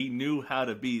He knew how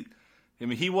to beat.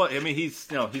 He's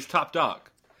top dog.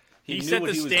 He set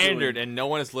the standard, and no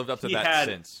one has lived up to that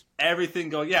since. Everything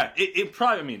going. Yeah, it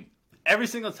probably. I mean, every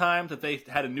single time that they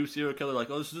had a new serial killer, like,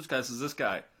 oh, this is this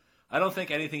guy. I don't think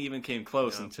anything even came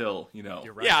close until,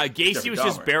 You're right. Yeah, Gacy was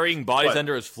just burying bodies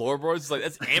under his floorboards. Like,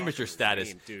 that's amateur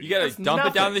status. Dude, you gotta dump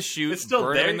it down the chute, it's still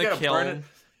burn there. it in the kiln,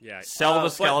 sell the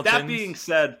skeletons. But that being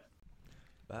said,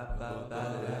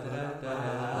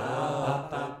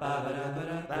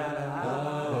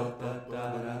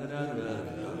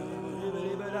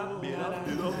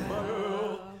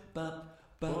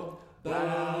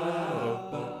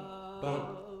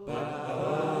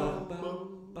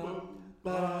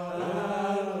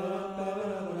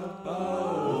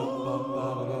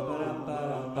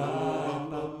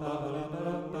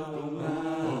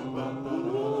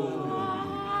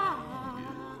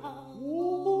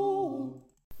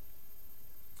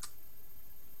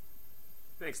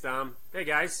 Thanks, Dom. Hey,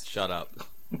 guys. Shut up.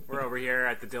 We're over here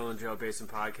at the Dylan Joe Basin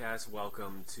Podcast.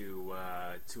 Welcome to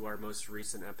our most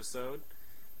recent episode.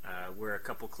 We're a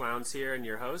couple clowns here and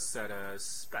your hosts at a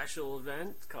special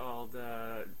event called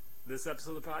this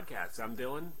episode of the podcast. I'm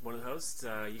Dylan, one of the hosts.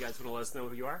 You guys want to let us know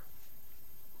who you are?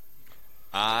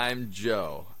 I'm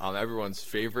Joe. I'm everyone's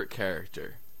favorite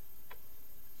character.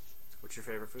 What's your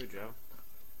favorite food, Joe?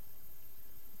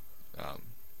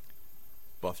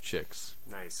 Buff chicks.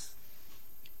 Nice.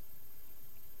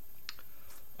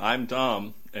 I'm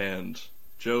Dom, and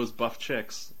Joe's buff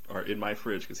chicks are in my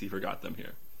fridge because he forgot them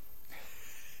here.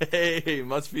 Hey,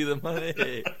 must be the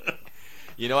money.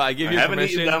 You know, I give you haven't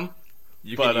permission. Eaten them,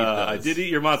 but I those. did eat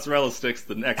your mozzarella sticks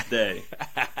the next day.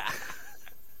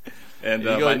 And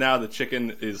by now the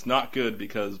chicken is not good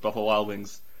because Buffalo Wild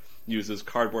Wings uses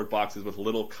cardboard boxes with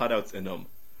little cutouts in them.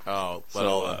 Oh,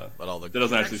 that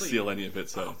doesn't actually seal any of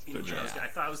it. So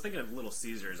I was thinking of Little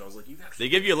Caesars. I was like, they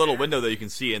give you a little window that you can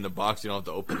see in the box. You don't have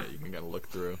to open it. You can kind of look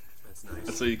through. That's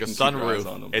nice. So you can a sunroof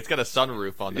on them. It's got a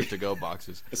sunroof on the to-go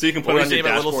boxes. So you can put it on your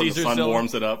dashboard. Little Caesars, the sun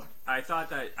warms it up. I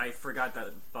forgot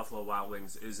that Buffalo Wild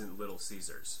Wings isn't Little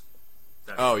Caesars.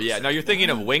 Oh yeah, no, you're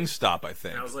thinking of Wingstop, I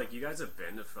think. And I was like, you guys have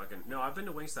been to fucking... No, I've been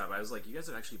to Wingstop. I was like, you guys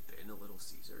have actually been to Little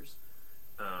Caesars?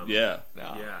 Yeah.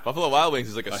 Buffalo Wild Wings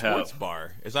is like a sports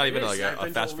bar. It's not even like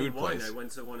a fast food place. I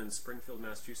went to one in Springfield,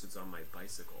 Massachusetts on my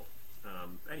bicycle.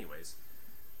 Anyways.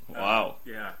 Wow.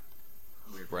 Yeah.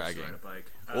 Weird bragging. A bike.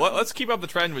 Well, let's keep up the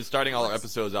trend with starting all our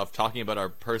episodes off talking about our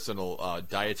personal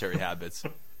dietary habits.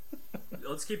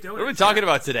 Let's keep doing it. What are we talking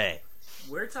about today?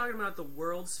 We're talking about the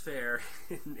World's Fair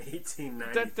in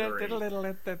 1893.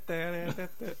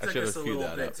 Took us a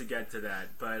little bit to get to that.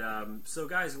 But, so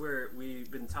guys, we've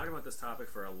been talking about this topic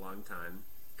for a long time.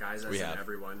 Guys, as in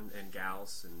everyone, and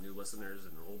gals, and new listeners,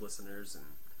 and old listeners, and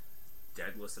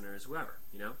dead listeners, whoever,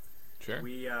 Sure.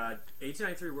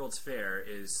 1893 World's Fair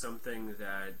is something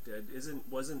that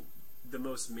wasn't the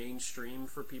most mainstream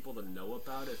for people to know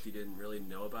about if you didn't really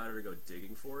know about it or go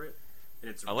digging for it. And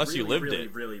it's you lived really,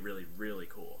 it. really, really, really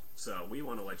cool. So we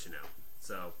want to let you know.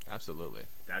 So absolutely,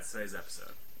 that's today's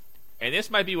episode. And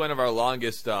this might be one of our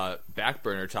longest back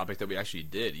burner topics that we actually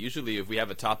did. Usually, if we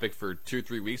have a topic for 2 or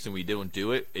 3 weeks and we don't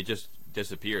do it, it just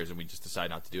disappears and we just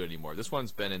decide not to do it anymore. This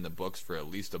one's been in the books for at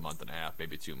least a month and a half,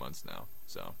 maybe 2 months now.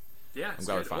 So yeah, I'm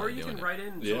glad we're finally doing it. Or you can write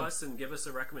in to us and give us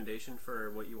a recommendation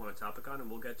for what you want a topic on, and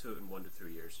we'll get to it in 1 to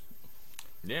 3 years.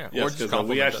 Yeah, yes, because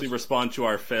we actually respond to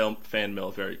our fan mail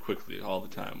very quickly all the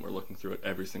time. We're looking through it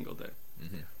every single day.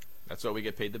 Mm-hmm. That's what we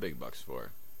get paid the big bucks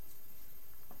for.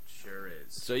 Sure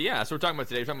is. So yeah, that's what we're talking about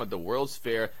today. We're talking about the World's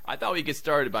Fair. I thought we'd get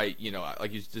started by,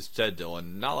 like you just said,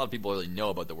 Dylan, not a lot of people really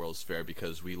know about the World's Fair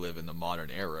because we live in the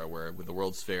modern era where the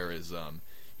World's Fair is,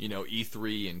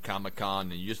 E3 and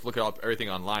Comic-Con, and you just look at everything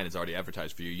online, it's already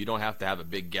advertised for you. You don't have to have a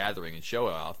big gathering and show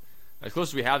it off. As close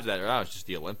as we have to that now, it's just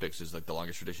the Olympics is like the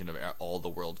longest tradition of all the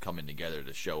world coming together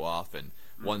to show off, and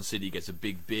one city gets a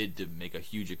big bid to make a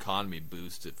huge economy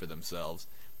boost for themselves.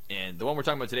 And the one we're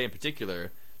talking about today in particular,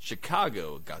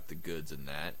 Chicago got the goods in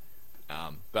that.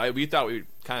 But we thought we'd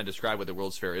kind of describe what the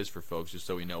World's Fair is for folks, just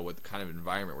so we know what kind of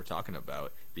environment we're talking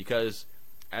about. Because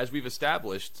as we've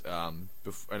established in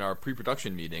our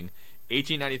pre-production meeting,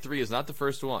 1893 is not the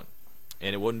first one,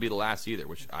 and it wouldn't be the last either,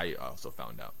 which I also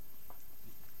found out.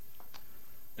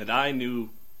 And I knew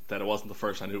that it wasn't the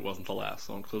first. I knew it wasn't the last.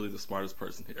 So I'm clearly the smartest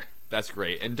person here. That's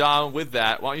great. And Dom, with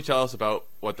that, why don't you tell us about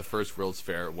what the first World's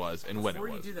Fair was and when it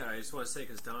was? Before you do that, I just want to say,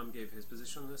 because Dom gave his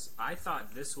position on this, I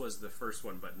thought this was the first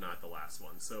one, but not the last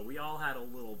one. So we all had a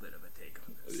little bit of a take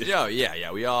on this.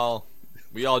 Yeah. We all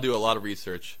do a lot of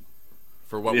research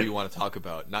for what we want to talk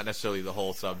about. Not necessarily the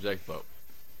whole subject, but what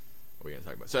we're going to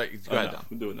talk about. So go ahead, Dom.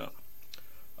 We'll do enough.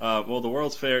 Well, the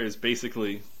World's Fair is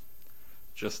basically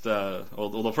Just well,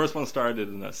 the first one started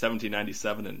in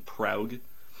 1797 in Prague,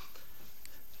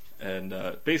 and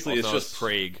basically also it's just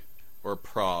Prague or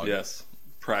Prague. Yes,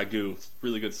 Pragu,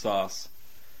 really good sauce.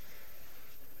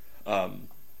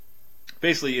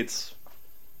 Basically, it's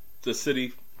the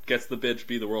city gets the bid to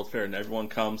be the World Fair, and everyone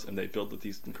comes and they build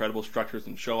these incredible structures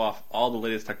and show off all the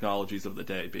latest technologies of the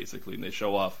day, basically. And they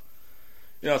show off,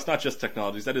 it's not just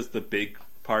technologies. That is the big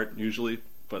part usually,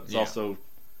 but it's also,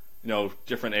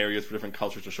 different areas for different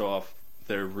cultures to show off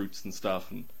their roots and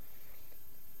stuff. And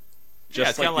just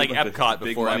it's kind of like Epcot big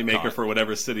before money Epcot. maker for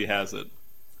whatever city has it.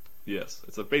 Yes,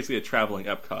 it's basically a traveling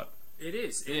Epcot. It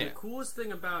is. And the coolest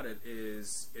thing about it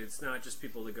is it's not just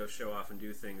people to go show off and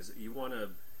do things. You want to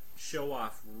show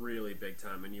off really big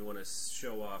time, and you want to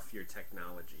show off your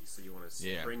technology. So you want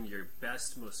to bring your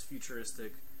best, most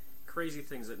futuristic, crazy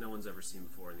things that no one's ever seen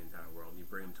before in the entire world, and you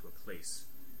bring them to a place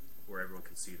where everyone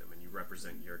can see them, and you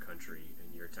represent your country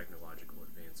and your technological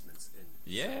advancements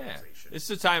in civilization. This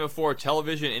is a time before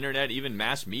television, internet, even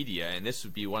mass media, and this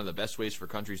would be one of the best ways for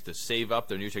countries to save up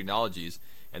their new technologies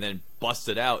and then bust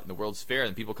it out in the World's Fair,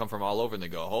 and people come from all over and they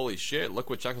go, holy shit, look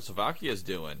what Czechoslovakia is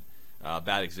doing.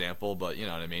 Bad example, but you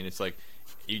know what I mean. It's like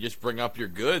you just bring up your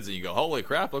goods and you go, holy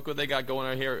crap, look what they got going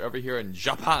on over here in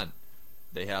Japan.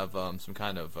 They have some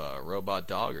kind of robot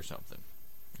dog or something,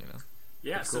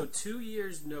 Yeah, that's cool. So 2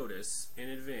 years notice in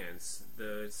advance,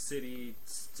 the city,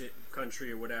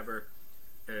 country, or whatever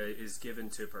is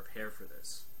given to prepare for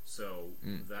this. So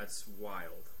that's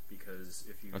wild, because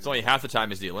if you... That's only half the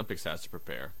time as the Olympics has to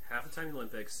prepare. Half the time the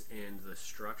Olympics, and the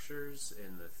structures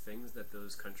and the things that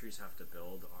those countries have to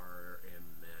build are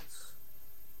immense.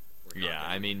 Yeah,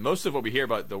 I mean, most of what we hear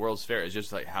about the World's Fair is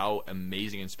just like how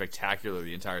amazing and spectacular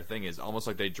the entire thing is. Almost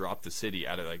like they dropped the city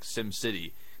out of like Sim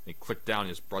City. They clicked down and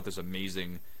just brought this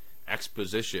amazing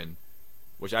exposition,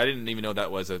 which I didn't even know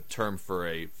that was a term for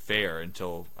a fair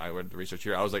until I read the research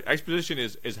here. I was like, exposition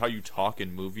is how you talk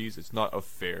in movies. It's not a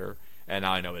fair. And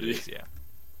now I know it is, yeah.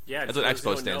 Yeah, that's what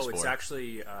expo stands for. It's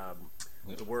actually,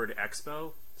 the word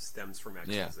expo stems from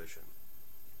exposition.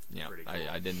 Yeah, pretty cool.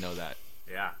 I didn't know that.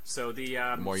 Yeah, so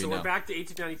we're back to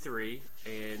 1893,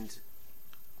 and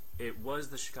it was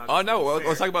the Chicago Oh, no, Fair.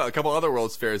 let's talk about a couple other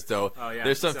World's Fairs, though. Oh, yeah.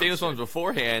 There's some famous ones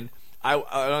beforehand. I'll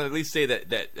at least say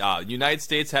that United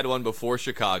States had one before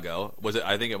Chicago. Was it?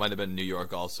 I think it might have been New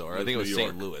York also, or I think it was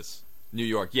St. Louis. New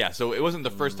York, yeah. So it wasn't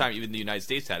the first time even the United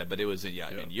States had it, but it was in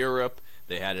Europe.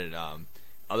 They had it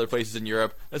other places in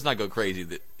Europe. Let's not go crazy.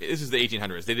 This is the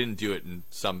 1800s. They didn't do it in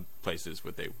some places,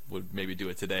 but they would maybe do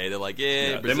it today. They're like,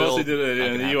 Brazil, they mostly did it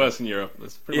in the U.S. and Europe.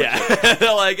 That's pretty much it.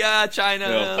 They're like,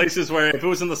 China. Places where if it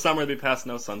was in the summer, they'd be past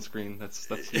no sunscreen. That's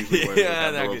usually where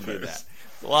they're going to do that.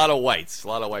 A lot of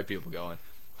white people going.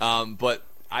 But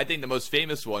I think the most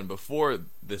famous one before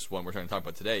this one we're trying to talk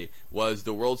about today was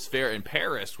the World's Fair in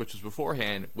Paris, which was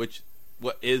beforehand,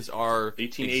 what is our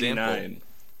 1889. Example,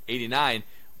 89,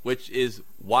 which is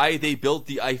why they built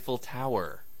the Eiffel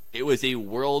Tower. It was a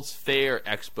World's Fair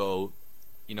expo,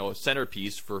 a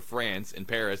centerpiece for France in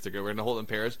Paris. We're going to hold it in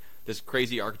Paris. This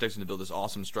crazy architects going to build this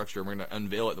awesome structure, and we're going to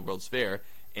unveil it at the World's Fair.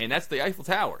 And that's the Eiffel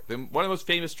Tower, one of the most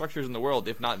famous structures in the world,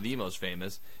 if not the most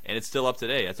famous, and it's still up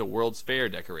today. That's a World's Fair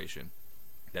decoration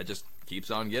that just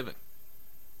keeps on giving.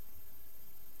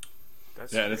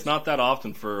 That's and it's not that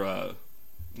often for,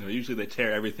 usually they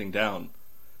tear everything down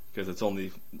because it's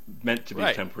only meant to be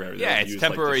temporary. Yeah, they it's use,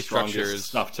 temporary the structures.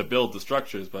 Stuff to build the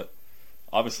structures, but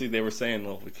obviously they were saying,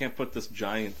 well, we can't put this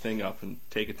giant thing up and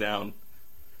take it down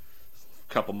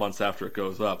a couple months after it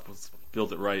goes up. Let's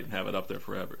build it right and have it up there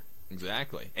forever.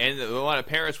 Exactly. And the one at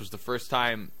Paris was the first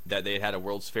time that they had a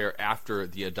World's Fair after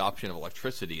the adoption of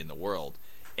electricity in the world.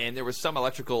 And there were some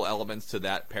electrical elements to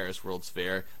that Paris World's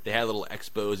Fair. They had little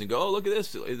expos and go, oh, look at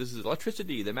this. This is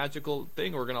electricity, the magical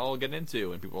thing we're going to all get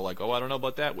into. And people were like, oh, I don't know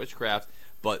about that, witchcraft.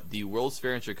 But the World's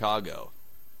Fair in Chicago,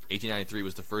 1893,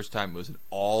 was the first time it was an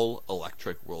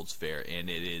all-electric World's Fair. And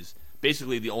it is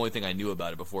basically the only thing I knew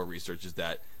about it before research is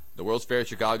that the World's Fair in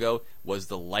Chicago was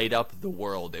to light up the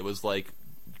world. It was like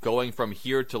going from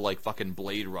here to like fucking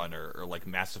Blade Runner or like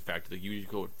Mass Effect. Like you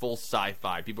go full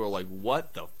sci-fi. People are like,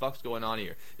 what the fuck's going on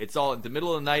here? It's all in the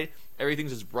middle of the night.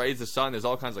 Everything's as bright as the sun. There's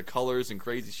all kinds of colors and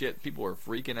crazy shit. People were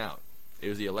freaking out. It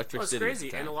was the electric city. It's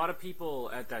crazy. And a lot of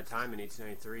people at that time in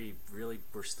 1893 really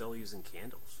were still using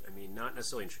candles. I mean, not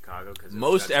necessarily in Chicago. Because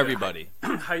most everybody.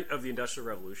 The height of the Industrial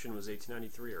Revolution was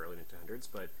 1893 or early 1900s.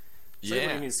 But so you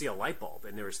didn't even see a light bulb.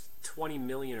 And there was 20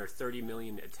 million or 30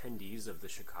 million attendees of the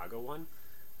Chicago one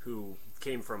who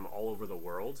came from all over the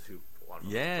world, who A lot of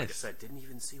them, Yes. like I said, didn't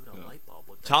even see what a light bulb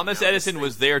looked like. Thomas Edison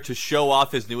was there to show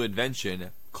off his new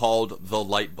invention called the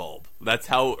light bulb. That's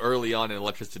how early on in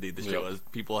electricity the show was.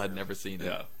 People had never seen it.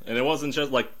 Yeah, and it wasn't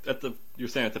just like you're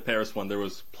saying at the Paris one, there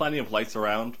was plenty of lights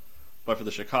around, but for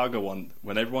the Chicago one,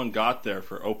 when everyone got there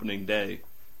for opening day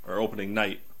or opening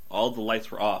night, all the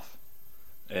lights were off.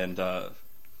 And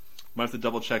might have to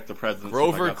double check the president.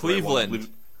 Grover Cleveland.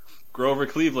 Grover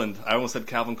Cleveland. I almost said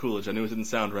Calvin Coolidge. I knew it didn't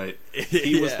sound right.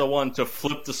 He was the one to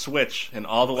flip the switch, and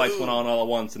all the lights went on all at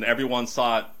once, and everyone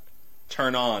saw it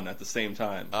turn on at the same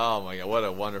time. Oh my god, what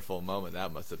a wonderful moment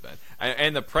that must have been.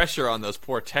 And the pressure on those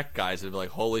poor tech guys to be like,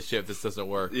 holy shit, this doesn't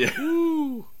work. Yeah.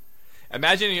 Woo.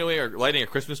 Imagine you're lighting a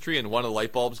Christmas tree and one of the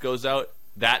light bulbs goes out.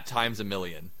 That times a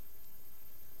million.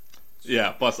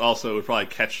 Yeah, plus also it would probably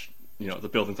catch the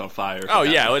building's on fire. Oh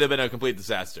yeah, it would have been a complete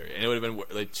disaster, and it would have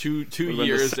been like two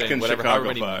years and whatever, however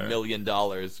many $1 million.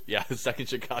 Yeah, the second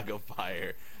Chicago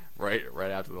fire,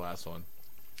 right after the last one.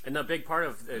 And a big part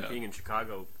of it being in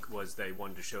Chicago was they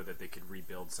wanted to show that they could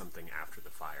rebuild something after the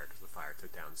fire because the fire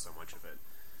took down so much of it.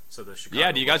 So the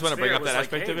Chicago do you guys want to bring up that like,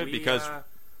 aspect hey, of it? Because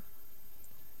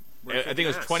I think it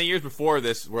was 20 years before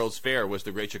this World's Fair was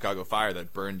the Great Chicago Fire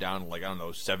that burned down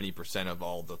 70% of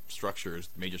all the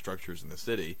major structures in the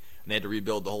city, and they had to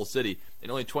rebuild the whole city.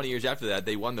 And only 20 years after that,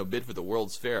 they won the bid for the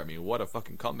World's Fair. I mean, what a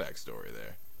fucking comeback story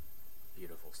there.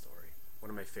 Beautiful story.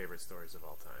 One of my favorite stories of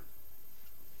all time.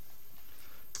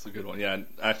 It's a good one. Yeah, and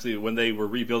actually, when they were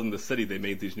rebuilding the city, they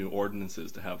made these new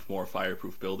ordinances to have more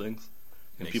fireproof buildings,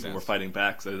 and Makes people sense. were fighting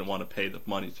back because they didn't want to pay the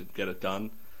money to get it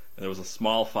done. And there was a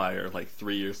small fire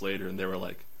 3 years later, and they were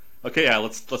like, "Okay, yeah,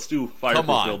 let's do fireproof Come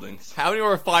on. buildings." How many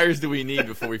more fires do we need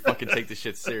before we fucking take this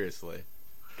shit seriously?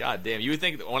 God damn. You would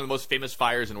think that one of the most famous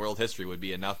fires in world history would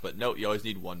be enough, but no, you always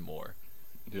need one more.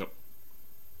 Yep.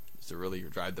 Just to really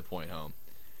drive the point home.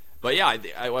 But yeah,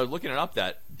 I was looking it up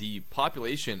that the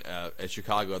population at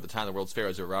Chicago at the time of the World's Fair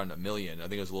was around 1 million. I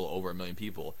think it was a little over 1 million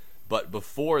people. But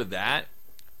before that,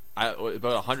 about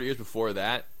 100 years before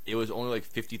that, it was only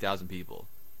 50,000 people.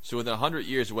 So within 100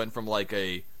 years, it went from what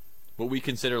we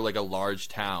consider a large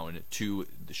town to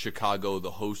Chicago,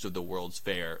 the host of the World's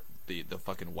Fair, the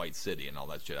fucking white city and all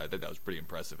that shit. I think that was pretty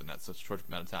impressive in that such a short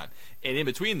amount of time. And in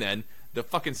between then, the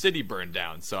fucking city burned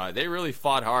down. So they really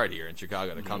fought hard here in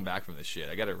Chicago to come back from this shit.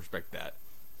 I gotta respect that.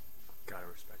 Gotta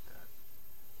respect that.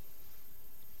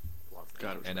 Love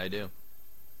that. And I do.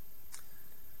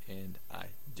 And I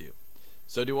do.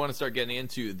 So do you want to start getting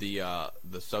into the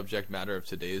subject matter of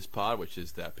today's pod, which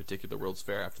is that particular World's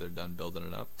Fair after they're done building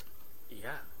it up?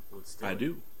 Yeah, let's do it. I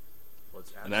do.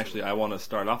 Let's And actually, I want to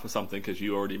start off with something because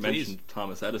you already mentioned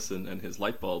Thomas Edison and his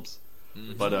light bulbs,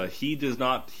 but he did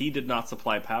not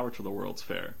supply power to the World's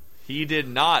Fair. He did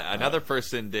not. Another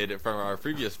person did it from our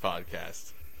previous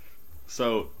podcast.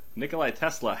 So Nikola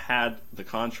Tesla had the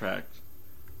contract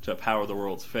to power the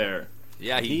World's Fair.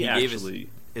 Yeah, he gave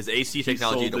his AC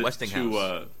technology to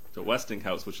Westinghouse. To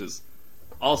Westinghouse, which is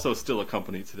also still a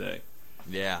company today.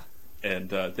 Yeah, and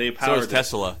they powered. So is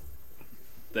Tesla.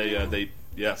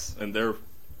 Yes, and they're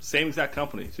same exact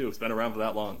company too. It's been around for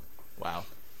that long. Wow.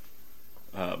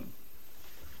 But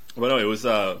no, it was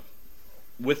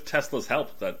with Tesla's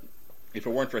help that if it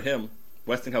weren't for him,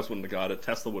 Westinghouse wouldn't have got it,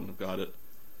 Tesla wouldn't have got it,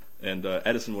 and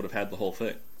Edison would have had the whole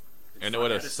thing. And it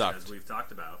would have sucked, as we've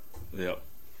talked about. Yep.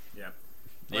 Yeah.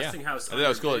 Westinghouse I think that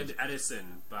was cool.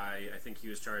 Edison by, I think he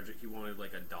wanted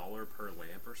 $1 per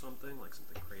lamp or something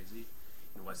crazy.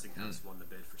 And Westinghouse won the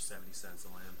bid for 70 cents a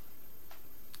lamp.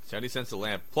 70 cents a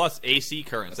lamp, plus AC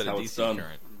current instead of DC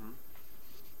current.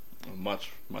 Mm-hmm.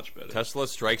 Much, much better. Tesla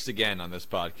strikes again on this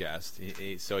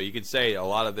podcast. So you could say a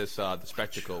lot of this the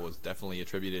spectacle was definitely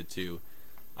attributed to,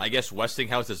 I guess,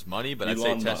 Westinghouse's money, but I'd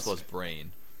say Tesla's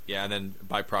brain. Yeah, and then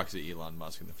by proxy, Elon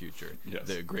Musk in the future. Yes.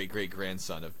 The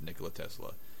great-great-grandson of Nikola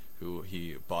Tesla, who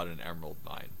he bought an emerald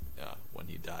mine when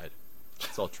he died.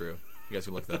 It's all true. You guys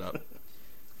can look that up.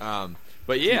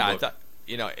 But yeah, I thought...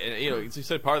 you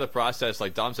said part of the process,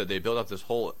 like Dom said, they built up this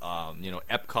whole,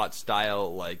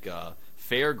 Epcot-style,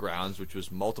 fairgrounds, which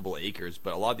was multiple acres,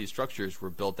 but a lot of these structures were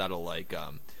built out of,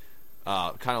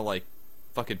 kind of like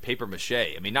fucking paper mache.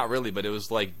 I mean, not really, but it was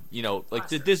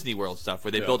the Disney World stuff,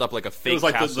 where they built up, a fake castle.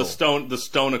 It was the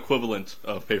stone equivalent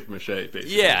of paper mache,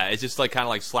 basically. Yeah, it's just, kind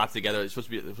of slapped together. It's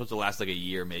supposed to last, a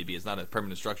year, maybe. It's not a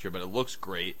permanent structure, but it looks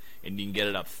great, and you can get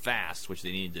it up fast, which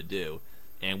they needed to do.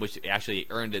 And which actually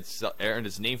earned its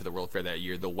name for the World Fair that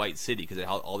year, the White City, because it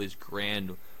had all these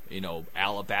grand,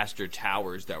 alabaster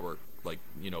towers that were like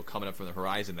coming up from the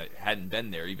horizon that hadn't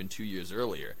been there even 2 years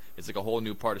earlier. It's like a whole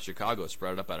new part of Chicago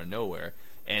sprouted up out of nowhere.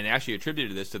 And actually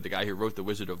attributed this to the guy who wrote The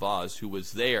Wizard of Oz, who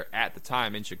was there at the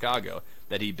time in Chicago,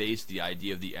 that he based the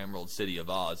idea of the Emerald City of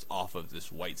Oz off of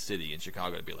this white city in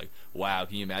Chicago. To be like, wow,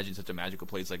 can you imagine such a magical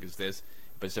place like this,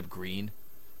 but instead of green?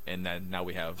 And then now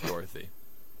we have Dorothy.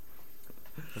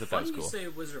 I thought that was cool. You say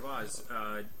Wizard of Oz.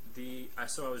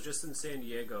 So I was just in San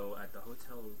Diego at the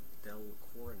Hotel del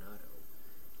Coronado.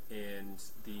 And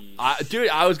dude,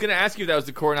 I was gonna ask you if that was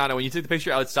the Coronado. When you took the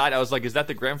picture outside, I was like, "Is that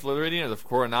the Grand Floridian or the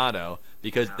Coronado?"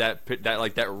 Because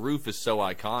that roof is so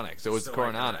iconic. So it's the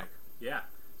Coronado. Iconic. Yeah,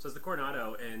 so it's the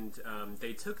Coronado, and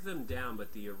they took them down,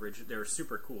 but the original they were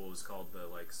super cool. It was called the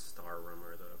Star Room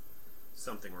or the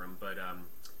something room, but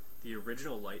the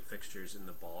original light fixtures in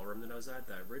the ballroom that I was at,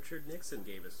 that Richard Nixon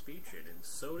gave a speech in, and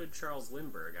so did Charles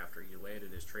Lindbergh after he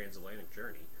landed his transatlantic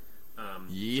journey.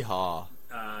 Yeehaw.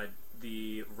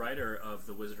 The writer of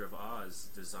The Wizard of Oz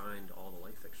designed all the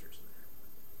light fixtures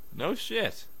in there. No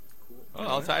shit. Cool. Oh, it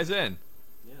all ties in.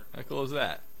 Yeah. How cool is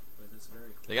that? But that's very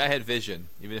cool. The guy had vision,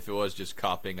 even if it was just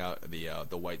copying out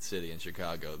the white city in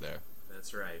Chicago there.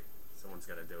 That's right. Someone's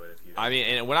got to do it if you... I mean,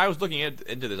 and when I was looking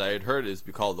into this, I had heard it's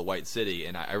called the White City,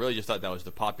 and I really just thought that was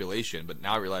the population, but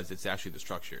now I realize it's actually the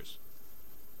structures.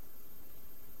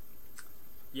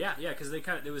 Yeah, because they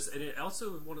and it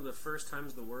also one of the first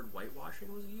times the word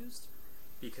whitewashing was used,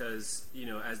 because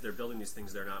as they're building these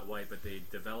things, they're not white, but they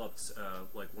developed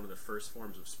one of the first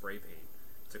forms of spray paint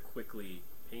to quickly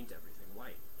paint everything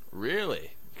white.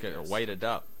 Really? You could white it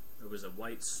up. It was a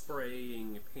white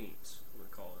spraying paint. I'm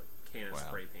gonna call it can of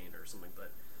spray paint or something,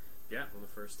 but yeah, one of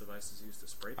the first devices used to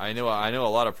spray paint. I know a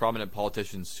lot of prominent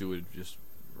politicians who would just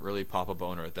really pop a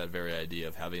boner at that very idea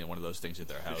of having one of those things at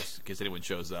their house in case anyone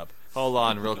shows up. Hold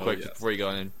on real quick before you go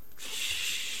in.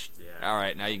 Yeah. All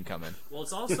right, now you can come in. Well,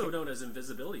 it's also known as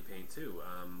invisibility paint too.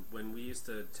 When we used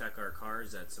to tech our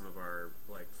cars at some of our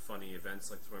funny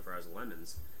events, like 24 Hours of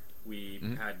Lemons, we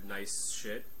had nice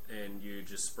shit, and you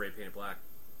just spray paint it black.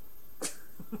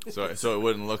 so it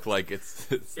wouldn't look like it's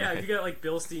yeah. If you got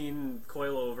Bilstein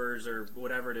coilovers or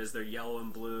whatever it is, they're yellow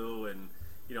and blue, and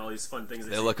all these fun things.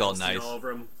 They look all nice all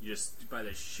over them. You just buy the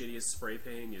shittiest spray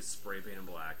paint. You spray paint them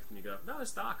black, and you go, no, they're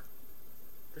stock.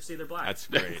 They're black. That's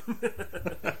great.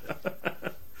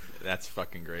 That's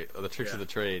fucking great. Oh, the tricks of the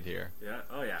trade here. Yeah.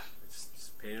 Oh yeah.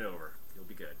 Just paint it over. You'll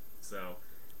be good. So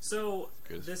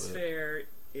this fair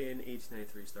in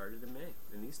 1893 started in May,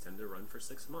 and these tend to run for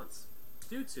 6 months.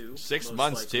 Due to 6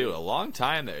 months too, a long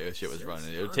time that shit was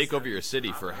running. It would take over your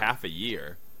city for half a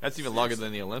year. That's even longer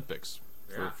than the Olympics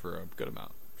for a good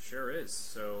amount. Sure is.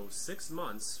 So 6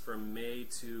 months from May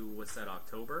to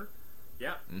October?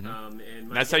 Yeah.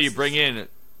 And that's how you bring in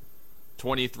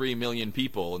 23 million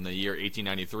people in the year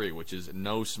 1893, which is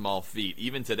no small feat.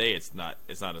 Even today, it's not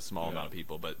a small amount of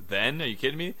people. But then, are you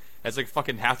kidding me? That's like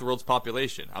fucking half the world's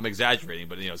population. I'm exaggerating,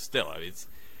 but still, I mean,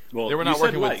 they were not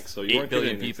working with so you 8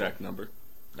 billion people. Exact number.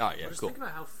 Oh yeah, just cool. Think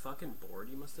about how fucking bored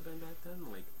you must have been back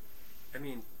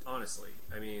then. Honestly,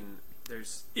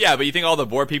 there's... Yeah, but you think all the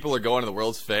bored people are going to the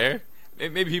World's Fair?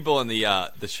 Maybe people in the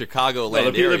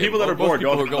Chicagoland area. The people that are bored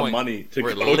don't have the money to go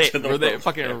to the They're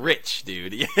fucking rich,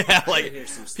 dude. Yeah,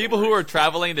 people who are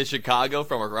traveling to Chicago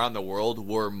from around the world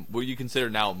were you consider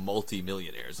now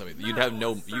multi-millionaires. I mean, you couldn't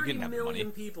have million money.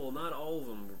 People, not all of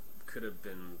them could have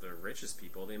been the richest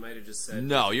people. They might have just said,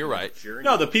 no, you're right.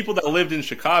 No, the people that lived in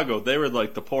Chicago, they were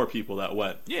like the poor people that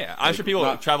went. Yeah, I'm sure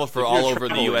people traveled for all over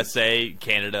the USA,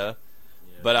 Canada,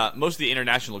 but most of the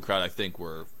international crowd, I think,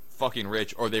 were fucking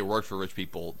rich, or they worked for rich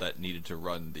people that needed to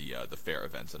run the fair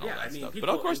events and all that stuff. But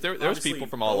of course, there was people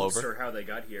from all over. Or how they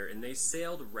got here, and they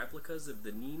sailed replicas of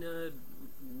the Mina,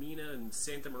 and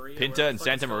Santa Maria. Pinta and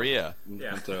Santa Maria.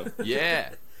 Yeah, yeah.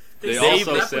 They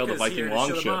also sailed the Viking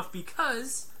longship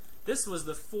because this was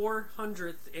the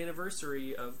 400th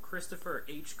anniversary of Christopher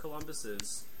H.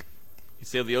 Columbus's. He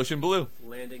sailed the Ocean Blue,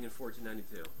 landing in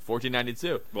 1492.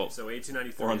 1492. Well, so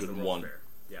 1894 was the World's Fair.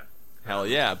 Yeah. Hell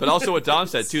yeah! But also what Dom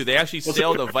said too, they actually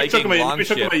sailed a Viking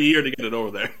longship. It took them a year to get it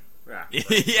over there.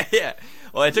 Yeah.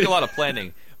 Well, it took a lot of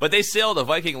planning, but they sailed a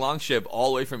Viking longship all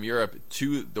the way from Europe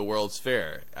to the World's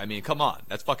Fair. I mean, come on,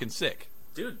 that's fucking sick.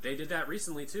 Dude, they did that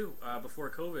recently too. Before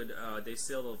COVID, they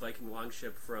sailed a Viking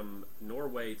longship from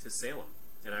Norway to Salem,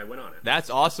 and I went on it.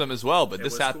 That's awesome as well. But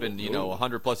this happened, cool.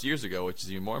 100+ years ago, which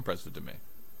is even more impressive to me.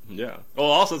 Yeah. Well,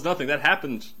 also it's nothing that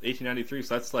happened 1893,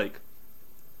 so that's like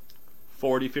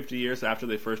 40, 50 years after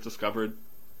they first discovered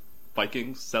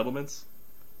Viking settlements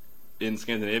in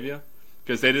Scandinavia,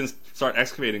 because they didn't start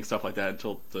excavating stuff like that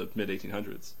until the mid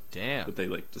 1800s. Damn. But they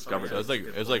discovered it. So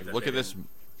it was like look at this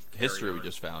history we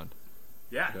just found.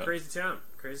 Yeah, crazy town.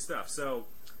 crazy stuff. So,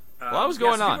 what was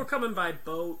going on? People were coming by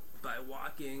boat, by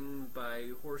walking, by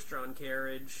horse-drawn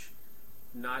carriage,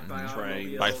 not by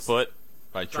automobiles, by foot,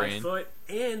 by train,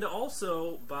 and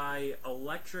also by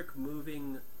electric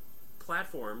moving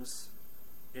platforms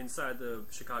inside the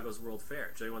Chicago's World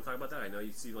Fair. Joe, you want to talk about that? I know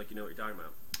you seem like you know what you're talking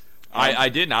about. I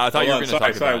didn't. I thought you were going to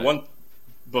talk about it.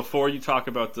 Before you talk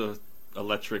about the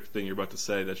electric thing you're about to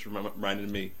say, that reminded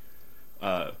me.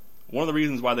 One of the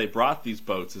reasons why they brought these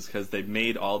boats is because they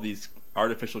made all these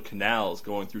artificial canals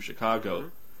going through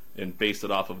Chicago and based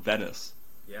it off of Venice.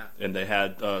 Yeah. And they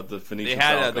had the Phoenician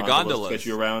the gondolas to get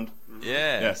you around. Mm-hmm.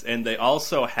 Yeah. Yes, and they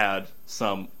also had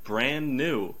some brand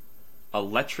new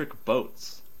electric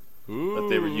boats that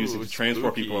they were using to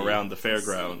transport people around the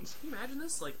fairgrounds. Can you imagine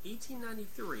this? Like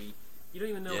 1893, you don't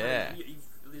even know. Yeah.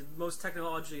 The most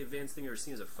technologically advanced thing you've ever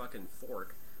seen is a fucking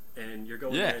fork, and you're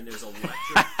going there and there's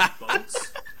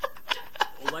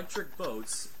electric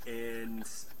boats and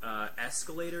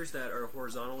escalators that are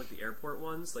horizontal, like the airport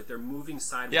ones. Like they're moving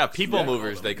sidewalks. Yeah, people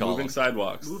movers they call moving them.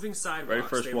 Sidewalks. Moving sidewalks. Very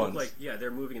first they ones. look like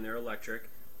they're moving and they're electric.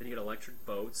 Then you get electric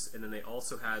boats, and then they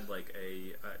also had like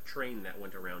a train that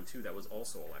went around too that was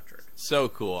also electric. So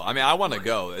cool. I mean, I want to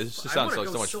go. It just sounds like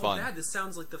so much fun. Bad. This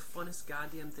sounds like the funnest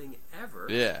goddamn thing ever.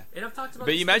 Yeah. And I've talked about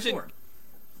But this imagine before.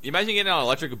 getting on an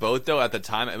electric boat though. At the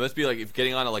time, it must be like if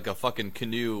getting on like a fucking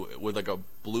canoe with like a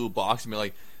blue box and be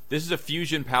like, "This is a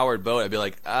fusion powered boat." I'd be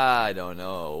like, I don't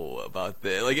know about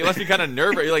this. Like it must be kind of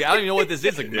nerve-wracking. You're like, I don't even know what this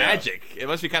is. Like magic. It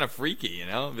must be kind of freaky, you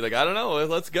know? I'd be like, I don't know.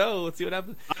 Let's go. Let's see what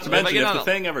happens. Not to mention, if the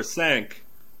thing ever sank,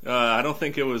 I don't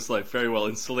think it was like very well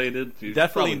insulated.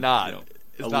 Definitely not. You know,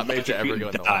 it's not made to ever go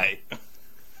in the water.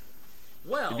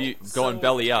 Well, you'd be going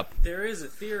belly up. There is a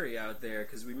theory out there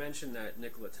because we mentioned that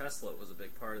Nikola Tesla was a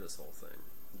big part of this whole thing.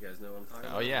 You guys know what I'm talking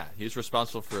about? Oh yeah, he was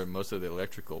responsible for most of the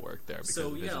electrical work there. Because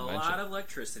of his invention. A lot of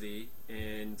electricity,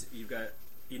 and you've got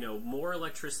more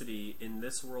electricity in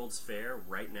this World's Fair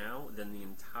right now than the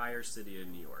entire city of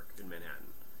New York in Manhattan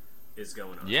is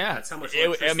going on. Yeah, that's how much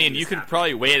electricity I mean, you could happening.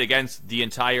 probably weigh it against the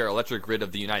entire electric grid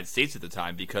of the United States at the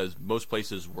time because most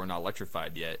places were not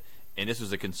electrified yet, and this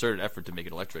was a concerted effort to make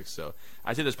it electric. So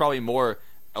I'd say there's probably more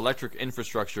electric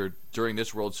infrastructure during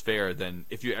this World's Fair than,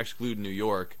 if you exclude New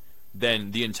York,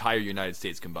 than the entire United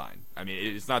States combined. I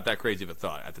mean, it's not that crazy of a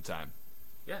thought at the time.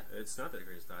 Yeah, it's not that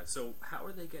crazy of a thought. So how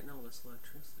are they getting all this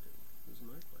electricity? Is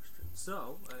my question.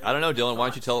 So I don't know, Dylan. Why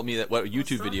don't you tell me what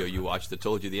YouTube video you watched that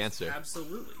told you the answer?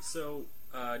 Absolutely. So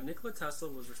Nikola Tesla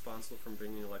was responsible for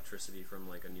bringing electricity from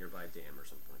like a nearby dam or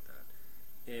something like that.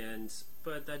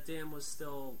 But that dam was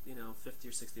still 50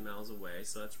 or 60 miles away,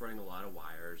 so that's running a lot of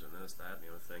wires and this, that, and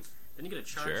the other thing. Then you get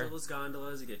to charge all those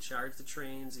gondolas. You get to charge the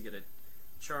trains. You get to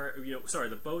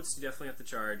the boats you definitely have to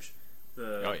charge.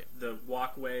 The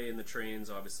walkway and the trains,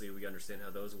 obviously, we understand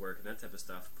how those work and that type of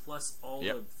stuff. Plus all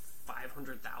the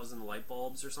 500,000 light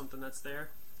bulbs or something that's there.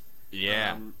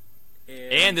 Yeah.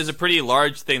 And there's a pretty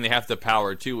large thing they have to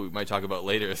power, too, we might talk about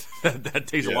later. that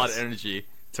takes a lot of energy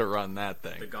to run that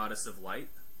thing. The goddess of light?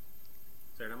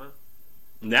 Is that what you're talking about?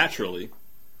 Naturally.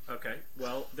 Okay.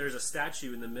 Well, there's a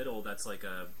statue in the middle that's like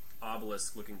a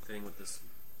obelisk-looking thing with this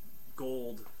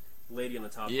gold lady on the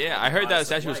top. Yeah, I heard that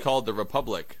statue was called the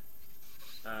Republic.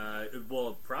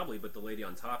 Well, probably, but the lady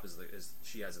on top is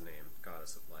she has a name,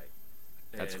 Goddess of Light.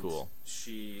 That's cool.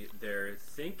 They're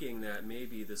thinking that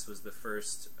maybe this was the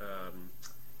first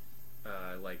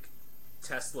like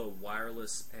Tesla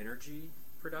wireless energy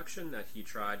production that he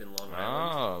tried in Long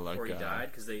Island before he died,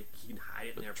 because he can hide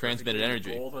it in there. Transmitted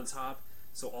energy, gold on top.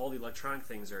 So all the electronic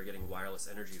things are getting wireless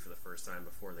energy for the first time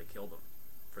before they killed him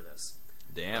for this.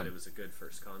 Damn. But it was a good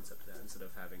first concept then, instead of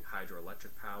having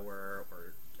hydroelectric power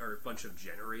or a bunch of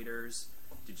generators.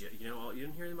 You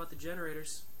didn't hear anything about the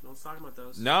generators? No one's talking about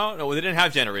those. No, they didn't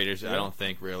have generators. I don't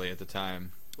think really at the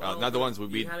time. Well, not the ones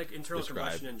we had an internal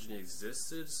combustion engine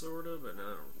existed, sort of, but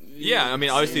no. Yeah, I mean,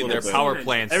 obviously their power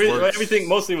plants. Everything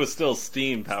mostly was still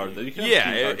steam powered.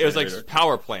 It was like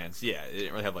power plants. Yeah, it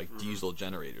didn't really have like diesel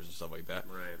generators and stuff like that.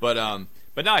 Right.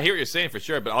 But no, I hear what you're saying for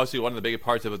sure. But obviously, one of the big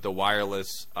parts of it, the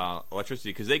wireless electricity,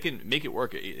 because they can make it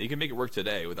work. They can make it work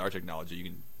today with our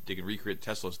technology. They can recreate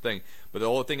Tesla's thing. But the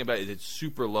whole thing about it is it's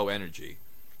super low energy.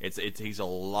 It takes a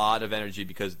lot of energy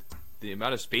because the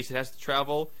amount of space it has to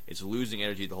travel, it's losing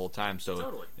energy the whole time.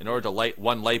 So in order to light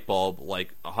one light bulb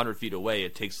like 100 feet away,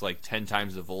 it takes like 10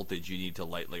 times the voltage you need to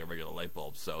light like a regular light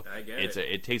bulb. So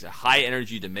it takes a high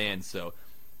energy demand. So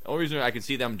the only reason I can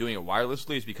see them doing it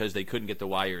wirelessly is because they couldn't get the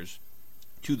wires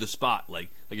to the spot. Like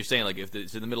you're saying, like if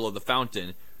it's in the middle of the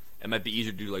fountain, it might be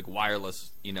easier to do like wireless,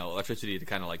 electricity to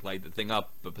kind of like light the thing up.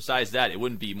 But besides that, it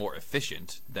wouldn't be more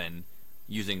efficient than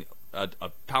using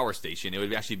a power station, it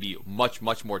would actually be much,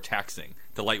 much more taxing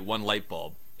to light one light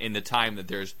bulb in the time that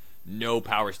there's no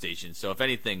power station. So if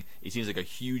anything, it seems like a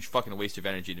huge fucking waste of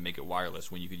energy to make it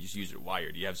wireless when you could just use it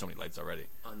wired. You have so many lights already.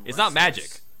 It's not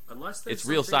magic. Unless there's it's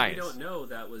real science. We don't know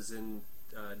that was in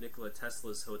Nikola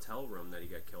Tesla's hotel room that he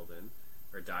got killed in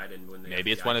or died in when they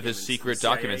maybe it's one of his secret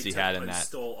documents he had in that.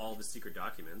 Stole all of his secret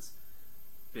documents.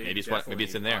 Maybe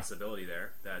it's in there. Possibility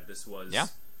there that this was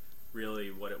really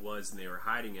what it was, and they were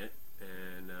hiding it.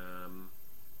 And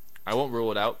I won't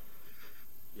rule it out.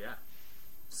 Yeah.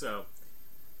 So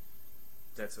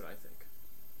that's what I think.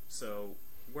 So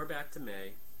we're back to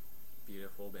May,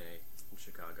 beautiful May in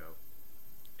Chicago.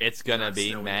 It's gonna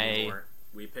be May. Anymore.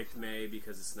 We picked May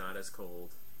because it's not as cold.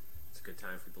 It's a good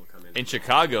time for people to come in. In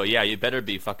Chicago, yeah, you better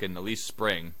be fucking at least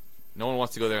spring. No one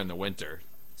wants to go there in the winter.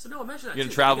 So no, imagine that. You're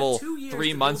gonna travel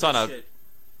 3 months on a. Shit.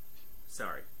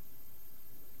 Sorry.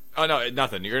 Oh no,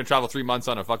 nothing. You're gonna travel 3 months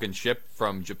on a fucking ship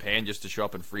from Japan just to show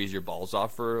up and freeze your balls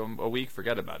off for a week.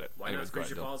 Forget about it. Why not freeze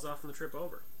your balls off on the trip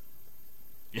over?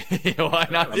 Why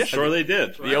not? I'm sure they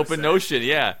did. The open ocean,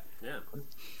 yeah. Yeah.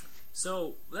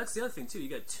 So that's the other thing too. You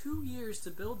got 2 years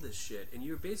to build this shit, and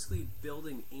you're basically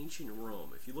building ancient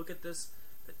Rome. If you look at this,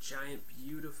 the giant,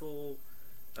 beautiful,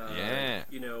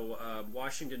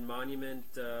 Washington Monument,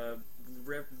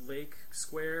 Lake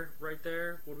Square, right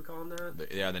there. What are we calling that?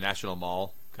 The National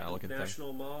Mall kind of looking thing.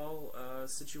 National Mall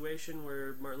situation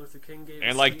where Martin Luther King gave.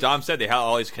 And like Dom said, they had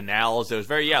all these canals. It was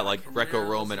very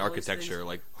Greco-Roman architecture,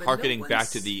 like harkening back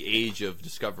to the age of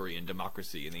discovery and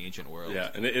democracy in the ancient world.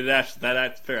 Yeah, and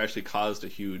that fair actually caused a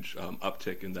huge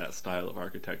uptick in that style of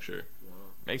architecture. Wow.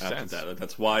 Makes sense.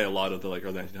 That's why a lot of the early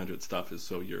 1900s stuff is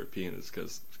so European, is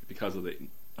because of the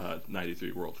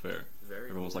 93 World Fair.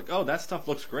 Everyone was like, "Oh, that stuff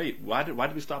looks great. Why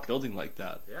did we stop building like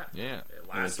that?" Yeah. It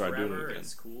lasts forever.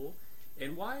 It's cool.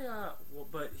 And why?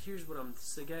 But here's what I'm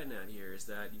getting at here is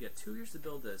that you got 2 years to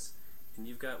build this, and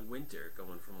you've got winter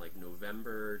going from like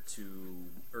November to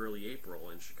early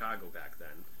April in Chicago back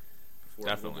then,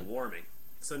 before global warming.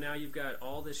 So now you've got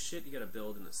all this shit you got to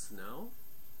build in the snow.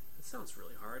 That sounds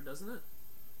really hard, doesn't it?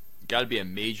 Got to be a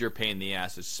major pain in the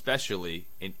ass, especially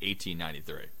in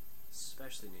 1893.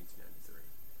 Especially in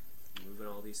 1893, moving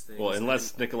all these things. Well,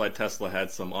 unless Nikola Tesla had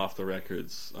some off the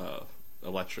records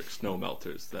electric snow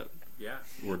melters that. Yeah,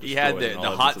 he had the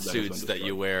hot suits that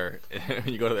you wear when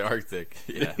you go to the Arctic.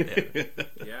 Yeah.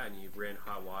 Yeah, and you ran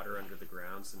hot water under the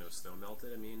ground so no snow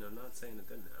melted. I mean, I'm not saying it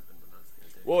didn't happen, but I'm not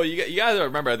saying it did. Well, you got to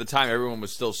remember at the time everyone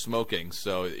was still smoking,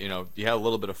 so you had a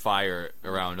little bit of fire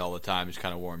around all the time, just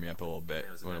kind of warm you up a little bit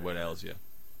when it ails you.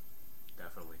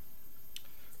 Definitely.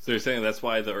 So you're saying that's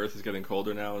why the Earth is getting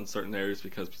colder now in certain areas,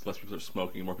 because less people are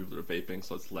smoking, more people are vaping,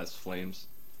 so it's less flames.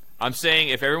 I'm saying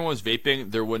if everyone was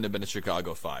vaping, there wouldn't have been a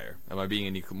Chicago fire. Am I being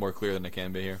any more clear than I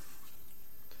can be here?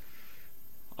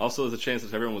 Also, there's a chance that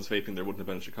if everyone was vaping, there wouldn't have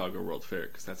been a Chicago World Fair,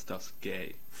 because that stuff's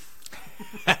gay.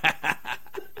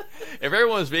 If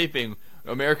everyone was vaping,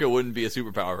 America wouldn't be a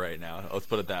superpower right now. Let's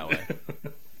put it that way.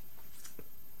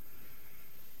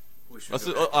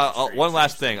 One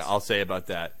last thing I'll say about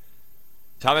that.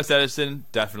 Thomas Edison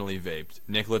definitely vaped.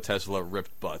 Nikola Tesla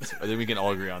ripped butts. I think we can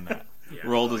all agree on that. Yeah,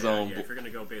 rolled his own. Yeah, if you're going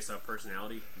to go based off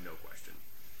personality, no question.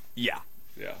 Yeah.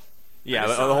 Yeah,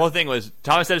 but the whole thing was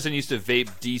Thomas Edison used to vape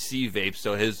DC vape,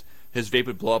 so his vape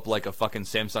would blow up like a fucking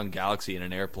Samsung Galaxy in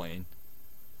an airplane.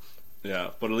 Yeah,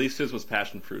 but at least his was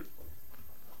passion fruit.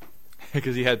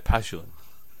 Because he had passion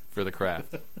for the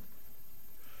craft.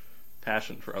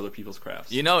 Passion for other people's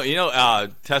crafts.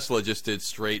 Tesla just did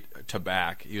straight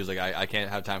tobacco. He was like, I can't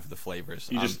have time for the flavors.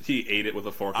 He ate it with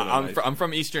a fork and a knife. I'm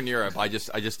from Eastern Europe. I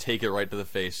just take it right to the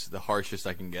face, the harshest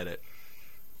I can get it.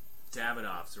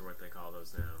 Davidoffs are what they call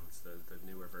those now. It's the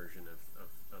newer version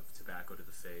of tobacco to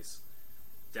the face.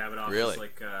 Davidoff really? Is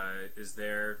like is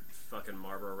their fucking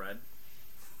Marlboro Red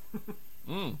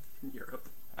in Europe.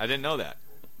 I didn't know that.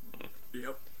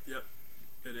 Yep.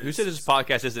 It is. Who said this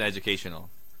podcast isn't educational?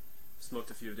 Smoked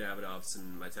a few Davidoffs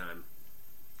in my time.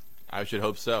 I should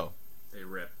hope so. They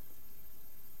rip.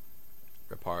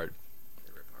 Rip hard.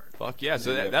 They rip hard. Fuck yeah!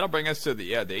 So that'll bring us to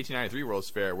the 1893 World's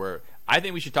Fair, where I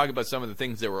think we should talk about some of the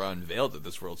things that were unveiled at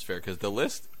this World's Fair, because the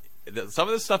list, some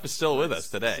of this stuff is still with us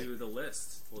today. Let's do the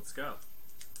list. Let's go.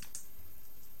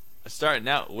 Starting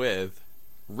out with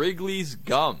Wrigley's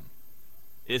gum.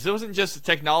 It wasn't just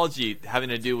technology having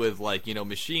to do with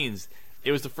machines.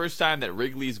 It was the first time that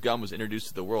Wrigley's gum was introduced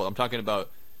to the world. I'm talking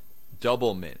about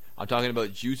Double Mint. I'm talking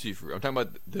about Juicy Fruit. I'm talking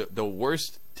about the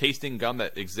worst tasting gum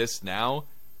that exists now.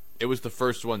 It was the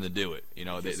first one to do it.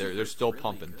 They're still really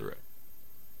pumping through it.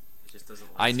 It just doesn't.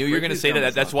 I knew you were going to say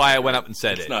that. That's why I went up and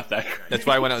said it. It's not that great. That's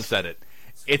why I went out and said it.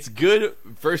 It's good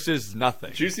versus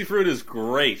nothing. Juicy fruit is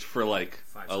great for like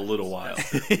 5 a little while.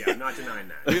 Yeah, I'm not denying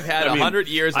that. We've had 100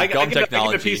 years of gum technology.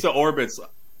 I can a piece of Orbits.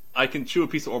 I can chew a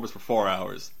piece of Orbits for 4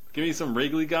 hours. Give me some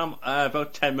Wrigley gum.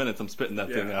 About 10 minutes, I'm spitting that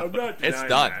thing out. I'm not denying It's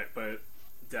done. that, but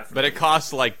definitely. But it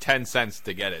costs like 10 cents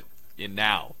to get it in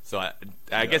now. So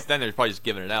I guess then they're probably just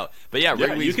giving it out. But yeah,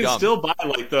 Wrigley's you can gum. still buy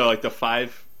like the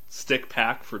 5-stick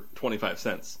pack for 25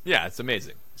 cents. Yeah, it's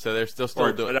amazing. So they're still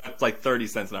Or doing it. it's like 30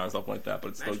 cents an hour or something like that, but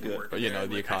it's Imagine still good. working But, you there know,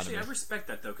 and, the economy. Actually, I respect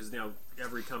that, though, because now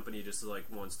every company just like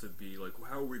wants to be like,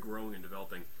 how are we growing and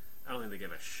developing? I don't think they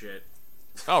give a shit.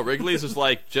 Oh, Wrigley's is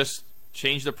like, just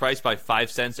change the price by 5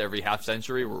 cents every half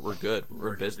century. We're good.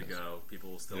 We're in good business. to go.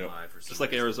 People will still buy for some Just like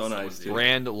reason. Arizona Someone's iced tea. doing it.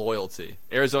 Brand loyalty.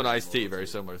 Arizona iced tea, Loyalty. very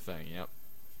similar thing. Yep.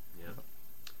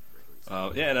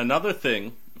 Yeah. And another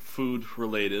thing, food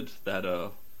related, that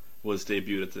was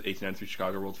debuted at the 1893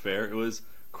 Chicago World Fair. It was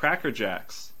Cracker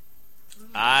Jacks.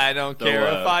 I don't care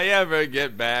if I ever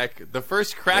get back. The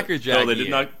first Cracker Jack.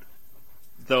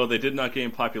 Though they did not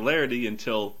gain popularity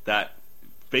until that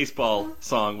baseball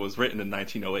song was written in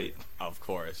 1908. Of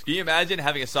course. Can you imagine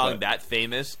having a song that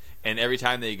famous, and every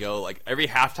time they go, like every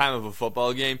halftime of a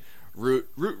football game,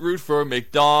 root for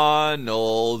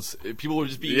McDonald's. People would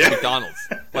just be eating McDonald's.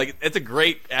 Like, it's a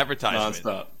great advertisement.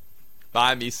 Nonstop.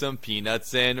 Buy me some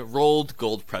peanuts and rolled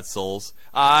gold pretzels.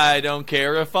 I don't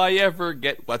care if I ever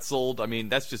get wetzeled. I mean,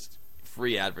 that's just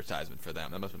free advertisement for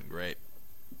them. That must have been great.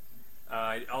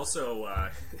 Also,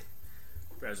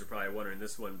 you guys are probably wondering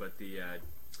this one, but the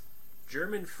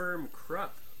German firm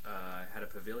Krupp had a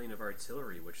pavilion of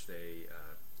artillery, which they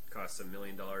cost $1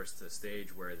 million to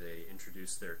stage, where they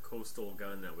introduced their coastal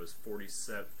gun that was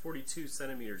 42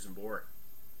 centimeters in bore.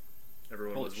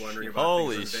 Everyone was wondering about.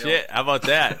 Holy shit! How about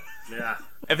that? Yeah.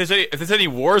 If there's any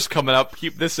wars coming up,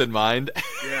 keep this in mind.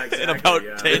 Yeah, exactly. In about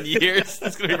 10 years,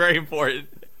 that's going to be very important.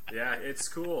 Yeah, it's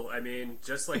cool. I mean,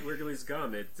 just like Wrigley's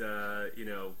gum, it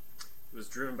was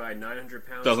driven by 900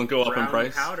 pounds Doesn't go of up in brown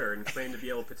price. powder and claimed to be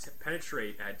able to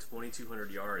penetrate at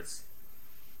 2,200 yards.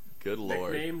 Good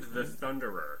lord. Nicknamed the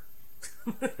Thunderer.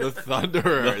 The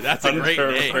Thunderer. That's a great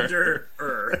name.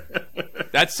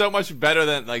 Thunderer. That's so much better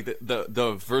than like the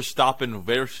Verstappen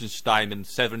Verstappen in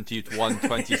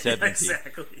 2070.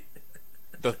 Exactly.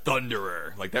 The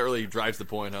Thunderer. Like, that really drives the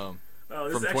point home. Oh,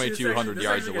 From 2,200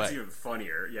 yards away. away. It's even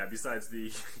funnier. Yeah, besides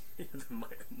the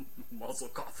muzzle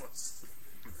coffles.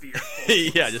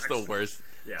 Yeah, just the worst.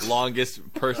 Yeah.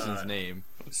 Longest person's name.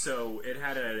 So it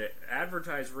had an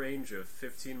advertised range of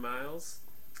 15 miles,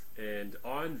 and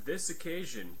on this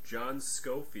occasion, John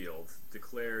Schofield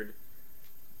declared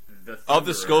the Thunderer. Of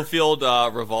the Schofield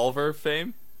revolver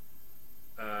fame?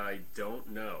 I don't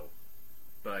know,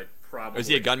 but probably. Was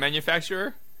he a gun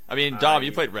manufacturer? I mean, Dom,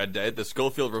 you played Red Dead. The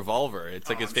Schofield revolver. It's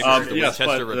like his favorite. The Yes,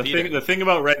 Winchester but repeater. the thing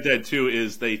about Red Dead 2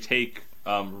 is they take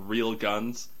real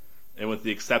guns, and with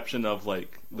the exception of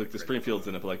like the Springfields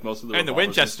in it, but like most of the and the revolvers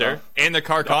Winchester stuff, and the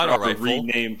Carcano are rifle.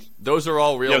 renamed. Those are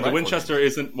all real. Yeah, the rifles. Winchester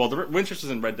isn't. Well, the Winchester's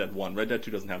in Red Dead 1. Red Dead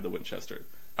 2 doesn't have the Winchester.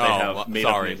 They have made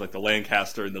up names like the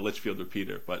Lancaster and the Litchfield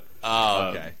repeater. But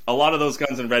okay. A lot of those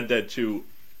guns in Red Dead 2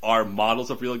 are models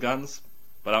of real guns.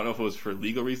 But I don't know if it was for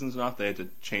legal reasons or not. They had to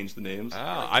change the names.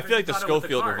 Oh, I feel like the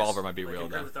Schofield revolver might be real. In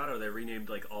Grand Theft Auto, they renamed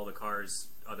like all the cars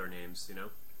other names, you know.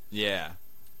 Yeah.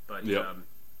 But Yep.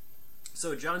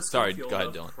 so John Sorry, Schofield, go ahead,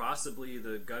 of Dylan. possibly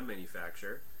the gun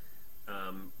manufacturer,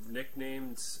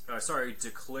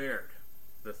 declared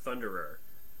the Thunderer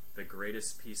the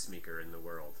greatest peacemaker in the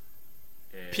world.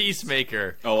 And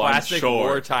Peacemaker. Oh, Classic I'm sure.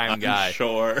 wartime guy. I'm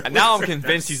sure. And now I'm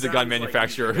convinced he's the gun sounds like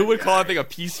manufacturer. he's a Who would good call guy. that thing a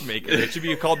peacemaker? It should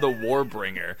be called the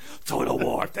Warbringer. Total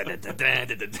war.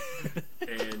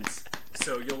 And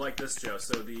so you'll like this, Joe.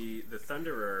 So the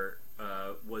Thunderer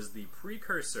was the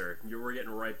precursor. You were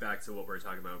getting right back to what we were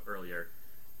talking about earlier,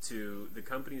 to the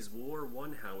company's War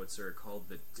I howitzer called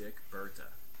the Dick Bertha.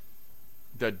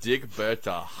 The Dick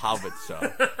Bertha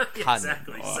howitzer.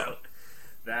 Exactly. So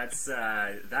that's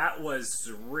that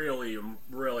was really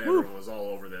everyone was all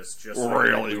over this. Just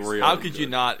Really How could you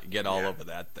good. not get all Yeah. over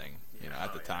that thing? You know,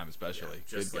 at the time especially.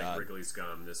 Just Good like God. Wrigley's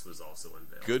gum, this was also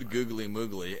unveiled. Good googly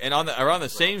moogly. And around the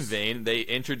same vein, they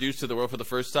introduced to the world for the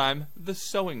first time the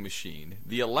sewing machine,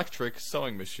 the electric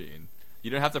sewing machine. You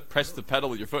don't have to press the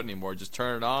pedal with your foot anymore. Just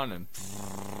turn it on and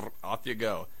off you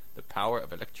go. The power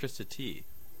of electricity.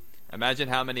 Imagine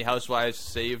how many housewives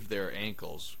saved their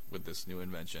ankles with this new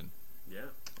invention. Yeah.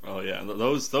 Oh yeah,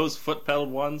 those foot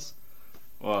pedaled ones.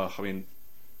 Well, I mean,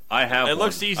 I have. It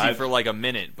looks one. easy for like a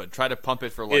minute, but try to pump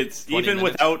it for like It's 20 even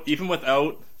minutes. without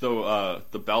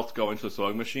the belt going to the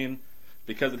sewing machine,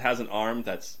 because it has an arm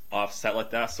that's offset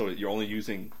like that. So you're only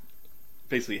using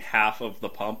basically half of the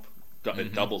pump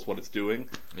it doubles what it's doing.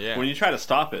 Yeah. When you try to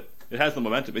stop it, it has the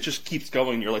momentum. It just keeps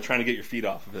going. And you're like trying to get your feet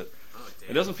off of it. Oh,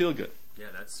 damn. It doesn't feel good. Yeah,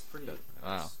 that's pretty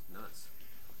Wow. nuts.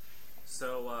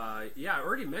 So yeah, I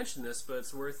already mentioned this, but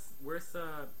it's worth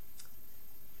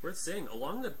saying.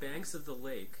 Along the banks of the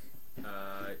lake,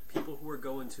 people who were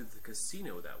going to the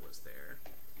casino that was there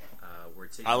were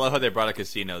taking. I love how they brought a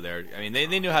casino there. I mean,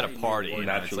 they knew how to party. Knew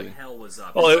naturally. like hell was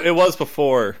up. Well, it was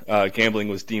before gambling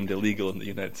was deemed illegal in the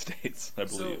United States, I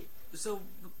believe. So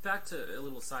back to a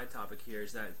little side topic here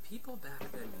is that people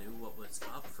back then knew what was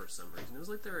up for some reason. It was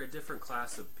like they were a different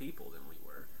class of people than we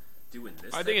were doing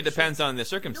this. I think it depends on the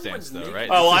circumstance, though, right?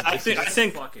 Oh, I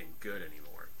think fucking good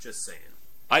anymore. Just saying.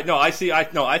 I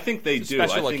think they do. I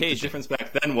think the difference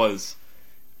back then was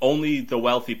only the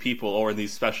wealthy people, or in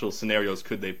these special scenarios,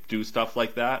 could they do stuff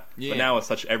like that. Yeah. But now it's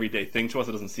such everyday thing to us;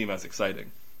 it doesn't seem as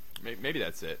exciting. Maybe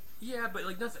that's it. Yeah, but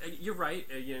like nothing. You're right.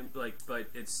 But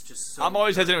it's just. So I'm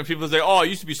always hesitant when people say, "Oh, it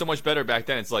used to be so much better back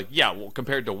then." It's like, yeah, well,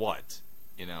 compared to what?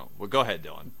 You know. Well, go ahead,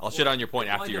 Dylan. I'll shit on your point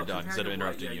after you're done instead of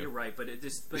interrupting you. Yeah, you're right. But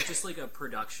just like a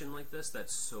production like this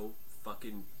that's so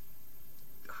fucking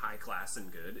high class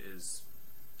and good is.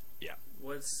 Yeah.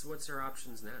 What's our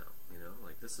options now? You know,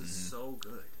 like this is so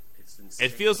good. It's insane.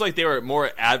 It feels like they were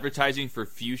more advertising for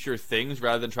future things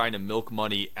rather than trying to milk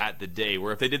money at the day.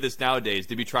 Where if they did this nowadays,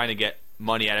 they'd be trying to get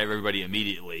money out of everybody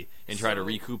immediately and try to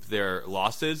recoup their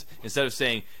losses instead of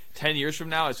saying 10 years from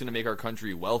now it's going to make our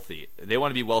country wealthy. They want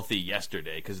to be wealthy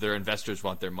yesterday because their investors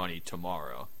want their money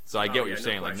tomorrow. So I get what you're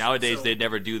saying. Like nowadays they'd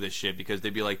never do this shit because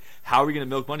they'd be like, how are we going to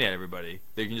milk money out of everybody?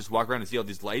 They can just walk around and see all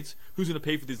these lights. Who's going to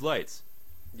pay for these lights?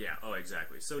 Yeah. Oh,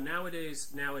 exactly. So nowadays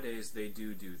they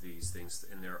do these things,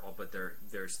 and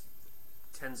there's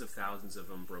tens of thousands of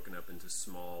them broken up into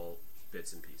small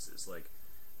bits and pieces. Like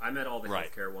I'm at all the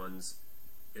healthcare ones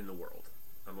in the world.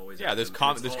 I'm always there's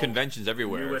conventions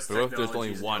everywhere. But there's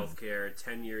only one. Healthcare,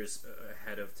 10 years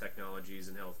ahead of technologies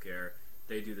in healthcare.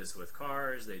 They do this with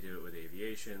cars. They do it with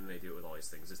aviation. They do it with all these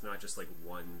things. It's not just like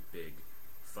one big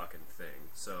fucking thing.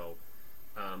 So,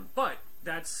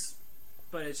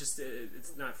 But it's just,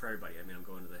 it's not for everybody. I mean, I'm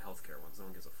going to the healthcare ones. No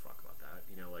one gives a fuck about that.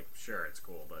 You know, like, sure, it's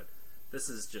cool, but this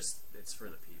is just, it's for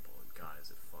the people. And God,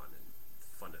 is it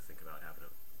fun to think about having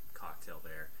a cocktail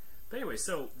there. But anyway,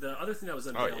 so the other thing that was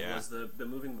unveiled was the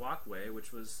moving walkway,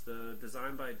 which was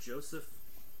designed by Joseph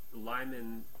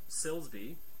Lyman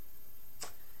Silsby.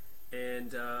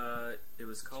 And it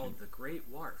was called the Great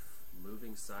Wharf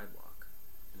Moving Sidewalk.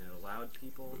 And it allowed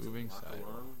people to walk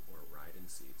along or ride in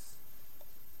seats.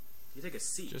 You take a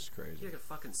seat. Just crazy. You take a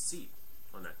fucking seat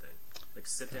on that thing. Like,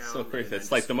 sit down. It's so crazy.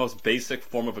 It's like the most basic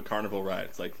form of a carnival ride.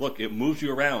 It's like, look, it moves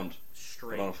you around.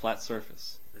 Straight. But on a flat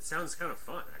surface. It sounds kind of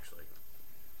fun, actually.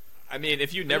 I mean,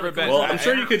 if you've never been... Well, I'm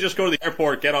sure you could just go to the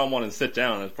airport, get on one, and sit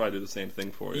down, and it'd probably do the same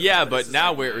thing for you. Yeah, but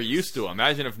now we're used to them.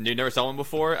 Imagine if you never saw one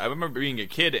before. I remember being a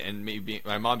kid and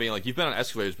my mom being like, you've been on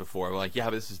escalators before. I'm like, yeah,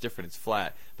 but this is different. It's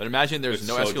flat. But imagine there's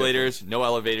no escalators, no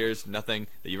elevators, nothing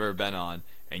that you've ever been on,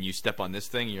 and you step on this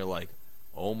thing, and you're like,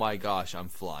 oh my gosh, I'm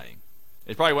flying.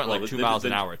 It probably went like 2 miles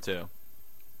an hour, too.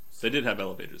 They did have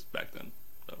elevators back then.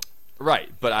 So. Right,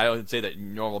 but I would say that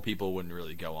normal people wouldn't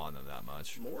really go on them that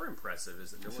much. More impressive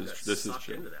is that no one got sucked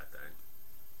into that thing.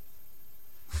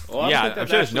 Well, yeah, I'm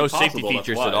sure there's no safety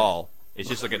features at all. It's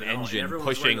just like an engine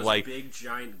pushing like big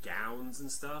giant gowns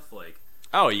and stuff. Like,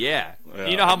 oh yeah.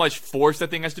 You know how much force that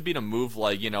thing has to be to move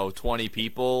 20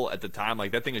 people at the time.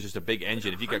 Like that thing is just a big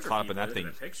engine. If you get caught up in that thing,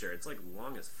 picture it's like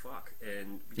long as fuck.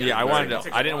 And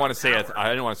I didn't want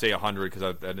to say 100 because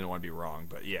I didn't want to be wrong.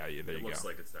 But yeah, there you go. It looks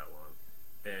like it's that long.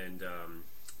 And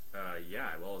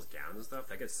well as gowns and stuff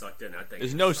that gets sucked in. That thing.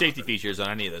 There's no safety features on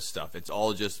any of this stuff. It's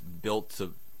all just built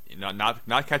to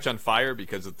not catch on fire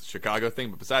because of the Chicago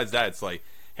thing. But besides that, it's like,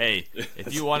 hey,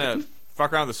 if you want to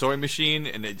fuck around with the sewing machine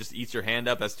and it just eats your hand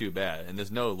up, that's too bad. And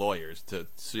there's no lawyers to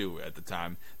sue at the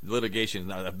time. The litigation is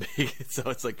not that big, so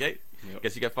it's like, hey,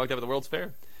 guess you got fucked up at the World's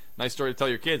Fair. Nice story to tell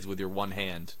your kids with your one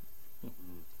hand.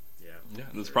 Yeah,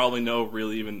 and there's probably no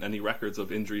really even any records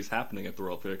of injuries happening at the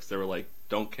World Fair because they were like,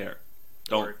 don't care.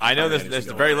 I know there's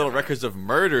very little records of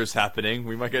murders happening.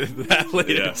 We might get into that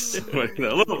later. Yes, a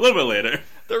little bit later.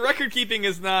 The record keeping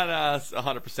is not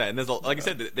 100%. And there's like I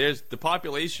said, there's the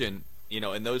population.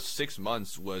 In those 6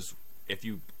 months was, if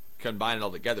you combine it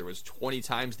all together, was 20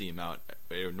 times the amount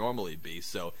it would normally be.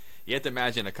 So you have to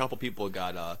imagine a couple people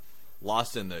got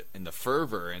lost in the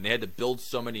fervor, and they had to build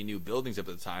so many new buildings up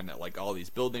at the time that like all these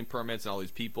building permits and all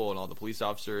these people and all the police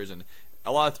officers and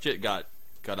a lot of shit got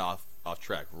off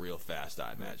track real fast.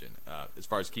 I imagine as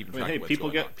far as keeping track. Hey, of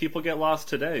what's people get lost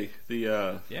today.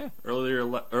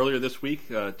 Earlier this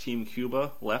week, Team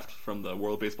Cuba left from the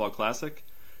World Baseball Classic,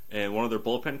 and one of their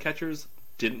bullpen catchers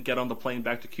didn't get on the plane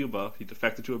back to Cuba. He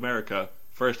defected to America.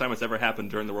 First time it's ever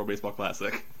happened during the World Baseball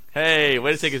Classic. Hey,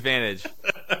 way to take advantage.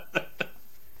 Nice.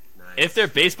 If their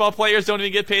baseball players don't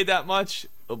even get paid that much,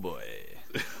 oh boy.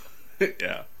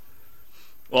 Yeah.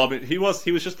 Well, I mean, he was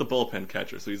just the bullpen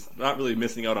catcher, so he's not really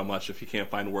missing out on much if he can't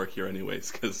find work here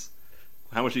anyways, because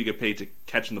how much do you get paid to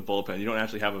catch in the bullpen? You don't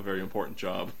actually have a very important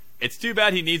job. It's too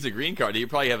bad he needs a green card. He'd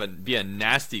probably be a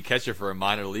nasty catcher for a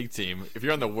minor league team. If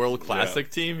you're on the World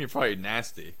Classic team, you're probably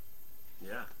nasty.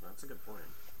 Yeah, that's a good point.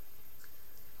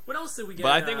 What else did we get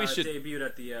I think we should... debuted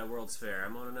at the World's Fair?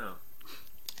 I want to know.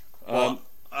 Well,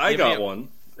 I got one.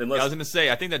 Unless... I was going to say,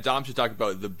 I think that Dom should talk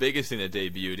about the biggest thing that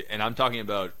debuted, and I'm talking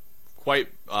about quite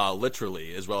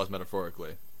literally as well as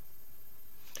metaphorically.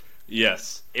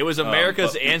 Yes. It was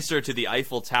America's answer to the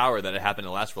Eiffel Tower that had happened in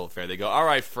the last World Fair. They go, all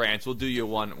right, France, we'll do you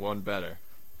one better.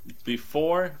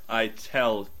 Before I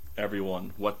tell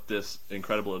everyone what this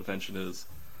incredible invention is,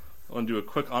 I want to do a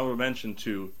quick honorable mention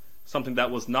to something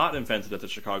that was not invented at the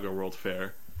Chicago World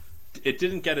Fair. It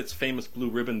didn't get its famous blue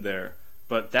ribbon there,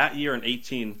 but that year in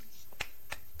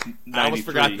 1893, I almost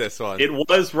forgot this one. It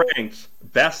was ranked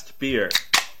best beer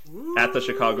at the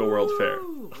Chicago World Fair.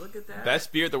 Look at that.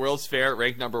 Best beer at the World's Fair,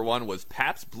 ranked number 1, was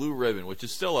Pabst Blue Ribbon, which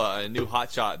is still a new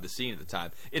hotshot at the scene at the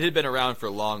time. It had been around for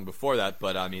long before that,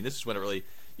 but I mean, this is when it really,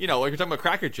 like you're talking about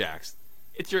Cracker Jacks.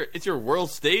 It's your world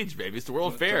stage, baby. It's the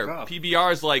World Fair.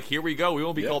 PBR is like, here we go. We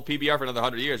won't be called PBR for another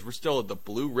 100 years. We're still at the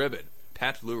Blue Ribbon,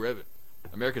 Pabst Blue Ribbon,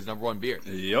 America's number 1 beer.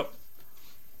 Yep.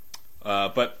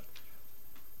 But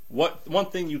one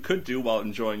thing you could do while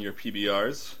enjoying your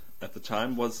PBRs at the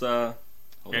time was and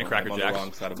Cracker I'm on Jacks. the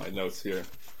wrong side of my notes here.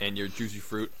 And your juicy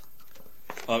fruit.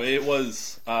 It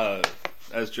was,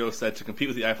 as Joe said, to compete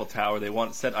with the Eiffel Tower. They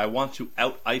said, I want to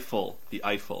out-Eiffel the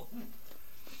Eiffel.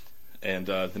 And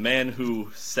the man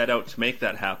who set out to make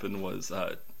that happen was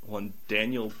one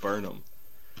Daniel Burnham.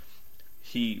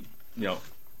 He,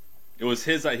 it was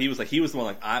his. He was the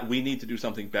one we need to do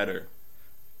something better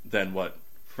than what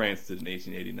France did in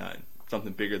 1889.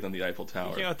 Something bigger than the Eiffel Tower.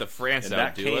 You can't let the France and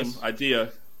outdo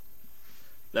us.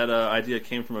 That idea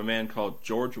came from a man called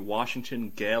George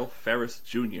Washington Gale Ferris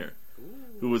Jr.,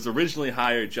 who was originally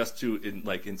hired just to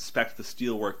inspect the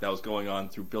steelwork that was going on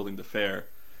through building the fair.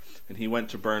 And he went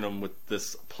to Burnham with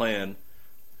this plan,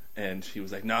 and he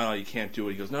was like, no, you can't do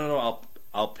it. He goes, no,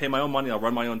 I'll pay my own money, I'll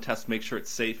run my own tests, make sure it's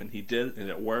safe. And he did, and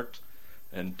it worked.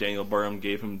 And Daniel Burnham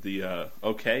gave him the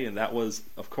okay, and that was,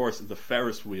 of course, the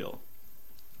Ferris wheel.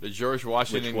 The George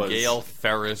Washington Gale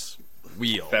Ferris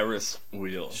wheel. Ferris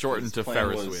wheel. Shortened to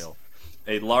Ferris wheel.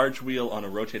 A large wheel on a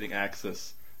rotating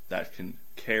axis that can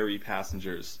carry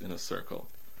passengers in a circle.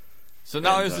 So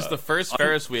not only was this the first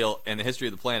Ferris wheel in the history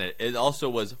of the planet, it also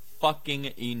was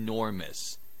fucking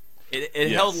enormous.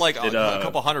 It held like a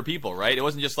couple hundred people, right? It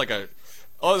wasn't just like the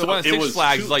one at Six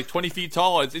Flags is like 20 feet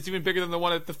tall. It's even bigger than the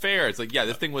one at the fair. It's like,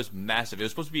 this thing was massive. It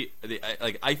was supposed to be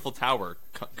like Eiffel Tower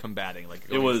combating.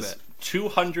 It was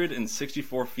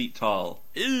 264 feet tall.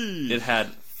 Ew. It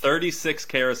had 36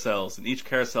 carousels, and each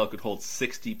carousel could hold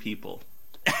 60 people.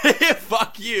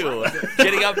 Fuck you.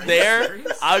 Getting up there,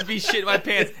 I would be shitting my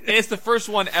pants. And it's the first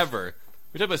one ever.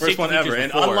 We're talking about first one ever.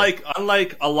 And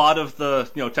unlike a lot of the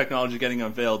technology getting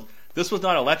unveiled, this was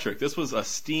not electric. This was a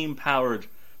steam-powered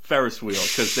Ferris wheel,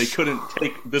 because they couldn't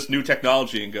take this new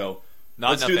technology and go,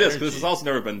 let's do this, because this has also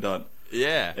never been done.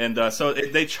 Yeah. And so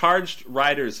they charged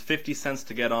riders 50 cents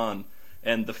to get on,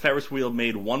 and the Ferris wheel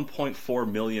made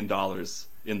 $1.4 million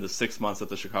in the 6 months that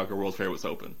the Chicago World Fair was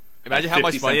open. Imagine how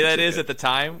much money that is at the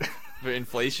time for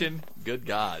inflation. Good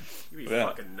God. You'd be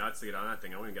fucking nuts to get on that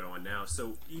thing. I wouldn't get on one now.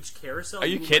 So each carousel... Are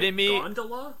you kidding me?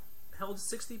 Gondola held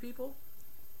 60 people?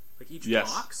 Like each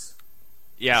box?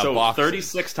 Yeah, so boxes.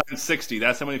 36 times 60,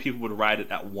 that's how many people would ride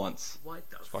it at once. What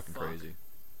the fuck? Fucking crazy.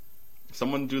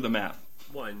 Someone do the math.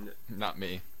 Not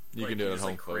me. You can do it at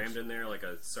home, folks. Crammed in there like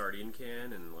a sardine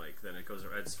can, and then it goes.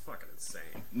 It's fucking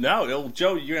insane. No,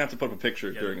 Joe, you're gonna have to put up a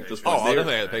picture during it. I'll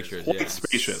definitely have pictures. Quite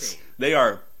spacious. They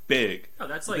are big. No,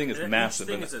 that's the thing is massive.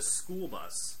 Each thing is a school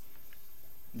bus.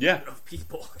 Yeah, of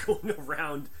people going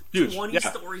around. Huge. 20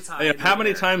 stories high. How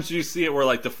many times do you see it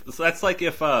where so that's like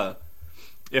if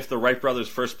the Wright brothers'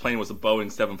 first plane was a Boeing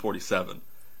 747.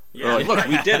 Yeah. Like, look,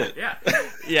 we did it.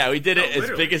 Yeah, we did it as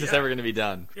big as it's ever going to be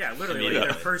done. Yeah, literally.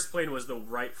 Their first plane was the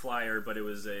Wright Flyer, but it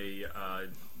was a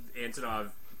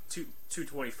Antonov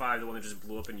 225, the one that just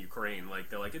blew up in Ukraine.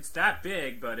 They're like, it's that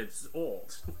big, but it's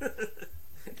old.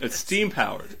 It's steam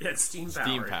powered. Yeah, it's steam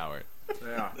powered.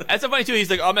 Yeah. That's so funny too. He's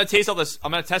like, I'm gonna test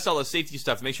all the safety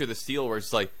stuff to make sure the steel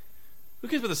works. Like, who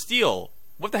cares about the steel?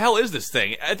 What the hell is this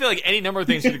thing? I feel like any number of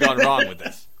things could have gone wrong with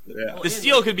this. Yeah. The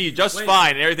steel could be just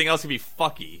fine, and everything else could be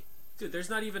fucky. Dude, there's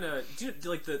not even a...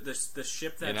 like, the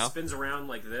ship that spins around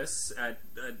like this at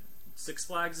Six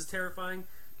Flags is terrifying.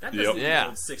 That doesn't even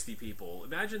hold 60 people.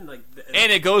 Imagine, like...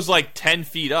 and it goes, like, 10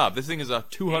 feet up. This thing is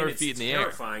 200 feet in the air.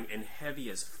 It's terrifying and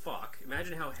heavy as fuck.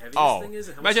 Imagine how heavy this thing is.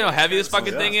 And imagine how heavy this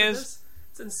fucking thing is.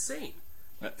 It's insane.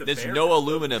 There's no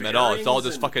aluminum at all. It's all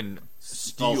just fucking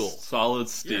steel. Solid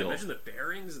steel. Yeah, imagine the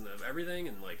bearings and everything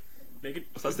and, like... Make it,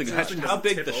 so I was thinking, how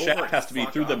big the shaft has to be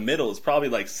through the middle. It's probably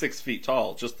like 6 feet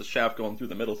tall, just the shaft going through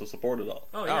the middle to support it all.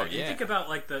 Oh yeah, you think about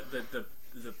like the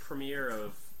premiere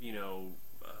of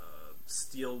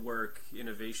steelwork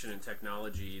innovation and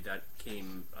technology that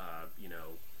came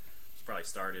probably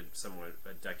started somewhat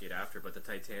a decade after, but the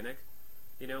Titanic,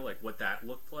 like what that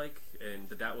looked like, and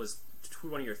that was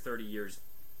 20 or 30 years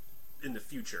in the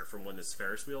future from when this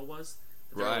Ferris wheel was.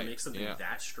 Right. Make something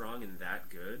that strong and that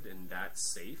good and that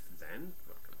safe, then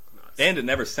nuts. And it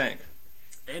never sank.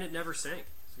 That's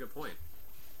a good point.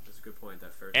 That's a good point.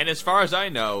 That Ferris. And as far as I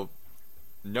know,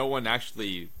 no one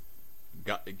actually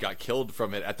got killed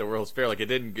from it at the World's Fair. Like it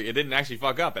didn't actually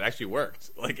fuck up. It actually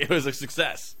worked. Like it was a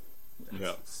success.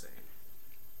 That's insane.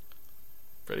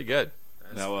 Pretty good.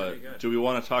 Now, do we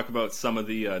want to talk about some of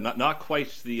the not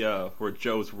quite the where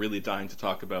Joe's really dying to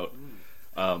talk about?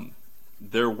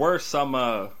 There were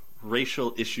some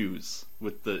racial issues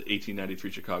with the 1893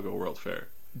 Chicago World Fair.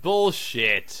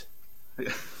 Bullshit.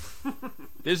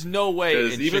 There's no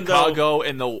way in Chicago,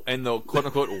 in the quote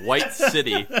unquote white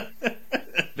city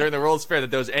during the World's Fair that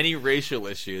there was any racial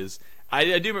issues.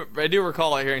 I do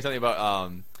recall hearing something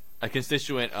about a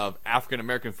constituent of African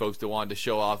American folks that wanted to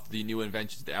show off the new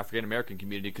inventions to the African American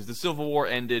community because the Civil War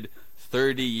ended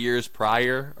 30 years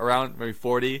prior, around maybe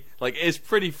 40. Like it's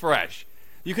pretty fresh.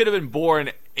 You could have been born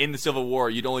in the Civil War.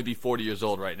 You'd only be 40 years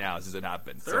old right now, as it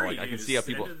happened. 30. So like, I can see how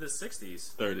people. Ended the 60s.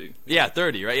 30. Yeah,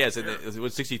 30. Right? Yeah. So it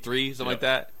was 63, something like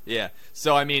that. Yeah.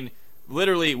 So I mean,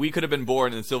 literally, we could have been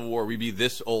born in the Civil War. We'd be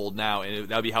this old now, and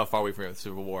that would be how far away from the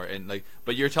Civil War. And like,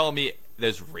 but you're telling me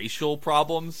there's racial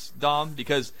problems, Dom?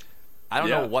 Because I don't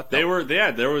know what they were. Yeah,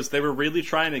 they were really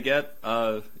trying to get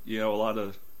a lot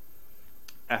of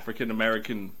African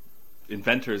American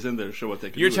inventors in there to show what they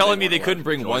could do. You're telling me they couldn't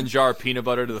bring one jar of peanut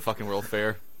butter to the fucking World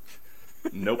Fair?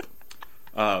 Nope.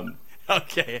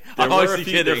 Okay, I'm obviously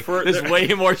kidding. There's way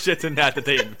more shit than that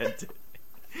they invented.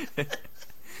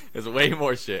 There's way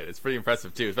more shit. It's pretty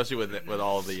impressive too, especially with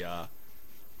all the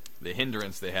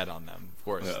hindrance they had on them, of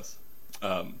course. Yes.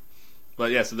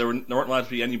 But yeah, so there weren't allowed to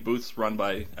be any booths run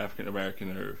by African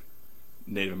American or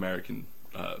Native American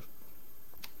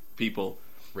people.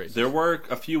 Racist. There were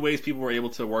a few ways people were able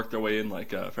to work their way in, like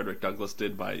Frederick Douglass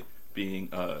did by being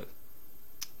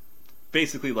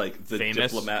basically like the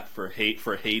famous diplomat for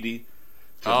Haiti.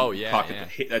 Talk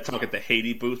at the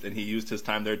Haiti booth, and he used his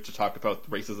time there to talk about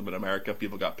racism in America.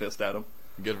 People got pissed at him.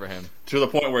 Good for him. To the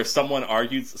point where someone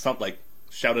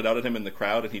shouted out at him in the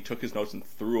crowd, and he took his notes and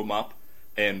threw them up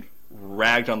and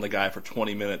ragged on the guy for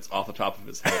 20 minutes off the top of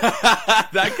his head.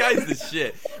 That guy's the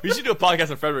shit. We should do a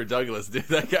podcast on Frederick Douglass, dude.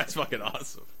 That guy's fucking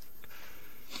awesome.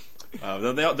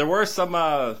 There were some.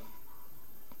 What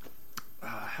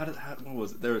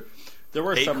was it? There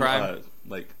were hate some crime.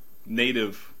 like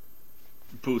native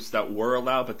booths that were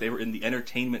allowed, but they were in the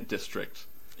entertainment district.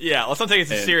 Yeah, let's not take it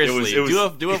too seriously.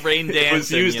 Do a rain dance. It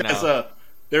was used as a.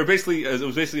 It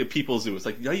was basically a people zoo. It's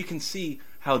like you can see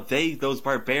how those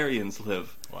barbarians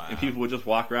live. Wow. And people would just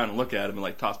walk around and look at them and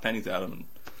like toss pennies at them and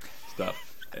stuff.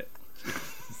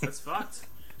 That's fucked.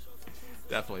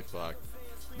 Definitely fucked.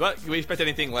 But can we expect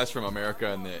anything less from America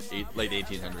in the late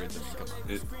 1800s? I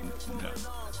mean, come on. No.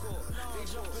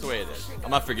 It's the way it is.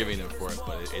 I'm not forgiving them for it,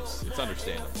 but it's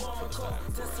understandable for the time.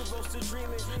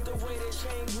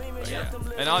 But yeah.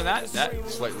 And on that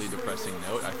slightly depressing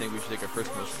note, I think we should take our first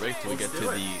commercial break till we get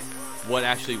to what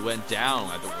actually went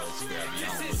down at the World's Fair.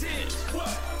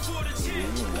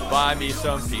 Buy me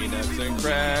some peanuts and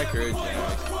Cracker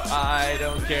Jacks. I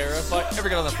don't care if I ever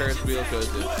get on the Ferris wheel because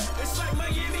it's...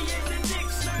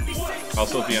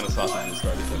 Also, Vienna sausage is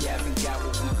started.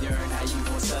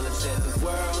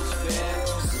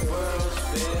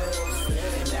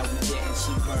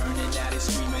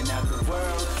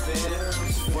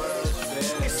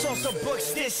 It's on some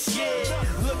books this year.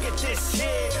 Look at this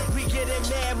here. We getting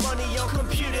mad money on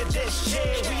computer this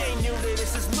year. We ain't new to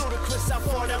this. It's ludicrous how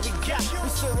far that we got. We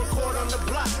still record on the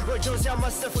block. Roy Jones, y'all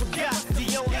must have forgot.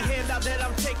 The only handout that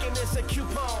I'm taking is a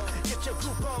coupon. Get your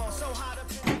coupon. So how to...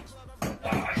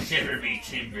 Shiver me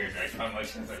timbers, I found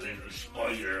myself a little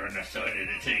spider on the side of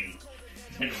the thing.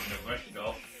 Then when I brushed it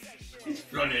off, it's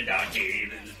flooded down here, you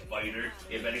little spider.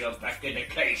 You better go back in the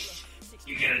case.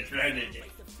 You get a president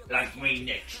like me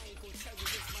next.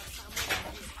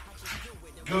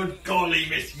 Good golly,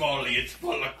 Miss Molly, it's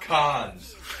full of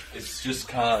cons. It's just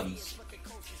cons.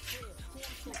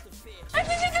 I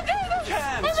think it's a big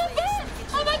Cans.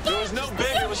 Oh my god! There was no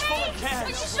big, it was full of cans. Are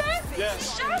you sure?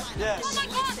 Yes. You sure? Yes. Oh my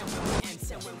god!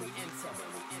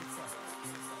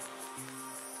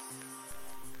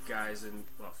 Guys and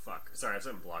well, fuck. Sorry, I have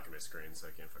something blocking my screen, so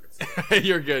I can't fucking see it.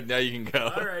 You're good. Now you can go.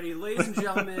 Alrighty, ladies and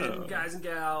gentlemen, guys and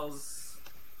gals,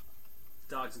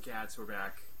 dogs and cats, we're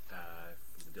back for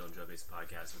the Dylan Joe Base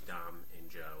podcast with Dom and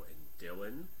Joe and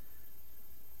Dylan.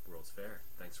 World's Fair.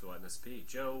 Thanks for letting us be.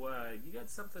 Joe, you got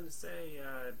something to say,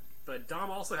 but Dom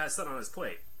also has something on his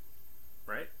plate,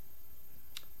 right?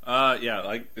 Yeah,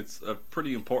 like it's a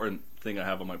pretty important thing I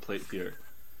have on my plate here.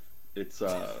 It's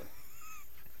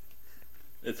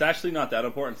actually not that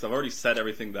important because I've already said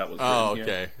everything that was written here.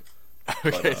 Okay.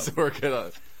 Okay, But, so we're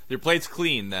good. Your plate's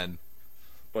clean then.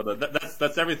 But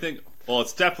that's everything. Well,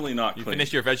 it's definitely not You clean.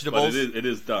 finished your vegetables? But it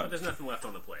is But done. there's nothing left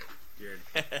on the plate. You're...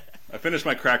 I finished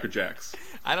my Cracker Jacks.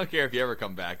 I don't care if you ever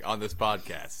come back on this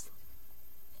podcast.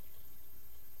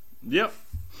 Yep.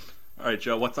 All right,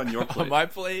 Joe, what's on your plate? On my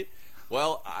plate?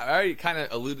 Well, I already kind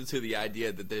of alluded to the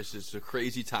idea that there's just a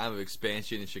crazy time of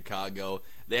expansion in Chicago.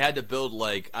 They had to build,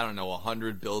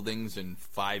 100 buildings in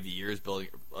 5 years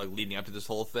leading up to this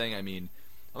whole thing. I mean,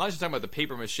 I'm not just talking about the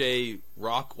papier-mâché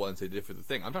rock ones they did for the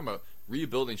thing. I'm talking about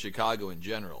rebuilding Chicago in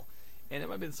general. And it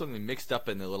might have been something mixed up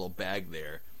in the little bag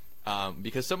there.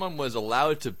 Because someone was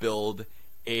allowed to build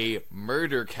a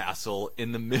murder castle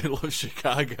in the middle of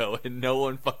Chicago and no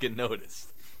one fucking noticed.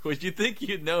 Which you'd think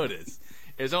you'd notice.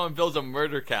 If someone builds a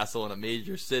murder castle in a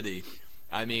major city,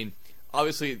 I mean,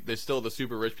 obviously there's still the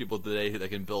super rich people today that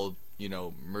can build,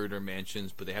 murder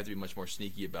mansions, but they have to be much more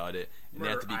sneaky about it, and they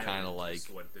have to be kind of like... Is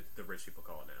what the rich people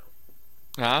call it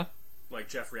now. Huh? Like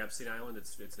Jeffrey Epstein Island,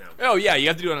 it's now... Oh, yeah, you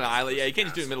have to do it on an island. Yeah, you can't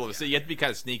just do it in the middle of a city. You have to be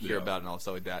kind of sneakier about it and all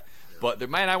stuff like that. Yeah. But the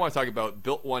man I want to talk about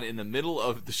built one in the middle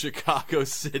of the Chicago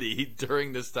city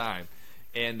during this time,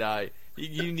 and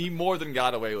he more than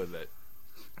got away with it.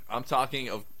 I'm talking,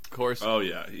 of course... Oh,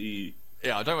 yeah.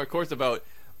 I'm talking, of course, about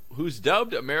who's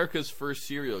dubbed America's first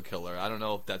serial killer. I don't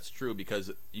know if that's true,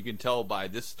 because you can tell by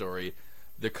this story,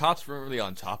 the cops weren't really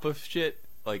on top of shit,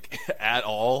 at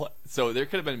all. So there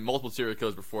could have been multiple serial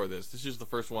killers before this. This is the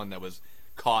first one that was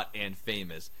caught and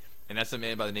famous. And that's a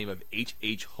man by the name of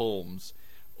H.H. Holmes,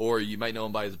 or you might know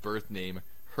him by his birth name,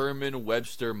 Herman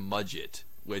Webster Mudgett,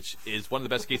 which is one of the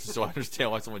best cases, so I understand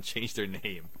why someone changed their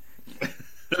name.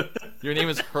 Your name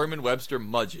is Herman Webster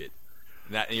Mudgett.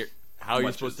 How are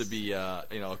you supposed to be, a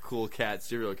cool cat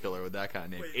serial killer with that kind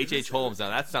of name? H.H. Holmes. Now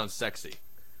that sounds sexy.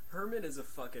 Herman is a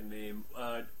fucking name.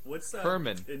 What's that?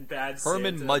 Herman. In Bad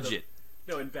Herman Santa, Mudgett.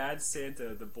 In Bad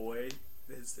Santa, the boy,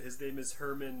 his name is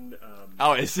Herman.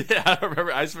 Oh, is it? I don't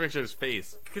remember. I just picture his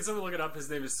face. Can someone look it up? His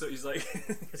name is he's like,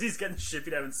 because he's getting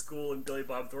shipped out in school, and Billy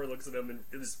Bob Thornton looks at him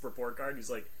in his report card, and he's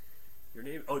like, "Your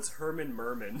name? Oh, it's Herman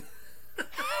Merman."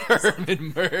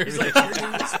 Herman Merman. He's like, your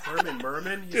name is Herman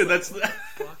Merman? He's Dude, like, that's...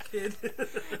 fuck, kid.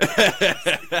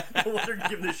 No wonder you're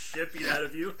getting the shit beat out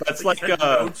of you. That's like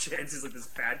no chance he's like this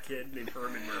fat kid named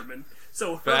Herman Merman.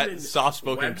 So Herman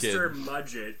soft-spoken Webster kid.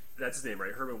 Mudgett, that's his name,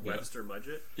 right? Herman Webster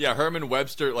Mudgett? Yeah, Herman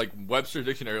Webster, like Webster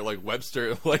Dictionary, like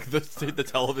Webster, like the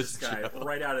television This guy, show.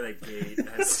 right out of the gate,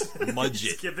 has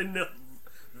Mudgett. given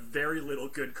very little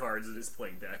good cards in his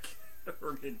playing deck.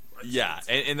 Herman Mudgett. Yeah,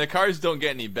 and the cards don't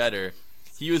get any better.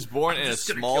 He was born in a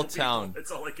small town.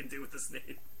 That's all I can do with this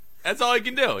name. That's all he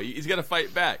can do. He's got to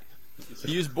fight back.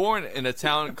 He was born in a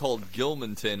town called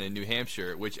Gilmanton in New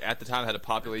Hampshire, which at the time had a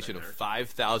population of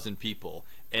 5,000 people,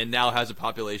 and now has a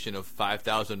population of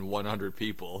 5,100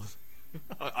 people.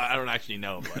 I don't actually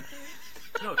know, but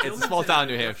No, it's a small town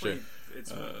in New Hampshire.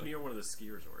 It's near one of the ski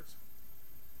resorts.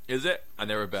 Is it? I've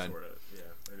never been. Sort of,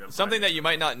 yeah. Something that you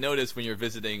might not notice when you're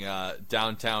visiting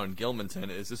downtown Gilmanton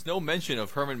is there's no mention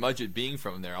of Herman Mudgett being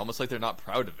from there, almost like they're not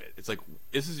proud of it. It's like,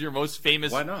 this is your most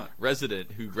famous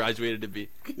resident who graduated to be...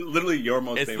 Literally your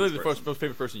most famous It's literally person. the most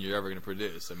famous person you're ever going to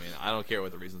produce. I mean, I don't care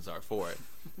what the reasons are for it.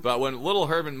 But when little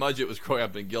Herman Mudgett was growing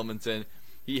up in Gilmanton,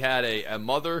 he had a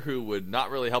mother who would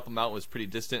not really help him out, was pretty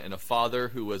distant, and a father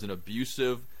who was an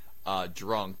abusive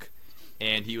drunk.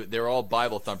 And they were all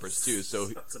Bible thumpers too, so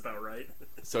that's about right.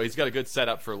 So he's got a good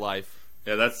setup for life.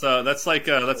 Yeah, that's like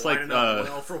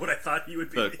well for what I thought he would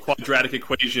be. The quadratic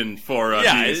equation for being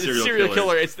a serial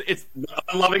killer. It's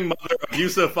unloving mother,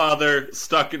 abusive father,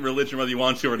 stuck in religion whether you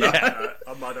want to or not. Yeah.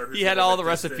 A mother. Who's he had all the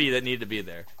recipe that needed to be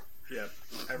there. Yeah,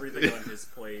 everything on his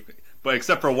plate. But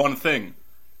except for one thing,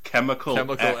 chemical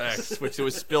X, which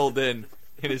was spilled in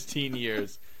his teen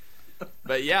years.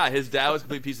 But yeah, his dad was a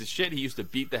complete piece of shit. He used to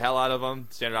beat the hell out of him,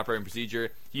 standard operating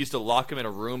procedure. He used to lock him in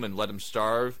a room and let him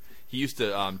starve. He used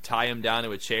to tie him down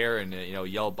to a chair and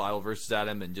yell Bible verses at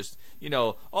him and just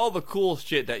all the cool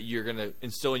shit that you're gonna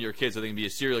instill in your kids so they can be a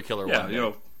serial killer. Yeah, one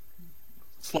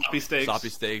day. Sloppy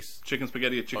steaks, chicken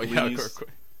spaghetti, chicken wings.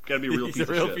 Gotta be a real piece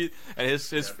of shit. And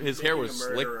his hair was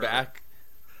slicked back.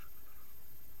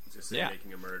 Just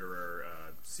Making a Murderer,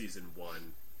 season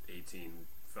 1, 18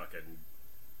 fucking.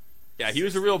 Yeah, he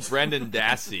was a real Brendan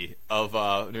Dassey of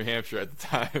New Hampshire at the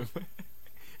time,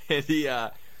 and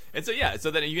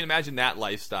so then you can imagine that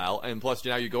lifestyle, and plus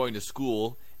now you're going to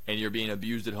school and you're being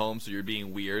abused at home, so you're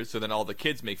being weird. So then all the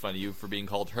kids make fun of you for being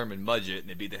called Herman Mudgett, and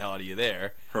they beat the hell out of you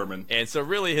there. Herman. And so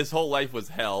really, his whole life was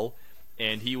hell,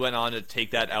 and he went on to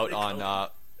take that out on. I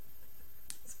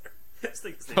just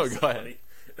think his name's go so ahead. Funny.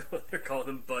 They're calling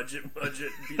him Budget, and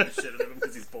beating the shit out of him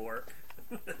because he's poor.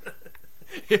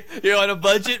 You're on a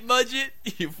budget,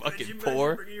 you fucking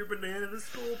poor. Bringing your banana to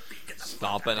school,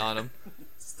 stomping on him,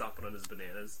 stomping on his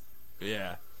bananas.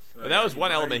 Yeah, but that was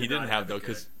one element he didn't have though,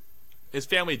 because his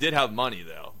family did have money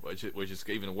though, which is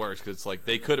even worse because it's like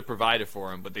they could have provided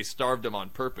for him, but they starved him on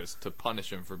purpose to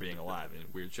punish him for being alive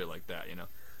and weird shit like that,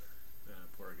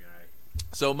 Poor guy.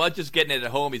 So Mudge is getting it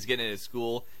at home, he's getting it at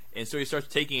school, and so he starts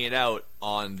taking it out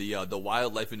on the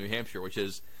wildlife in New Hampshire, which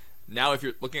is. Now, if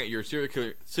you're looking at your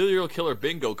serial killer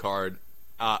bingo card,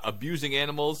 abusing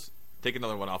animals, take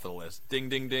another one off of the list. Ding,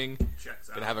 ding, ding.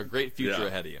 Gonna have a great future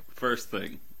ahead of you. First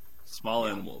thing, small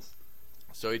animals.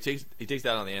 So he takes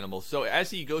that on the animals. So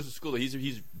as he goes to school, he's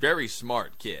a very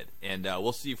smart kid, and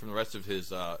we'll see from the rest of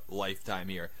his lifetime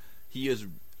here. He is,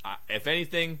 if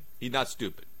anything, he's not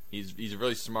stupid. He's a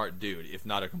really smart dude, if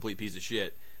not a complete piece of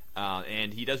shit.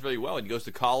 And he does really well. And he goes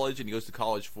to college,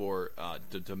 for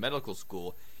to medical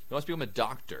school. He wants to become a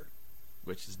doctor,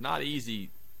 which is not easy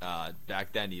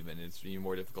back then even. It's even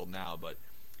more difficult now. But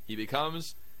he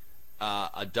becomes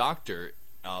a doctor,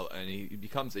 and he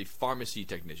becomes a pharmacy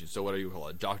technician. So what do you call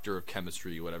it? A doctor of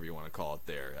chemistry, whatever you want to call it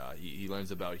there. He learns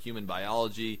about human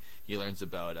biology. He learns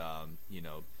about,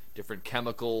 different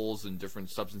chemicals and different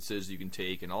substances you can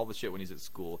take and all the shit when he's at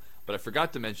school. But I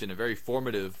forgot to mention a very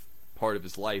formative part of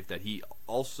his life that he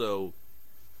also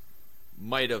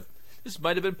this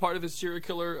might have been part of his serial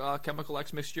killer chemical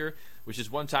X mixture, which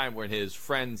is one time when his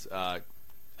friends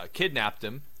kidnapped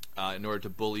him in order to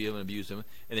bully him and abuse him,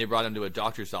 and they brought him to a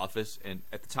doctor's office. And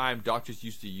at the time, doctors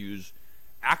used to use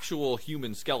actual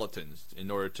human skeletons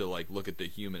in order to look at the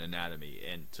human anatomy.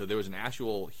 And so there was an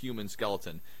actual human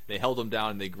skeleton. They held him down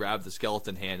and they grabbed the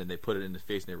skeleton hand and they put it in his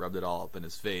face and they rubbed it all up in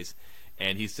his face.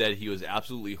 And he said he was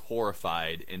absolutely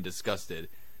horrified and disgusted.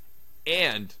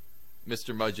 And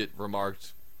Mr. Mudgett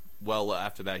remarked, well,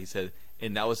 after that, he said,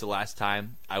 and that was the last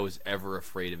time I was ever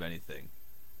afraid of anything.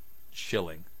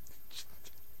 Chilling.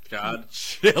 God.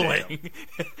 Chilling.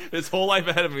 His whole life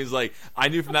ahead of him, he's like, I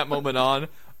knew from that moment on,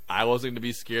 I wasn't going to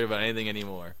be scared about anything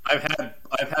anymore. I've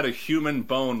had a human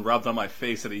bone rubbed on my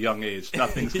face at a young age.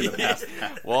 Nothing's going to pass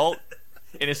that. Well,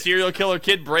 in a serial killer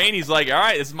kid brain, he's like, all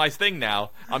right, this is my thing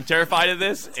now. I'm terrified of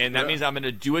this, and that means I'm going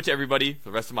to do it to everybody for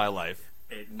the rest of my life.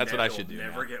 That's what I should do.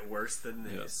 Never get worse than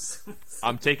this. Yes.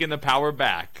 I'm taking the power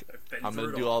back. I'm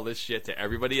going to do all this shit to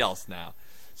everybody else now.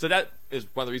 So that is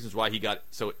one of the reasons why he got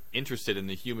so interested in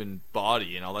the human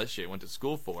body and all that shit. Went to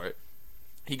school for it.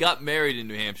 He got married in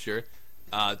New Hampshire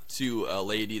to a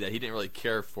lady that he didn't really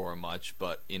care for much,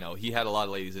 but he had a lot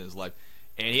of ladies in his life,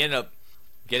 and he ended up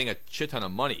getting a shit ton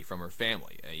of money from her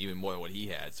family, even more than what he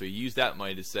had. So he used that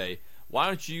money to say, why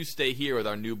don't you stay here with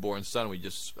our newborn son we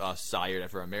just sired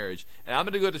after our marriage, and I'm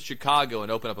going to go to Chicago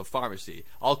and open up a pharmacy.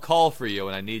 I'll call for you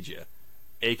when I need you,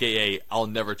 a.k.a. I'll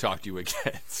never talk to you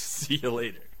again. See you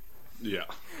later. Yeah.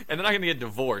 And they're not going to get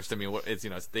divorced. I mean, it's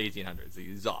it's the 1800s.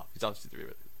 He's off. He's off to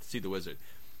see the wizard.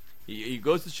 He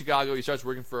goes to Chicago. He starts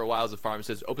working for a while as a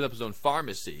pharmacist, opens up his own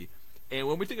pharmacy. And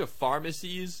when we think of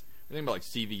pharmacies, we think about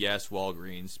CVS,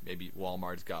 Walgreens, maybe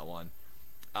Walmart's got one.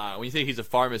 When you think he's a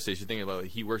pharmacist, you're thinking about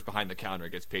he works behind the counter,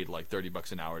 gets paid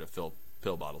 $30 an hour to fill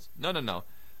pill bottles. No.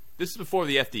 This is before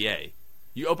the FDA.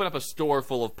 You open up a store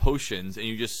full of potions and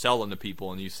you just sell them to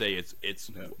people, and you say it's.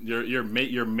 Yeah. You're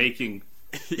making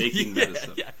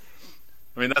medicine. Yeah.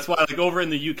 I mean, that's why, over in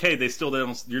the UK, they still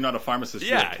don't. You're not a pharmacist.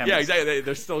 You're a chemist. Yeah, exactly.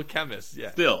 They're still chemists.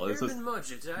 Yeah. Still, Herman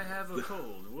Mudgett, I have a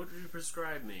cold. What would you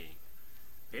prescribe me?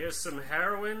 Here's some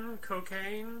heroin,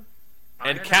 cocaine,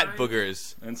 and iodine, cat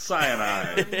boogers, and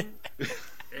cyanide,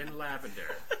 and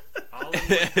lavender. All in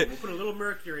one. We'll put a little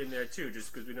mercury in there too,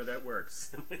 just because we know that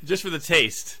works. just for the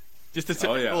taste. Just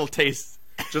a little taste.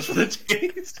 just for the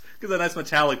taste, because a nice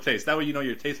metallic taste. That way you know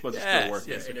your taste buds are still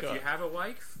working. Yes, And if you have a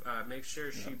wife, make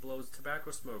sure she blows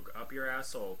tobacco smoke up your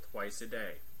asshole twice a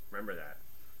day. Remember that.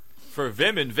 For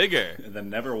vim and vigor. And then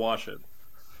never wash it.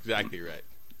 Exactly right.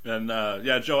 And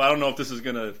yeah, Joe, I don't know if this is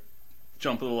gonna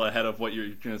jump a little ahead of what you're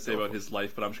gonna say about his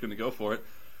life, but I'm just gonna go for it.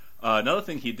 Another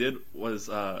thing he did was,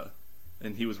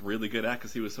 and he was really good at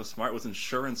because he was so smart, was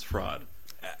insurance fraud.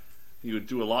 He would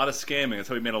do a lot of scamming. That's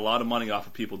how he made a lot of money off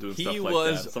of people doing stuff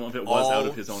like that. Some of it was out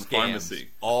of his own pharmacy.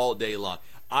 All day long.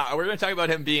 We're going to talk about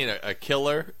him being a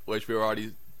killer, which we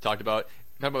already talked about.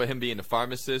 Talk about him being a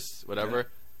pharmacist, whatever.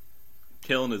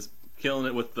 Yeah. Killing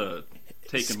it with the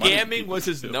taking money. Scamming was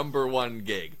his number one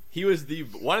gig. He was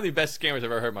one of the best scammers I've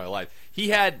ever heard in my life. He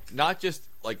had not just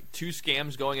like 2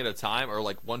 scams going at a time, or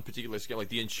like one particular scam. Like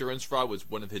the insurance fraud was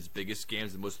one of his biggest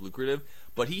scams, the most lucrative.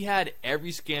 But he had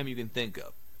every scam you can think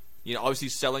of. You know, obviously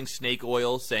selling snake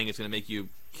oil, saying it's going to make you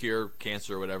cure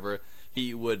cancer or whatever.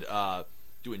 He would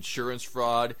do insurance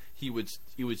fraud. He would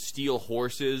steal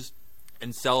horses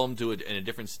and sell them in a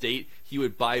different state. He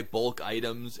would buy bulk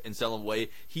items and sell them away.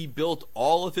 He built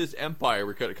all of his empire,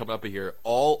 we're coming up here,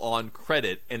 all on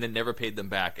credit, and then never paid them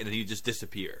back, and then he'd just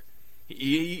disappear.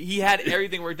 He had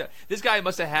everything worked out. This guy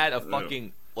must have had a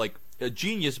fucking, like, a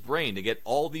genius brain to get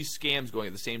all these scams going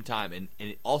at the same time,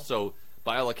 and also,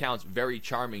 by all accounts, very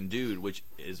charming dude, which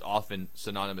is often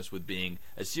synonymous with being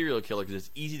a serial killer, because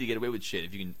it's easy to get away with shit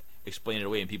if you can explain it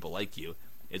away and people like you.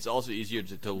 It's also easier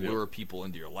to lure people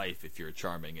into your life if you're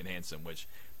charming and handsome, which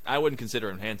I wouldn't consider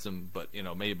him handsome, but, you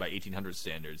know, maybe by 1800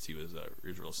 standards, he was a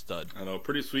real stud. I know,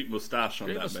 pretty sweet mustache on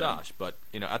Great that mustache, man. but,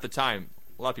 you know, at the time,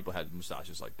 a lot of people had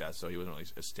mustaches like that, so he wasn't really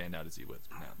as standout as he was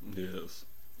now. Yes.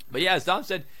 But yeah, as Dom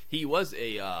said, he was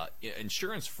a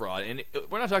insurance fraud, and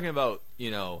we're not talking about,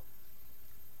 you know,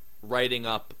 writing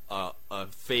up a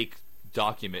fake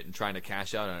document and trying to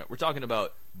cash out on it. We're talking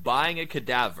about buying a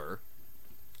cadaver,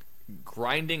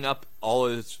 grinding up all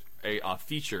its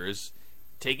features,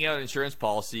 taking out an insurance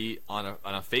policy on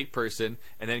a fake person,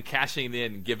 and then cashing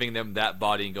in, giving them that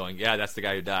body and going, yeah, that's the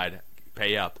guy who died,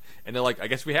 pay up. And they're like, I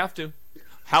guess we have to.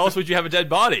 How else would you have a dead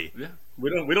body? Yeah. We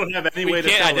don't have any way to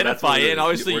can't tell identify it, and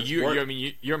obviously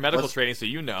you're medical training, so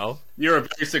you know. You're a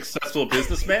very successful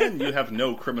businessman. You have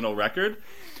no criminal record.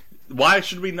 Why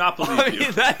should we not believe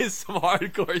you? That is some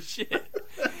hardcore shit.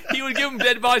 He would give them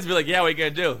dead bodies and be like, yeah, what are you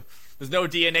going to do? There's no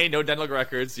DNA, no dental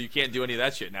records, so you can't do any of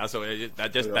that shit now. So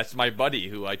that's my buddy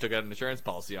who I took out an insurance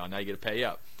policy on. Now you get to pay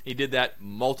up. He did that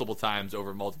multiple times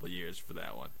over multiple years for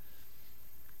that one.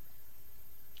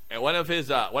 And one of his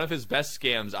best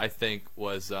scams, I think,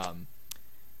 was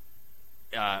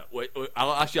I'll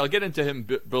get into him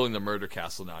building the murder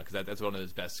castle now, because that's one of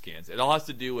his best scams. It all has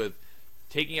to do with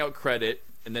taking out credit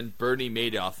and then Bernie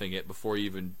Madoffing it before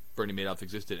even Bernie Madoff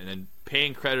existed, and then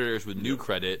paying creditors with new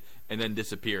credit and then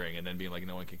disappearing and then being like,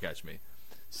 no one can catch me.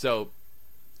 So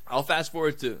I'll fast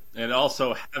forward to... And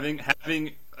also having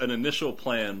an initial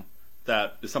plan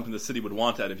that is something the city would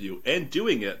want out of you, and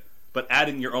doing it, but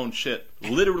adding your own shit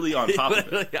literally on top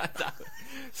of it.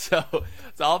 So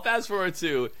I'll fast forward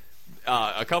to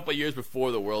a couple of years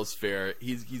before the World's Fair.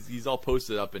 He's all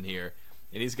posted up in here,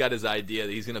 and he's got his idea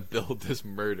that he's going to build this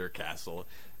murder castle.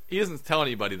 He doesn't tell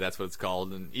anybody that's what it's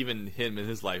called, and even him in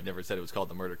his life never said it was called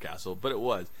the murder castle, but it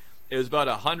was. It was about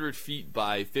 100 feet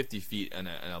by 50 feet in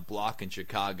a block in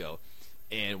Chicago.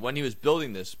 And when he was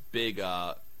building this big,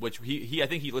 which I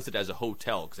think he listed as a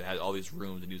hotel because it had all these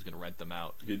rooms and he was going to rent them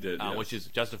out. He did, yes. Which is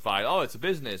justified. Oh, it's a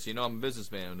business. You know, I'm a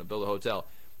businessman. I'm going to build a hotel.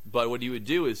 But what he would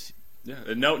do is... Yeah,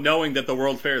 and knowing that the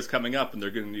World Fair is coming up and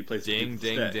they're going to need places to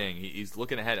stay. Ding. He's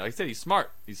looking ahead. Like I said, he's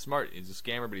smart. He's a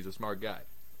scammer, but he's a smart guy.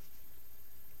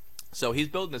 So he's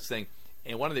building this thing,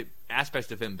 and one of the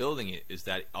aspects of him building it is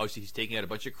that obviously he's taking out a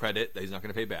bunch of credit that he's not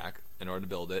going to pay back in order to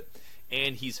build it,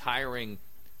 and he's hiring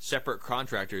separate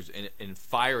contractors and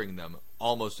firing them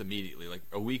almost immediately. Like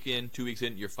a week in, 2 weeks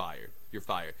in, you're fired. You're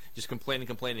fired. Just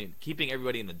complaining, keeping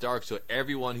everybody in the dark, so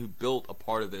everyone who built a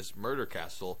part of this murder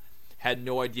castle had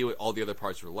no idea what all the other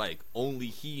parts were like. Only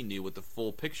he knew what the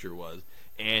full picture was.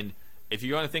 And if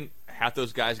you want to think half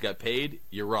those guys got paid,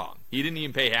 you're wrong. He didn't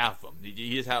even pay half of them.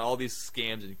 He just had all these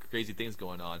scams and crazy things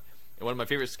going on. And one of my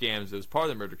favorite scams that was part of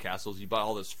the murder castle is he bought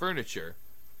all this furniture.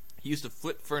 He used to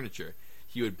flip furniture.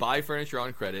 He would buy furniture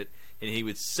on credit, and he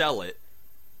would sell it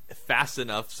fast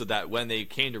enough so that when they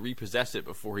came to repossess it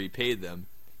before he paid them,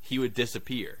 he would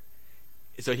disappear.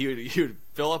 So he would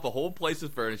fill up a whole place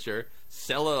with furniture,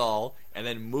 sell it all, and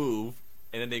then move.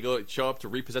 And then they show up to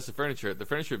repossess the furniture. The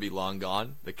furniture would be long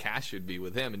gone. The cash would be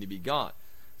with him, and he'd be gone.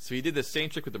 So he did the same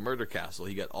trick with the murder castle.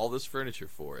 He got all this furniture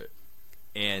for it,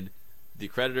 and the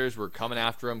creditors were coming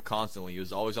after him constantly. He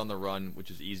was always on the run, which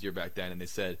was easier back then. And they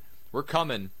said, "We're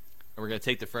coming, and we're going to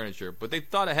take the furniture." But they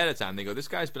thought ahead of time. They go, "This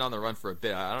guy's been on the run for a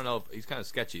bit. I don't know if he's kind of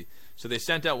sketchy." So they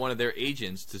sent out one of their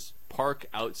agents to park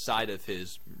outside of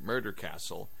his murder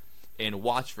castle and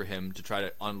watch for him to try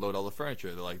to unload all the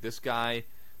furniture. They're like, "This guy,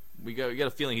 we got a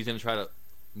feeling he's going to try to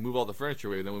move all the furniture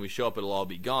away. Then when we show up, it'll all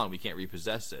be gone. We can't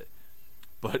repossess it."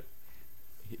 But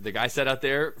the guy sat out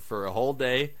there for a whole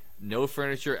day. No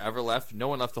furniture ever left. No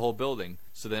one left the whole building.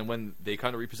 So then when they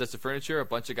kind of repossess the furniture, a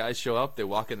bunch of guys show up. They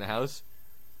walk in the house.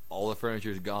 All the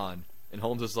furniture is gone. And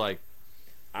Holmes is like,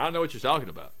 "I don't know what you're talking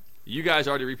about. You guys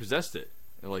already repossessed it."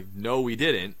 And they're like, "No, we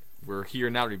didn't. We're here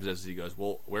now to repossess it." He goes,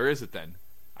 "Well, where is it then?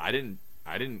 I didn't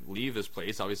leave this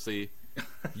place. Obviously,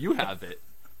 you have it."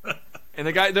 And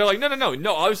they're like,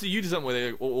 no. Obviously, you did something with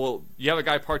it. Well, you have a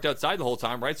guy parked outside the whole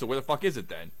time, right? So where the fuck is it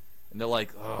then? And they're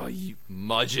like, "Oh, you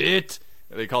mudget."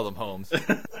 They called him Holmes.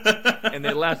 And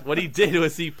they left. What he did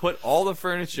was he put all the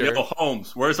furniture. Yo,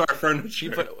 Holmes, where's our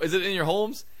furniture? Is it in your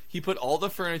Holmes? He put all the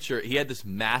furniture. He had this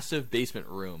massive basement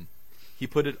room. He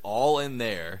put it all in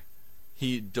there.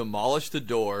 He demolished the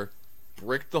door,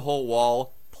 bricked the whole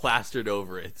wall, plastered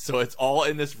over it. So it's all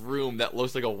in this room that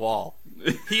looks like a wall.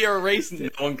 He erased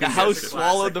it. The house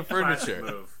swallowed the furniture.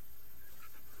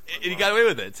 And he got away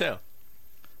with it, too.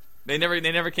 They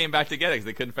never came back together because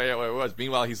they couldn't figure out what it was.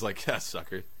 Meanwhile, he's like, "Yeah,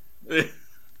 sucker.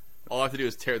 All I have to do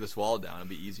is tear this wall down. It'll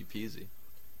be easy peasy."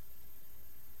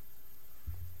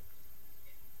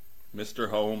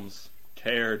 Mr. Holmes,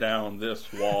 tear down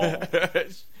this wall.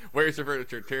 Where's the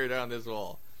furniture? Tear down this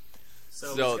wall.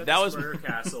 So that was murder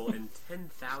castle and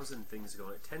 10,000 things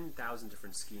going, 10,000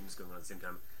 different schemes going on at the same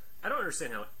time. I don't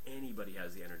understand how anybody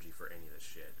has the energy for any of this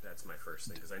shit. That's my first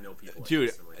thing, because I know people.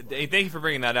 Dude, thank you for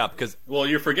bringing that up. Because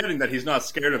you're forgetting that he's not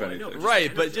scared of anything,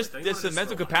 right? But just this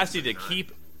mental capacity to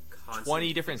keep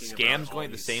 20 different scams going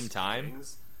at the same time.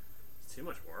 It's too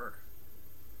much work.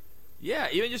 Yeah,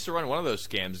 even just to run one of those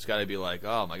scams, it's got to be like,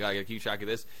 oh my god, I got to keep track of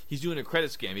this. He's doing a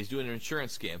credit scam. He's doing an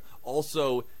insurance scam.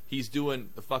 Also, he's doing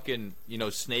the fucking,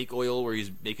 snake oil where he's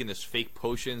making this fake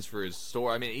potions for his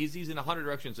store. I mean, he's in 100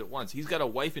 directions at once. He's got a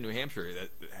wife in New Hampshire that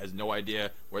has no idea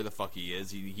where the fuck he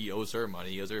is. He owes her money.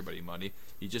 He owes everybody money.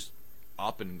 He's just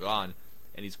up and gone,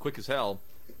 and he's quick as hell,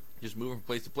 just moving from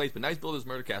place to place. But now he's built his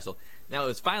murder castle. Now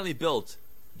it's finally built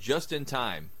just in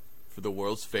time for the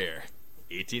World's Fair,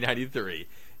 1893.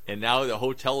 And now the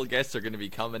hotel guests are going to be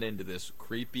coming into this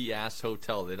creepy-ass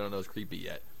hotel. They don't know it's creepy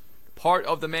yet. Part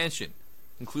of the mansion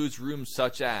includes rooms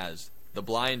such as the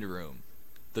blind room,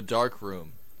 the dark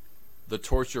room, the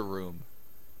torture room,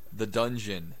 the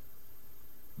dungeon,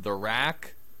 the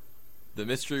rack, the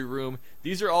mystery room.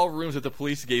 These are all rooms that the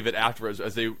police gave it afterwards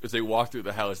as they walked through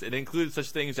the house. It included such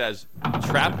things as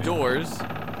trap doors,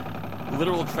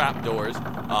 literal trap doors,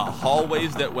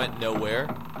 hallways that went nowhere,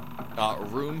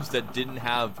 rooms that didn't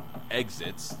have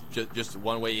exits, just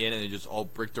one way in, and they just all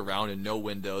bricked around and no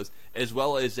windows, as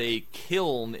well as a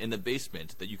kiln in the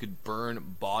basement that you could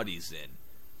burn bodies in.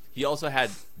 He also had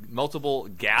multiple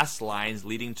gas lines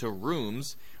leading to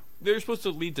rooms. They were supposed to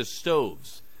lead to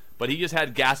stoves, but he just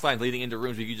had gas lines leading into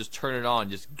rooms where you could just turn it on,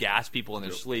 just gas people in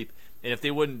their sleep, and if they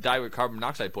wouldn't die with carbon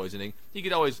monoxide poisoning, he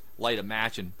could always light a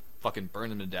match and fucking burn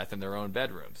them to death in their own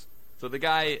bedrooms. So the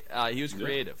guy, he was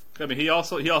creative. I mean, he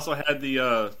also had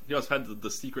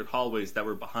the secret hallways that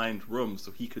were behind rooms,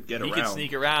 so he could get around. He could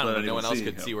sneak around, and no one else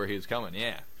could see where he was coming.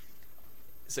 Yeah.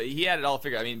 So he had it all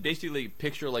figured. I mean, basically,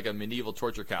 picture like a medieval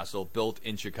torture castle built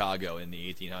in Chicago in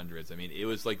the 1800s. I mean, it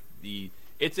was like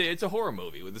it's a horror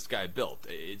movie with this guy built.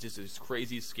 It's just this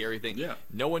crazy, scary thing. Yeah.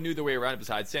 No one knew their way around it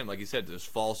besides him. Like you said, there's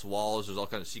false walls. There's all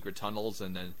kinds of secret tunnels,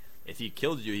 and then if he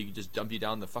killed you, he could just dump you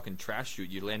down the fucking trash chute.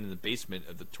 You'd land in the basement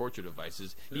of the torture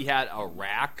devices. He had a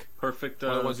rack. Perfect.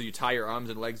 One of the ones where you tie your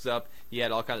arms and legs up. He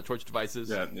had all kinds of torture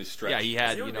devices. Yeah, and they stretch. Yeah, he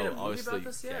had, made a movie obviously. About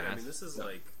this? Yeah, I mean, this is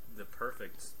like the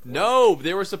perfect. No,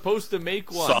 they were supposed to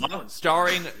make one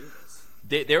starring.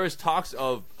 There was talks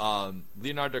of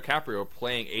Leonardo DiCaprio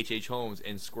playing H.H. Holmes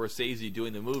and Scorsese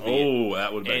doing the movie. Oh,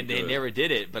 that would be And they never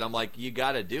did it, but I'm like, you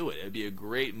got to do it. It'd be a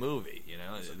great movie,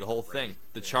 the whole thing.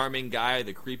 The charming guy,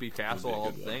 the creepy castle,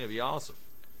 all the thing. It'd be awesome.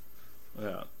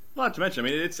 Yeah. Not to mention, I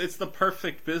mean, it's the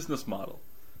perfect business model.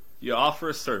 You offer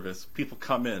a service, people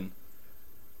come in,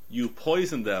 you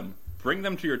poison them, bring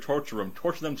them to your torture room,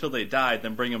 torture them till they die,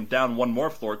 then bring them down one more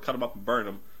floor, cut them up and burn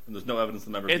them. And there's no evidence of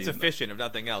them ever being It's efficient, if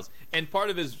nothing else. And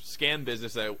part of his scam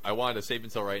business that I wanted to save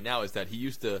until right now is that he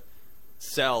used to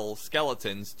sell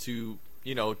skeletons to,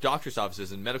 doctor's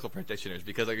offices and medical practitioners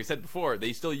because, like I said before,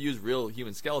 they still use real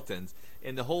human skeletons.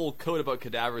 And the whole code about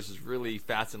cadavers is really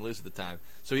fast and loose at the time.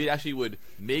 So he actually would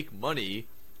make money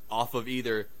off of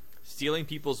either stealing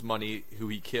people's money who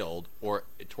he killed, or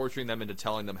torturing them into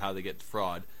telling them how they get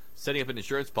fraud, setting up an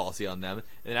insurance policy on them,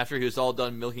 and after he was all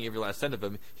done milking every last cent of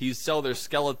them, he'd sell their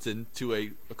skeleton to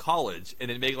a college and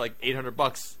then make like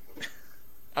 $800.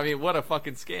 I mean, what a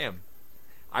fucking scam.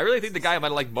 I really think the guy might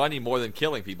have liked money more than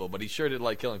killing people, but he sure did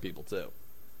like killing people too.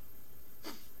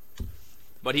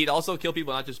 But he'd also kill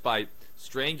people not just by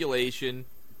strangulation,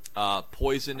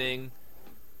 poisoning,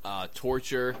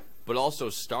 torture, but also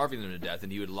starving them to death,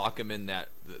 and he would lock them in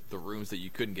the rooms that you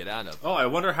couldn't get out of. Oh, I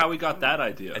wonder how he got that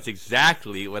idea. That's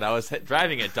exactly what I was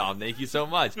driving at, Tom. Thank you so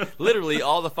much. Literally,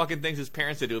 all the fucking things his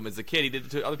parents did to him as a kid, he did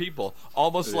it to other people.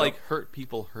 Almost like hurt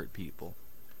people hurt people.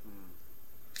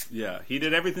 Yeah, he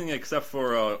did everything except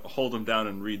for hold him down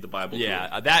and read the Bible.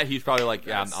 Yeah, that he's probably like,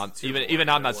 yeah, even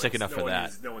I'm not sick enough for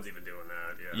that. No one's even doing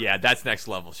that. Yeah, that's next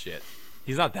level shit.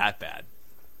 He's not that bad.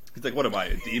 He's like, what am I,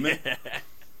 a demon?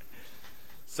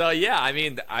 So yeah, I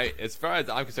mean, as far as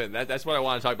I'm concerned, that's what I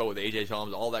want to talk about with H.H.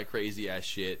 Holmes, all that crazy ass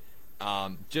shit.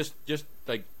 Just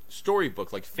like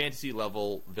storybook, like fantasy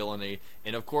level villainy,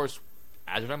 and of course,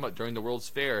 as we're talking about during the World's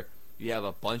Fair, you have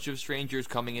a bunch of strangers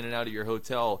coming in and out of your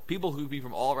hotel, people who be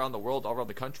from all around the world, all around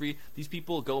the country. These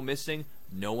people go missing.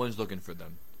 No one's looking for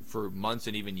them for months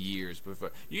and even years. Before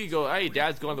you can go, hey,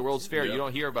 Dad's going to the World's Fair. You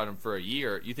don't hear about him for a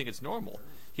year. You think it's normal.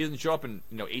 He doesn't show up in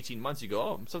 18 months. You go,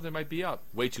 oh, something might be up.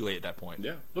 Way too late at that point.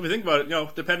 Yeah. Well, if you think about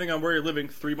it, depending on where you're living,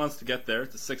 3 months to get there.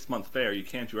 It's a 6-month fair. You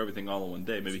can't do everything all in one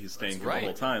day. Maybe he's staying for the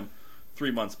whole time.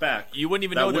 3 months back. You wouldn't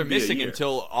even know they're missing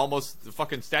until almost the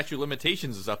fucking statute of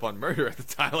limitations is up on murder at the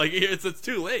time. Like, it's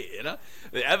too late,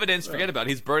 The evidence, forget about it.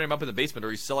 He's burning him up in the basement,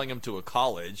 or he's selling him to a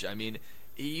college. I mean,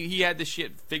 he had this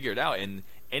shit figured out, and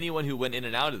anyone who went in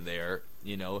and out of there,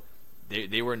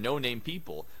 they were no-name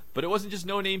people. But it wasn't just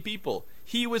no-name people.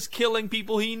 He was killing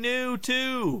people he knew,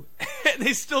 too. And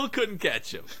they still couldn't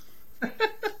catch him. It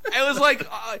was like,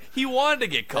 he wanted to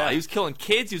get caught. Yeah. He was killing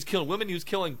kids, he was killing women, he was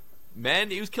killing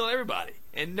men, he was killing everybody,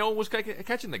 and no one was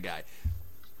catching the guy.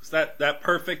 It's that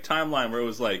perfect timeline where it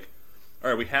was like, all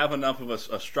right, we have enough of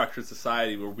a structured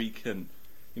society where we can,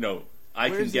 I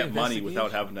can get money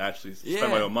without having to actually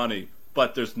spend my own money,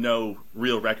 but there's no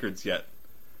real records yet.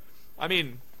 I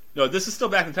mean, no, this is still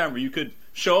back in time where you could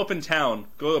show up in town,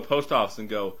 go to the post office, and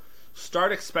go,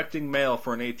 start expecting mail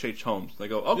for an H.H. Holmes. They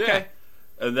go, okay,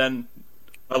 and then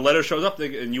a letter shows up,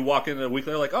 and you walk in a week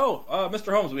later, like, oh,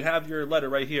 Mr. Holmes, we have your letter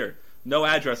right here. No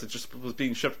address, it just was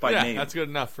being shipped by name. Yeah, that's good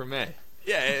enough for me.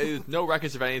 Yeah, no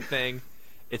records of anything.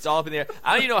 It's all up in the air.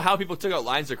 I don't even know how people took out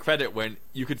lines of credit when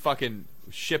you could fucking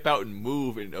ship out and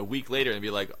move in a week later and be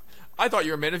like, I thought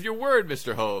you were a man of your word,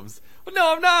 Mr. Holmes. Well,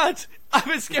 no, I'm not. I've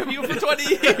been scamming you for 20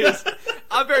 years.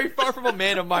 I'm very far from a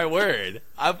man of my word.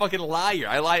 I'm a fucking liar.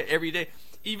 I lie every day.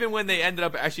 Even when they ended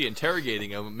up actually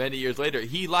interrogating him many years later,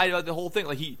 he lied about the whole thing.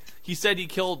 Like he said he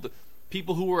killed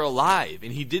people who were alive,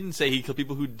 and he didn't say he killed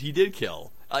people who he did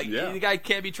kill. The guy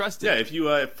can't be trusted. Yeah, if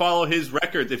you follow his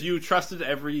record, if you trusted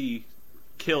every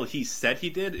kill he said he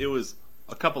did, it was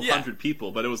a couple hundred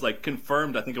people, but it was like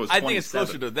confirmed. I think it was 27. I think it's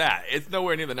closer to that. It's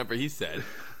nowhere near the number he said.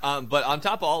 But on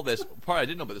top of all this, part I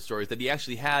didn't know about the story is that he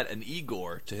actually had an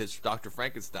Igor to his Dr.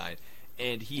 Frankenstein,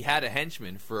 and he had a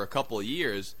henchman for a couple of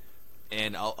years.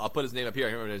 And I'll put his name up here.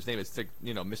 I remember his name is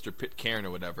Mr. Pitcairn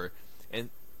or whatever. And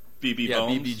B.B.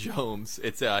 Bones. B.B. Jones.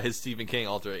 It's his Stephen King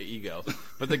alter ego.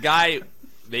 But the guy,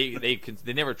 they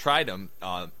never tried him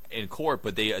in court,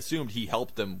 but they assumed he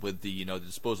helped them with the the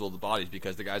disposal of the bodies,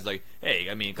 because the guy's like, hey,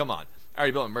 I mean, come on, I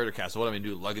already built a murder castle. What am I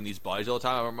gonna do, lugging these bodies all the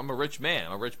time? I'm a rich man.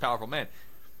 I'm a rich, powerful man.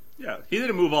 Yeah, he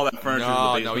didn't move all that furniture.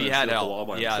 No, he had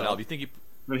help. Yeah, no. You think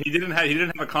he didn't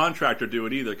have a contractor do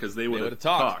it either, because they would have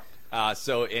talked.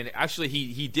 And actually,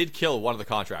 he did kill one of the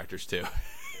contractors too.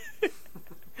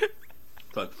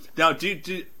 But now, I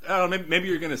don't know, maybe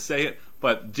you're going to say it,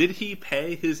 but did he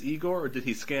pay his Igor, or did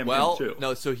he scam him too?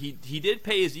 No, so he did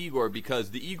pay his Igor,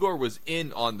 because the Igor was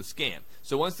in on the scam.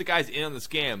 So once the guy's in on the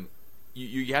scam,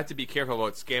 you have to be careful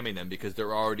about scamming them, because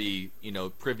they're already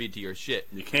privy to your shit.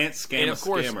 You can't scam and of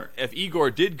course, scammer. If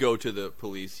Igor did go to the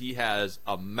police, he has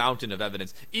a mountain of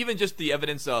evidence. Even just the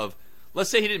evidence of, let's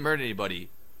say he didn't murder anybody.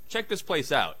 Check this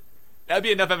place out. That'd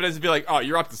be enough evidence to be like, oh,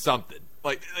 you're up to something.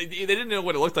 Like, they didn't know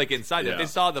what it looked like inside. Yeah. If they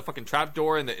saw the fucking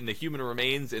trapdoor and the human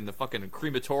remains in the fucking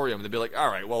crematorium, they'd be like, all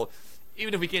right, well,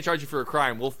 even if we can't charge you for a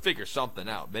crime, we'll figure something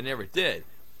out. They never did.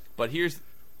 But here's...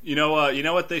 You know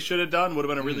what they should have done? Would have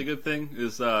been a really good thing?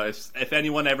 Is if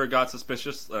anyone ever got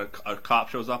suspicious, a cop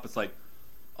shows up, it's like,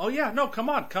 oh yeah, no, come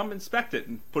inspect it,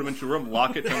 and put him into a room,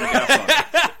 lock it, turn the gas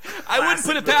on. I wouldn't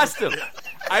put it past him.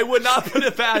 I would not put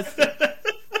it past him.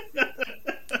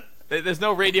 There's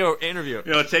no radio interview.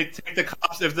 You know, take the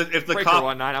cops. If the Breaker cop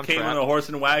 19, I'm came trapped. on a horse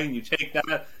and wagon, you take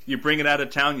that, you bring it out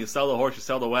of town, you sell the horse, you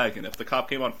sell the wagon. If the cop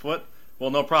came on foot,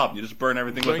 well, no problem. You just burn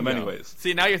everything with them Bingo. anyways.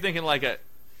 See, now you're thinking like a...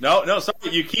 No, sorry.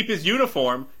 You keep his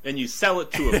uniform and you sell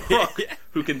it to a crook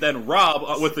who can then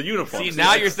rob with the uniform. See,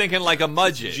 now you're thinking like a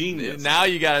mudget. Genius. Now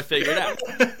you got to figure it out.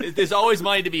 There's always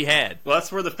money to be had. Well,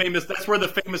 that's where the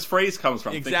famous phrase comes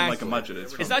from. Exactly. Thinking like a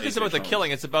mudget. It's not just about the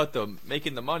killing; it's about the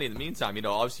making the money in the meantime. You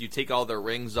know, obviously you take all their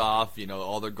rings off, you know,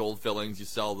 all their gold fillings, you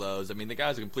sell those. I mean, the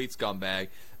guy's a complete scumbag.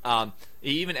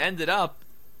 He even ended up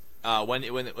when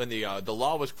the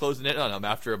law was closing in on him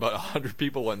after about 100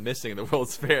 people went missing in the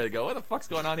World's Fair. They go, "What the fuck's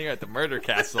going on here at the Murder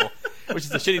Castle?" Which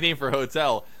is a shitty name for a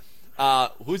hotel.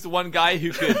 Who's the one guy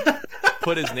who could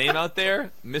put his name out there?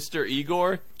 Mr.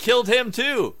 Igor killed him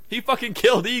too. He fucking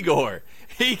killed Igor.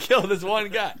 He killed this one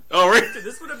guy. Oh, really?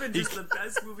 This would have been just the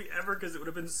best movie ever because it would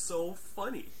have been so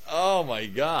funny. Oh my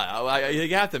god! They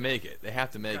have to make it. They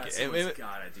have to make it. Someone's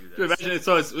gotta do this. Imagine it.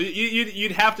 So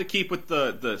you'd have to keep with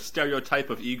the stereotype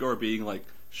of Igor being like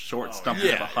short, stumpy,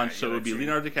 yeah. with a hunch. So it would be true.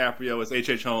 Leonardo DiCaprio as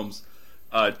H.H. Holmes,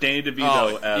 Danny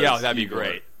DeVito as yeah, that'd be Igor.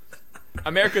 great.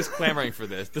 America's clamoring for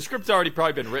this. The script's already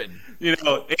probably been written. You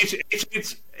know,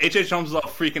 H.H. Holmes is all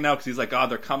freaking out because he's like, "Oh,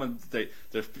 they're coming. They're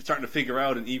starting to figure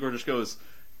out." And Igor just goes,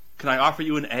 "Can I offer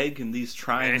you an egg in these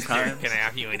trying times?" Can I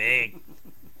offer you an egg?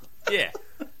 Yeah.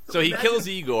 So he kills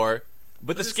Igor,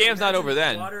 but the Just scam's not over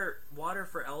then. Water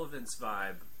for Elephants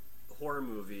vibe horror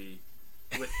movie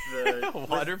with the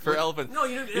Water for Elephants. No,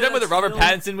 you know, You're talking about the Robert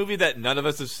Pattinson movie that none of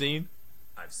us have seen?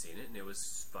 I've seen it and it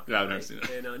was fucking. Yeah, I've never great. seen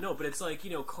it. And, no, but it's like, you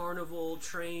know, Carnival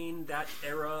train, that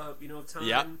era, you know, of time.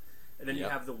 Yep. And then you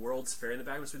Yep. have the World's Fair in the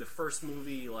back. It was the first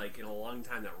movie like in a long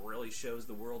time that really shows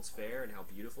the World's Fair and how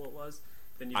beautiful it was.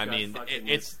 Then you've I got mean, fucking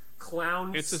it's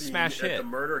clown it's a scene smash at hit. the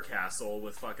Murder Castle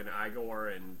with fucking Igor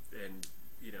and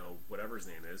you know whatever his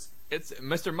name is. It's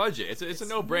Mr. Mudget. It's a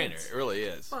no-brainer. mint. It really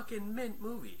is. Fucking mint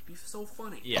movie. It'd be so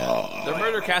funny. Yeah. The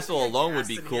Murder Castle alone would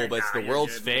be Cast in cool, here, but it's the you're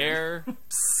World's good, Fair.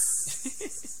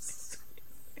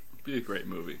 Be a great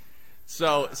movie.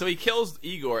 So he kills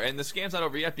Igor, and the scam's not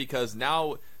over yet because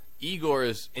now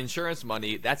Igor's insurance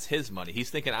money, that's his money.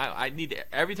 He's thinking, I need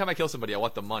every time I kill somebody, I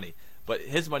want the money. But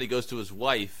his money goes to his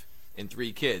wife and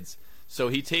 3 kids. So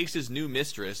he takes his new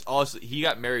mistress. Also, he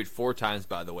got married 4 times,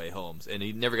 by the way, Holmes, and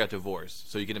he never got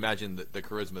divorced. So you can imagine the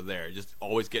charisma there, just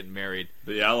always getting married.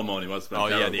 The alimony must have been Oh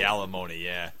yeah, terrible. the alimony,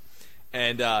 yeah.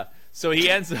 And so he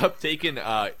ends up taking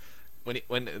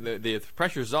when the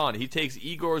pressure's on, he takes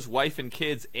Igor's wife and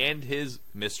kids and his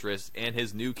mistress and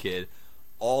his new kid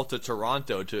all to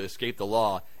Toronto to escape the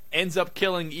law. Ends up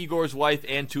killing Igor's wife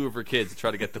and 2 of her kids to try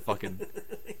to get the fucking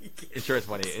insurance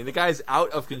money. And the guy's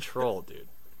out of control, dude.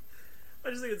 I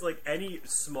just think it's like any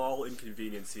small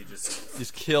inconvenience he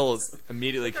just kills,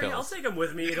 immediately "Hey, I'll kills. take him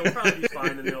with me. It'll probably be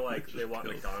fine." And they're like, they want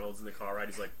McDonald's in the car ride.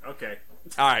 He's like, "Okay,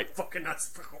 All right, fucking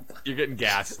nuts." you're getting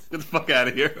gassed. Get the fuck out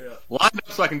of here. Yeah. Line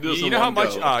up so I can do this You in know how one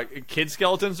much go. kid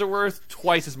skeletons are worth?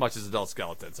 Twice as much as adult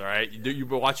skeletons. All right, you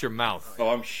watch your mouth. Oh,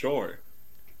 I'm sure.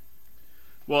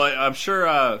 Well, I'm sure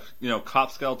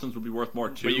cop skeletons would be worth more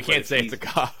too. But you can't if say he it's a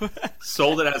cop.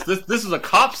 sold it as this is a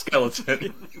cop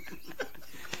skeleton.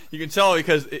 You can tell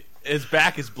because his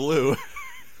back is blue.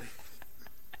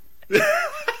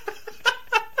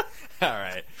 All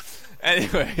right.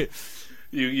 Anyway,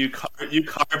 you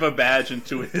carve a badge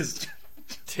into his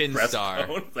Tin Star.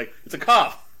 breastbone. It's like it's a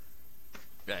cop.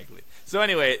 Exactly. So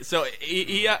anyway,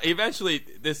 he eventually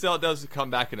this cell does come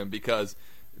back at him because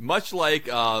much like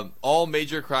all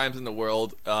major crimes in the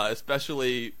world,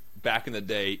 especially back in the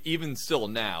day, even still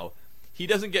now, he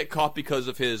doesn't get caught because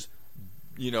of his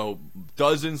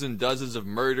dozens and dozens of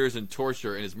murders and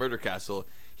torture in his murder castle.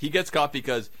 He gets caught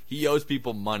because he owes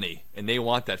people money, and they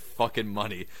want that fucking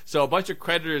money. So a bunch of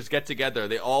creditors get together.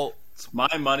 They all It's my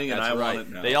money and I want it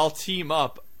now. They all team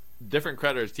up. Different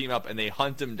creditors team up, and they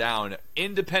hunt him down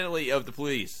independently of the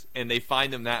police, and they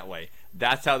find him that way.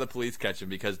 That's how the police catch him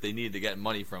because they needed to get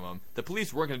money from him. The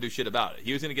police weren't going to do shit about it.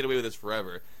 He was going to get away with this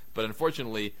forever, but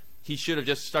unfortunately, he should have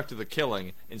just stuck to the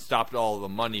killing and stopped all the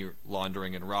money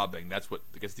laundering and robbing. That's what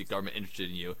gets the government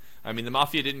interested in you. I mean, the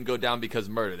mafia didn't go down because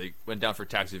of murder. They went down for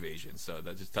tax evasion. So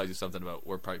that just tells you something about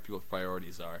where people's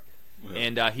priorities are. Yeah.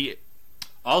 And he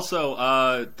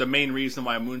Also, the main reason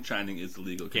why moonshining is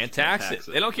illegal. 'Cause can't you tax it.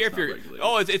 They don't care It's if not you're. regulated.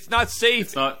 Oh, it's not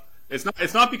safe. It's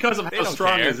not because of how don't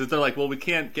strong care. it is. They're like, well, we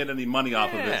can't get any money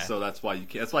off of Yeah. it, so that's why you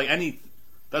can't. It's like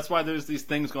that's why there's these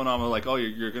things going on where like, oh,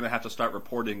 you're going to have to start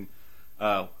reporting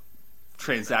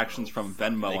transactions from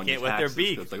Venmo They on can't your wet their taxes.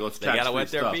 beak. It's like, let's They tax gotta free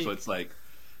wet their stuff. beak. So it's like,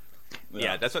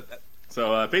 Yeah, that's what.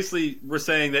 So basically, we're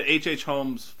saying that H.H.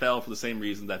 Holmes fell for the same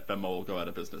reason that Venmo will go out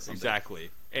of business someday. Exactly.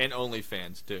 And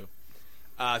OnlyFans, too.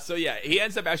 So, yeah, he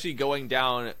ends up actually going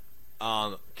down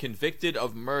convicted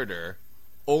of murder,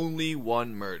 only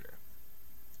one murder.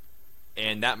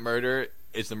 And that murder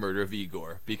is the murder of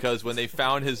Igor. Because when they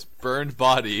found his burned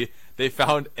body, they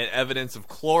found an evidence of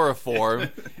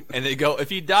chloroform. And they go, if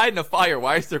he died in a fire,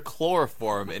 why is there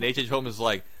chloroform? And H.H. Holmes is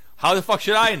like, how the fuck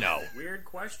should I know? Weird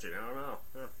question. I don't know.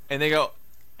 Huh. And they go,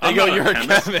 you're a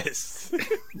chemist.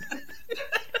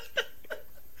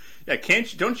 Yeah,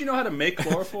 don't you know how to make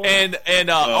chloroform? and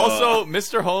also,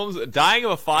 Mr. Holmes, dying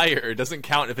of a fire doesn't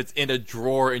count if it's in a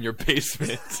drawer in your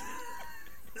basement.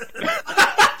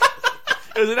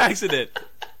 It was an accident.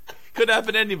 Could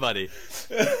happen to anybody.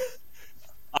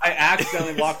 I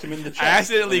accidentally locked him in the chest. I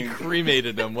accidentally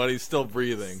cremated him while he's still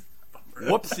breathing.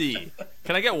 Whoopsie.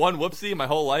 Can I get one whoopsie my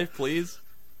whole life, please?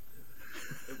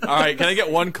 Alright, can I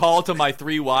get one call to my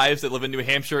 3 wives that live in New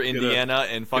Hampshire, Indiana,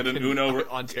 and fucking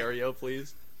Ontario,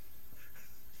 please?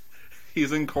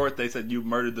 He's in court. They said, you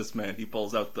murdered this man. He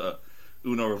pulls out the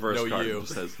Uno reverse No, card you. and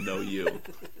just says, no, you.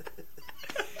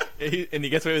 And he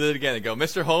gets away with it again. They go,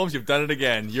 Mr. Holmes, you've done it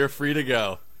again. You're free to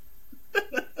go.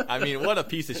 I mean, what a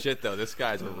piece of shit, though. This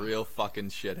guy's a real fucking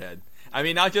shithead. I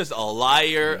mean, not just a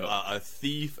liar, a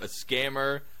thief, a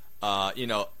scammer,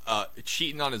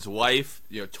 cheating on his wife,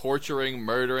 torturing,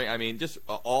 murdering. I mean, just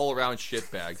an all-around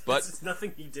shitbag. But there's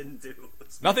nothing he didn't do.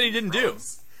 Nothing he didn't do.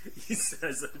 He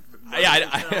says,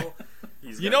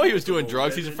 he was doing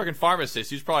drugs. He's a freaking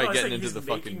pharmacist. He's probably getting into the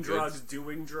fucking drugs, goods.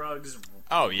 doing drugs.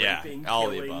 Oh yeah, raping, all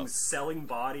killing, the above. Selling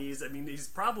bodies. I mean, he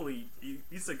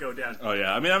needs to go down. Oh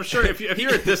yeah, I mean, I'm sure if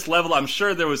you're at this level, I'm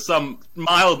sure there was some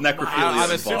mild necrophilia.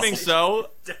 I'm assuming so.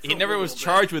 He never was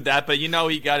charged with that, but he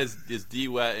got his D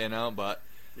wet, But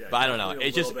I don't know.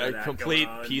 It's just a complete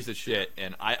piece of shit,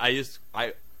 and I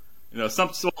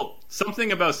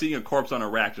something about seeing a corpse on a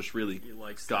rack just really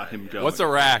got him going. What's a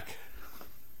rack?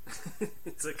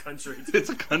 It's a country. It's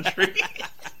a country.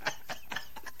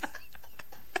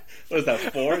 What is that,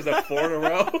 4? Is that 4 in a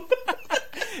row?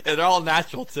 Yeah, they're all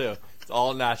natural, too. It's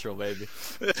all natural, baby.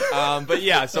 But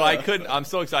yeah, so I'm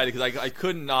so excited because I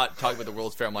could not talk about the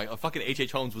World's Fair. I'm like, fucking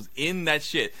H.H. Holmes was in that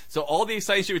shit. So all the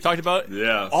exciting shit we talked about,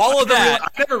 all of that. I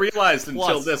never realized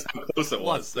until this how close it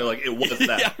was. They're like, it was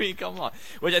that. Yeah, I mean, come on.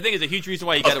 Which I think is a huge reason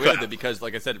why he got away with it because,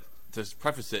 like I said, to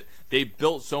preface it, they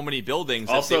built so many buildings.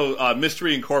 Also,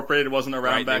 Mystery Incorporated wasn't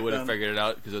around back then. They would have figured it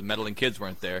out because the meddling kids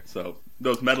weren't there. So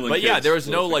those meddling kids. But yeah, there was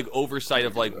no oversight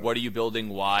of what are you building,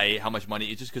 why, how much money.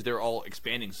 It's just because they're all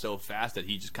expanding so fast that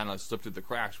he just kind of slipped through the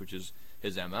cracks, which is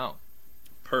his MO.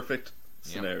 Perfect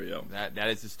scenario. That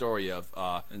is the story of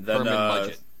and then, Herman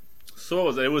Budget. So what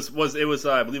was it? It was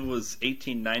I believe it was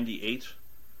 1898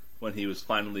 when he was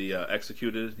finally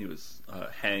executed. He was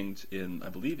hanged in, I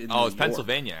believe, in New York.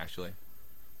 Pennsylvania, actually.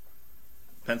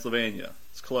 Pennsylvania.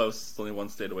 It's close. It's only one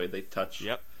state away. They touch.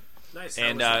 Yep. Nice.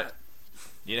 And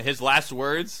his last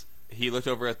words, he looked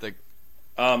over at the...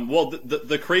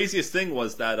 the craziest thing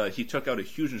was that he took out a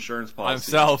huge insurance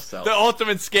policy on himself. The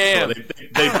ultimate scam. So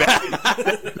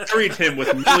they buried him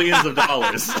with millions of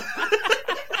dollars.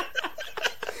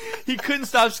 He couldn't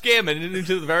stop scamming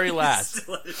into the very last.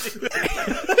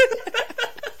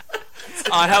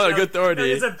 I have a good authority.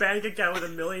 He has a bank account with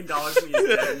 $1 million and he's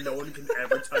dead and no one can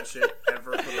ever touch it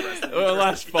ever for the rest of the Well,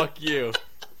 last fuck you.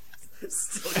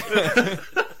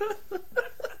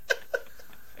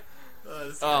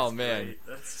 Oh man!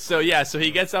 So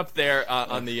he gets up there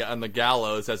on the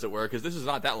gallows, as it were, because this is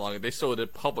not that long. They still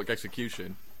did public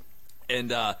execution,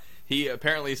 and he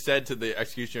apparently said to the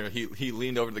executioner, he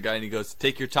leaned over to the guy and he goes,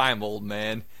 "Take your time, old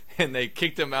man." And they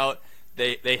kicked him out.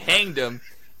 They hanged him,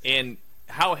 and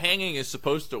how hanging is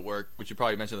supposed to work, which you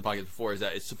probably mentioned in the podcast before, is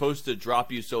that it's supposed to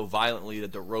drop you so violently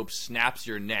that the rope snaps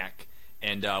your neck,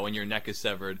 and when your neck is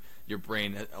severed, your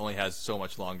brain only has so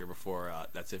much longer before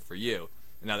that's it for you.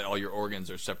 Now that all your organs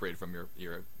are separated from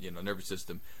your nervous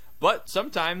system. But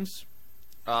sometimes,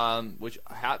 which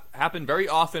happen very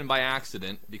often by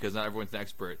accident, because not everyone's an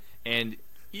expert, and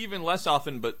even less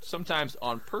often, but sometimes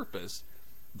on purpose,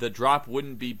 the drop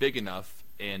wouldn't be big enough,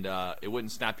 and it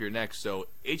wouldn't snap your neck. So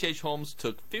H.H. Holmes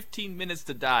took 15 minutes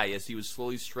to die as he was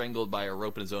slowly strangled by a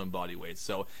rope in his own body weight.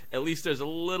 So at least there's a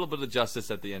little bit of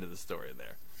justice at the end of the story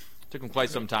there. Took him quite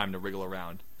some time to wriggle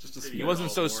around. He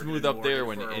wasn't so smooth up there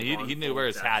when he didn't wear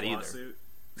his hat either.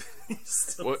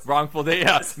 Wrongful death,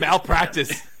 yeah,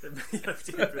 malpractice. He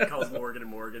calls Morgan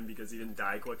and Morgan because he didn't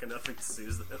die quick enough and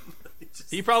sues them.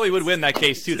 He probably would win that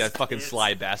case too. That fucking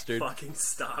sly bastard. Fucking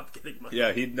stop getting money.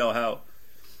 Yeah, he'd know how.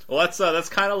 Well, that's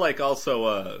kind of like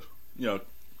also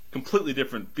completely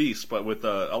different beast. But with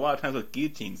a lot of times with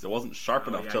guillotines, it wasn't sharp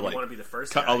enough to like want to be the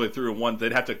first cut guy. all the way through in one.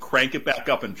 They'd have to crank it back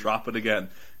up and drop it again,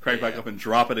 crank back up and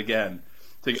drop it again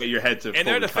to get your head to. In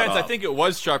their defense, I think it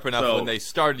was sharp enough when they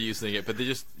started using it, but they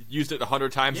just used it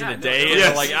 100 times in a day, and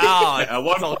they're like,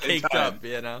 it's all caked up,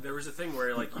 you know. There was a thing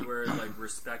where like you were like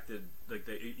respected, like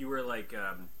you were like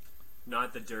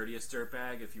not the dirtiest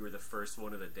dirtbag if you were the first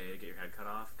one of the day to get your head cut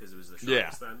off because it was the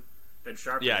sharpest then. Then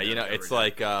sharp. Yeah, you know, it's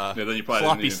like then you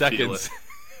probably sloppy didn't even seconds.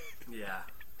 Yeah.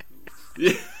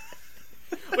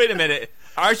 Wait a minute.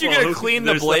 Aren't you going to clean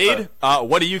the blade?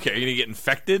 What do you care? You're going to get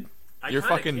infected? You're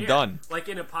fucking done. Like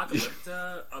in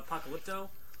Apocalypto.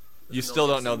 You still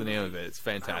don't know the name of it. It's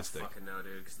fantastic. I don't fucking know,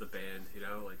 dude, because the band, you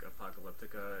know, like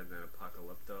Apocalyptica and then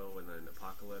Apocalypto and then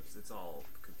Apocalypse, it's all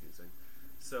confusing.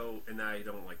 So, and I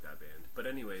don't like that band. But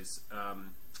anyways,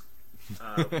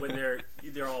 when they're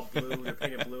all blue, they're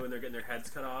painted blue, and they're getting their heads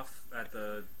cut off at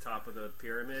the top of the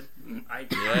pyramid.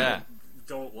 I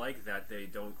don't like that they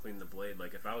don't clean the blade.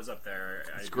 Like if I was up there,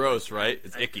 it's gross, right?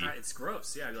 It's icky. It's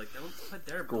gross. Yeah, I'd be like, don't put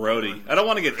their grody. I don't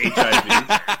want to get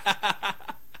HIV.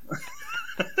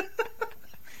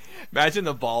 Imagine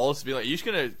the balls be like,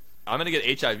 I'm gonna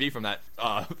get HIV from that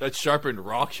sharpened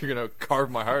rock you're gonna carve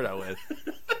my heart out with.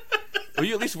 Will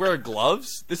you at least wear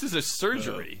gloves? This is a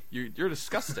surgery. You're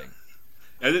disgusting.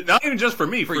 And not even just for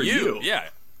me, for you. Yeah.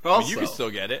 Also, I mean, you can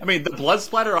still get it. I mean, the blood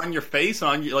splatter on your face,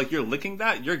 like you're licking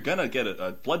that, you're gonna get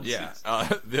a blood disease.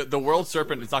 The world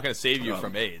serpent is not gonna save you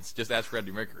from AIDS. Just ask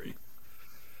Freddie Mercury.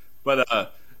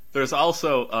 But there's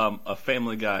also a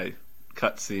Family Guy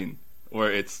cutscene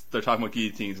where they're talking about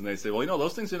guillotines, and they say, well, you know,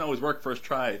 those things didn't always work first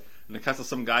try. And it cuts to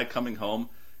some guy coming home,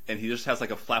 and he just has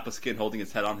like a flap of skin holding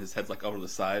his head on. His head's like over to the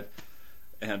side.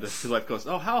 And his wife goes,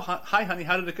 oh, hi, honey,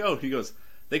 how did it go? He goes,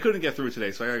 they couldn't get through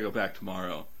today, so I gotta go back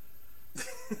tomorrow.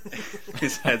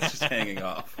 His head's just hanging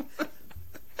off.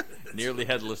 Nearly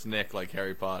headless Nick, like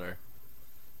Harry Potter.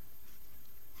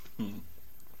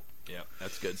 Yeah,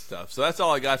 that's good stuff. So that's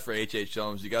all I got for H.H.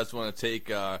 Holmes. You guys want to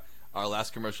take our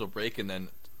last commercial break and then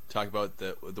talk about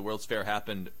the World's Fair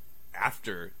happened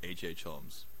after H.H.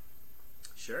 Holmes?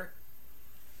 Sure.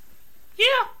 Yeah.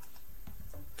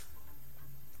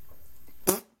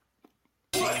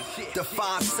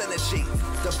 Divine synergy,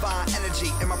 divine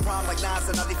energy. In my prime like 9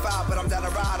 to 95, but I'm down to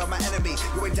ride on my enemy.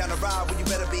 You ain't down to ride when you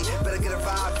better be. Better get a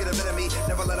vibe, get a bit of me.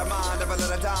 Never let a mind, never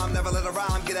let a dime, never let a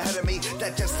rhyme get ahead of me.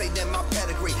 That just ain't in my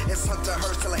pedigree. It's Hunter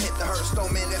Hearst till I hit the hearse. No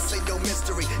man, that's ain't no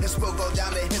mystery. This will go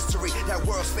down in history. That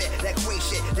World's Fair, that queen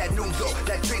shit, that New York,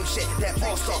 that dream shit, that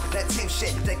all-star, that team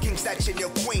shit, that king statue, your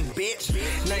queen, bitch.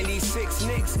 96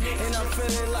 Knicks, and I'm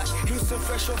feeling like Houston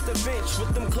fresh off the bench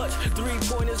with them clutch.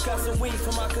 3-pointers, got some weed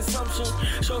for my consumption.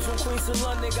 Shows from Queens to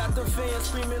London, got the fans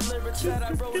screaming lyrics that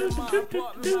I wrote in my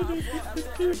apartment.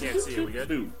 I can't see you. We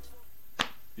good?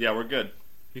 Yeah, we're good.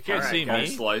 You can't see me.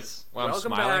 Slice. While I'm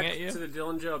Welcome smiling back at you. to the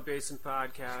Dylan Joe Basin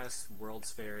Podcast,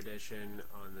 World's Fair edition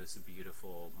on this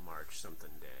beautiful March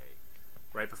something day,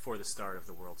 right before the start of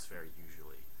the World's Fair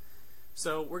usually.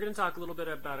 So we're going to talk a little bit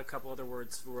about a couple other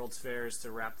World's Fairs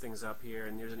to wrap things up here,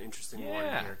 and there's an interesting one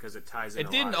here because it ties in.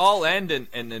 It didn't all end in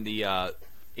the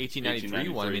 1893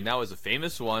 one. I mean, that was a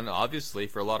famous one, obviously,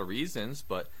 for a lot of reasons,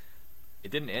 but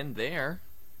it didn't end there.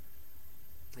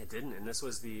 It didn't, and this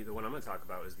was the one I'm going to talk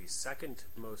about is the second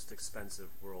most expensive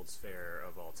World's Fair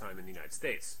of all time in the United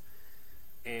States.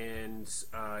 And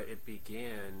it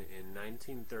began in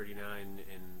 1939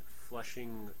 in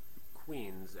Flushing,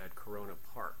 Queens at Corona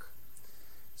Park.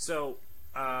 So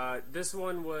this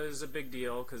one was a big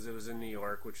deal because it was in New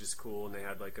York, which is cool, and they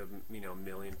had like a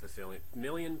million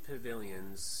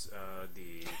pavilions.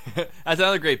 That's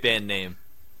another great band name.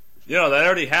 You know, that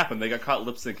already happened. They got caught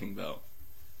lip syncing though.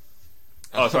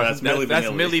 Oh, sorry, that's Milli Vanilli. That's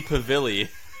Milli Pavilli,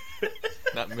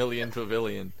 not Million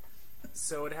Pavilion.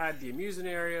 So it had the amusement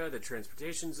area, the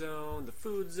transportation zone, the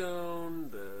food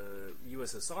zone, the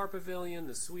USSR pavilion,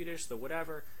 the Swedish, the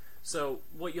whatever. So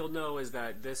what you'll know is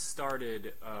that this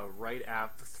started right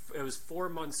after. It was 4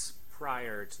 months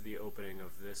prior to the opening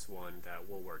of this one that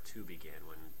World War II began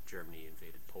when Germany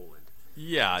invaded Poland.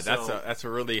 Yeah, that's a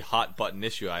really hot button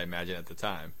issue, I imagine, at the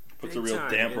time. Puts a real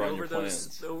damper on your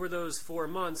plans. Over those 4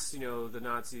 months, the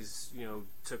Nazis,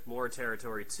 took more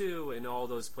territory too, and all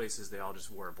those places they all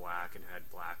just wore black and had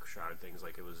black shrouded things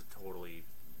like it was totally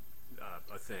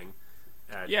a thing.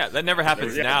 Yeah, that never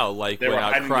happens now. Like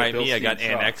when Crimea got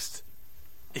annexed.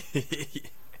 Yeah,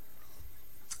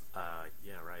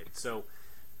 right. So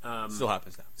still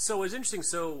happens now. So it's interesting.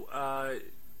 So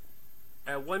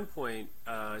at one point,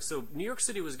 so New York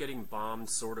City was getting bombed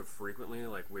sort of frequently,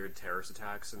 like weird terrorist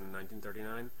attacks in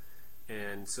 1939,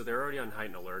 and so they're already on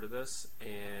heightened alert of this.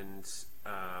 And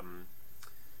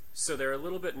So they're a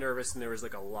little bit nervous, and there was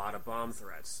like a lot of bomb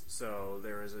threats. So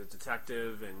there was a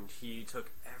detective, and he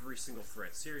took every single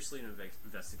threat seriously and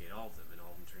investigated all of them, and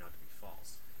all of them turned out to be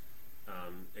false.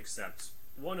 Except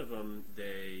one of them,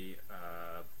 they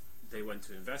went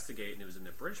to investigate, and it was in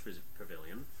the British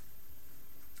Pavilion.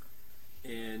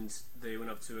 And they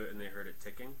went up to it, and they heard it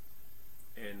ticking.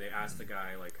 And they asked the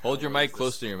guy, like, hold your mic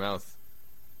close to your mouth.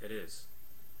 It is.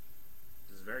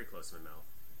 This is very close to my mouth.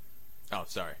 Oh,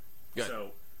 sorry. Good.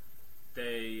 So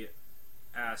they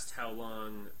asked how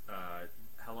long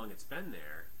it's been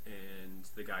there, and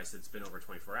the guy said it's been over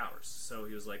 24 hours. So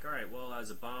he was like, all right, well, as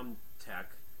a bomb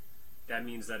tech, that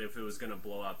means that if it was going to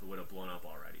blow up, it would have blown up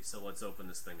already. So let's open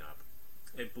this thing up.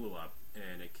 It blew up,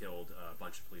 and it killed a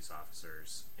bunch of police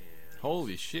officers. And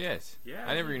holy shit! Yeah,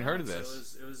 I never even heard of this.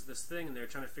 So it was this thing, and they're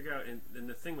trying to figure out. And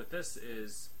the thing with this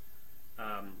is,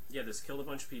 this killed a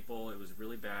bunch of people. It was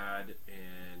really bad,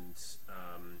 and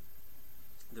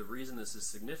the reason this is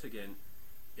significant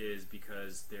is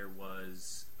because there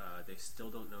was they still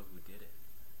don't know who did it.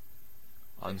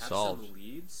 Unsolved. They have some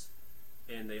leads,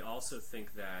 and they also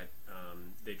think that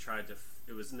they tried to.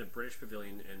 It was in the British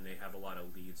Pavilion, and they have a lot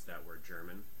of leads that were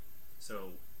German.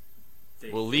 So,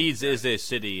 Leeds is a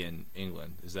city in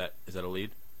England. Is that a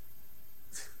lead?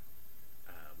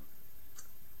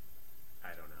 I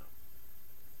don't know.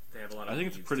 They have a lot of. I think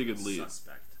it's a pretty good lead.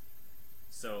 Suspect.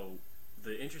 So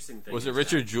the interesting thing was it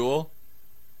Richard Jewell?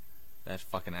 That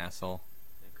fucking asshole.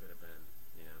 It could have been,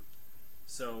 yeah.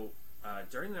 So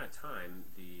during that time,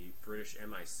 the British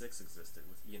MI6 existed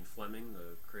with Ian Fleming,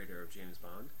 the creator of James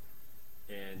Bond,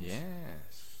 and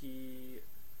he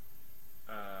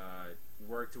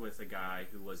worked with a guy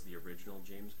who was the original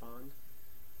James Bond,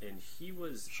 and he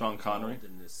was Sean Connery involved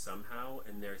in this somehow.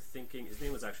 And they're thinking his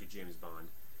name was actually James Bond,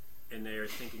 and they're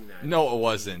thinking that no, it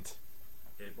wasn't.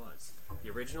 It was the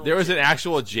original. There was an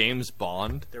actual James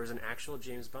Bond. There was an actual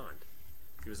James Bond.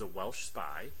 He was a Welsh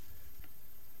spy.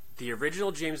 The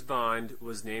original James Bond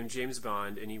was named James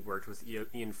Bond, and he worked with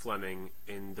Ian Fleming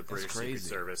in the British Secret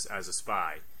Service as a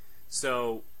spy.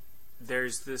 So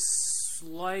there's this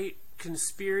slight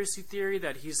conspiracy theory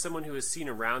that he's someone who was seen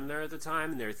around there at the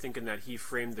time, and they're thinking that he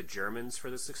framed the Germans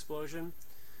for this explosion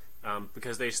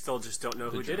because they still just don't know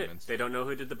who did it. They don't know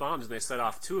who did the bombs, and they set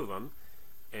off two of them,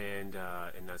 and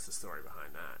that's the story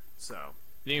behind that. So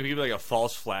you think it could be like a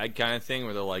false flag kind of thing,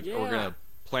 where they're like, "Oh, we're gonna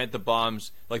plant the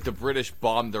bombs," like the British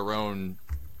bombed their own,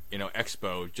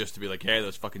 expo just to be like, "Hey,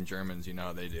 those fucking Germans, you know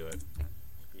how they do it."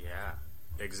 Yeah,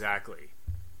 exactly.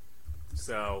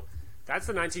 So that's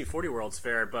the 1940 World's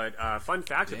Fair, but fun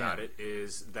fact about it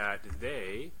is that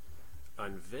they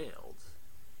unveiled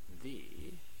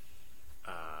the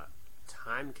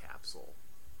time capsule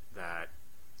that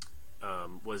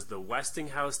was the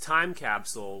Westinghouse time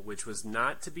capsule, which was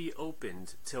not to be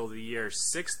opened till the year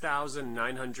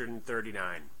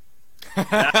 6939.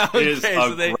 That is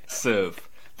aggressive.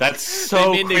 That's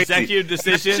so they made an executive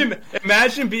decision.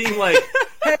 Imagine being like,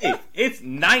 "Hey, it's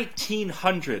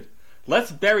 1900.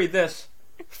 Let's bury this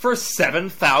for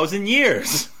 7,000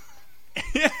 years."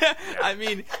 I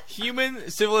mean, human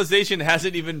civilization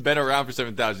hasn't even been around for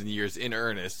 7,000 years in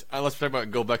earnest, unless we're talking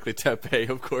about Göbekli Tepe,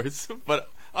 of course. But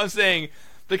I'm saying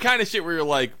the kind of shit where you're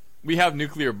like, we have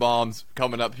nuclear bombs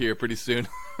coming up here pretty soon.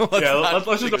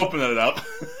 let's just open it up.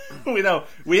 we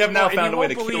have now found a way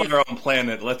to kill our own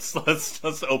planet. Let's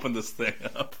open this thing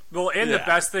up. Well, and the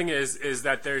best thing is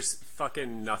that there's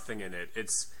fucking nothing in it.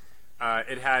 It's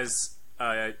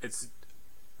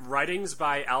writings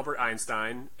by Albert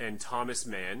Einstein and Thomas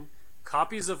Mann,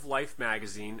 copies of Life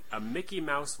magazine, a Mickey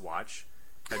Mouse watch,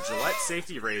 a Gillette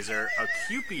safety razor, a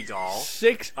Kewpie doll,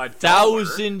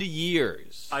 6,000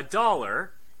 years, $1,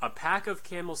 a pack of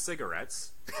Camel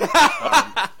cigarettes.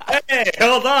 Hey,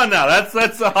 hold on now.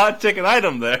 That's a hot ticket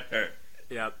item there.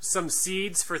 Yeah, some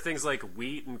seeds for things like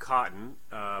wheat and cotton.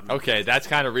 Okay, that's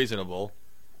kind of reasonable.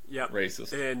 Yep.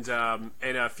 Racist.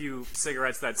 And a few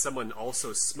cigarettes that someone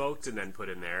also smoked and then put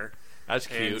in there. That's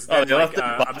cute. And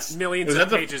millions of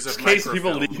pages of case microfilm.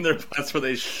 People leaving their butts where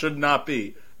they should not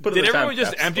be. Did everyone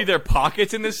just empty their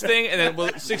pockets in this thing? And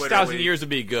then 6,000 years would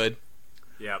be good.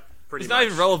 Yep. Pretty it's much. not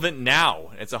even relevant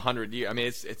now. It's 100 years. I mean,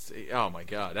 it's oh my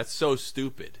god, that's so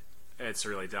stupid. It's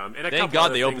really dumb. And Thank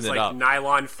God they opened it up.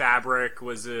 Nylon fabric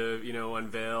was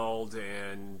unveiled,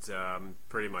 and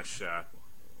pretty much.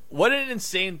 What an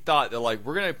insane thought that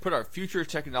we're gonna put our future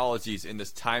technologies in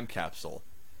this time capsule.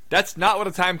 That's not what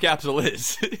a time capsule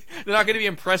is. They're not going to be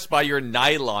impressed by your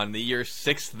nylon in the year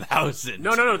 6000.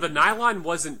 No. The nylon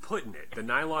wasn't put in it. The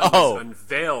nylon was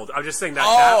unveiled. I'm just saying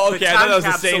that. Okay. I thought that was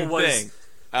the same thing.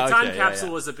 time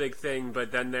capsule was a big thing,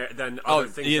 but then other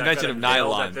things. The invention of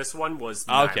nylon. At this one was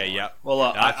nylon. Okay, yeah. Well,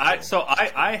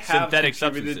 I have synthetic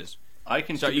substances. I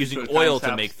contributed start using to oil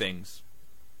to make things.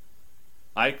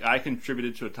 I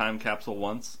contributed to a time capsule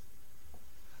once,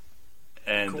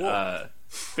 and cool.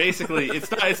 Basically, it's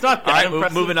not that All right,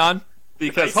 impressive. moving on.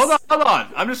 Because hold on.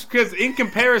 I'm just because in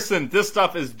comparison, this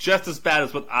stuff is just as bad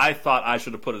as what I thought I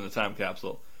should have put in a time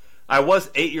capsule. I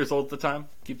was 8 years old at the time.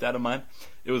 Keep that in mind.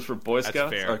 It was for Boy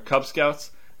Scouts or Cub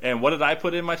Scouts. And what did I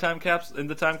put in my time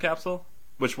capsule?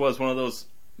 Which was one of those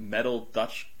metal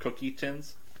Dutch cookie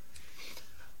tins.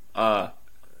 An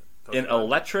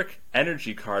electric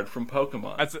energy card from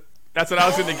Pokemon. That's what I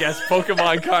was going to guess.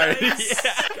 Pokemon card.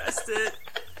 Guessed it.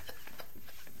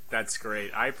 That's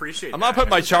great. I appreciate. I'm not putting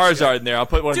my Charizard in there. I'll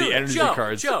put one of the energy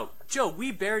cards. Joe,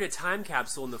 we buried a time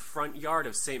capsule in the front yard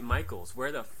of St. Michael's.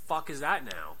 Where the fuck is that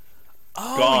now?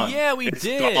 Oh, gone. yeah, we It's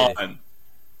did. Gone.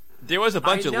 There was a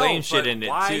bunch of lame shit in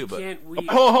it, too. But Can't we...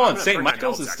 Hold on. St.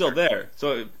 Michael's is still there.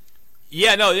 So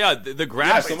the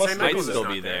grass might Michael's still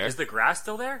be there. Is the grass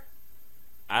still there?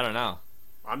 I don't know.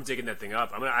 I'm digging that thing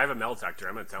up. I have a metal detector.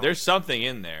 I'm gonna tell. There's something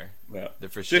in there. Yeah. For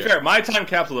To be sure. fair, my time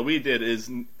capsule that we did is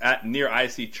near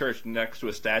IC Church next to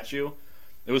a statue.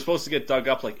 It was supposed to get dug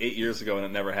up like 8 years ago, and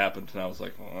it never happened. And I was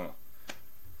like, so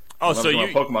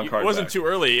Pokemon it card wasn't back. too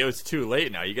early. It was too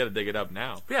late now. You got to dig it up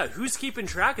now. Yeah, who's keeping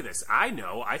track of this? I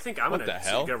know. I think I'm What the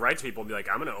hell? gonna write to people and be like,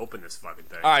 I'm gonna open this fucking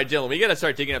thing. All right, Dylan, we got to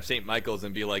start digging up St. Michael's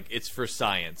and be like, it's for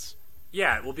science.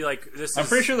 Yeah, we'll be like, this. I'm is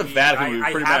pretty sure the Vatican would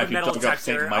be pretty I mad have if a you metal dug up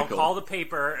St. detector. Michael. I'll call the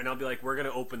paper and I'll be like, we're gonna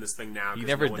open this thing now. He 'cause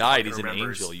never no one died. fucking He's an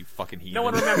remembers. angel, you fucking heathen. No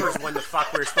one remembers when the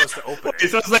fuck we were supposed to open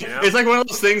it. It's like one of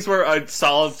those things where a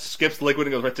solid skips liquid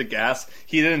and goes right to gas.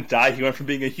 He didn't die. He went from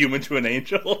being a human to an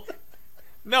angel.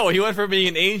 No, he went from being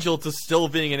an angel to still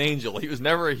being an angel. He was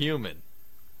never a human.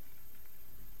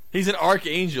 He's an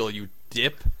archangel, you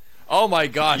dip. Oh my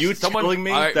gosh. You Someone, telling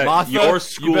me right, that Martha, your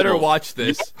school... you better watch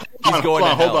this. He's going to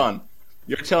hell. Hold on.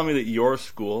 You're telling me that your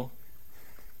school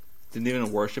didn't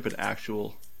even worship an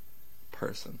actual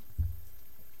person?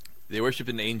 They worship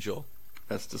an angel.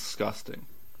 That's disgusting.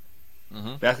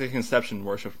 Mm-hmm. Immaculate Conception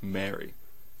worshipped Mary.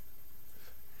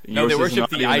 No, Yours they is worship not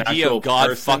the even an idea actual of God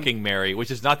person? fucking Mary,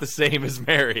 which is not the same as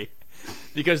Mary.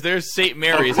 Because there's St.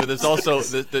 Mary's, but there's also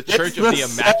the Church of the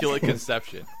Immaculate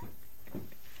Conception.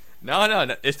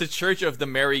 No. It's the Church of the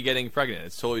Mary getting pregnant.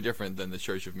 It's totally different than the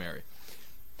Church of Mary.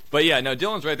 But yeah, no,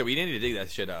 Dylan's right that we need to dig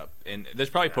that shit up. And there's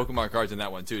probably Pokemon cards in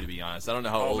that one too, to be honest. I don't know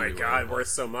how Oh old my we were. god, worth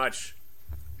so much.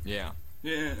 Yeah.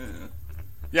 Yeah.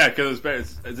 Yeah, because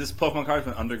this Pokemon card's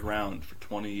been underground for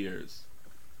 20 years.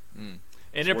 And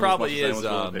It's it worth probably as much as is.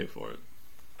 anyone's willing to pay for it.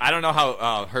 I don't know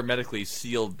how hermetically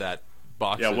sealed that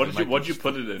box. Yeah, is. what'd you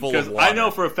put it in? full of Because I water.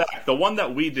 know for a fact the one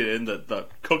that we did in the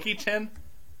cookie tin,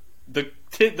 the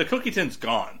cookie tin's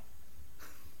gone.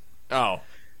 Oh,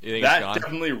 you think That it's gone?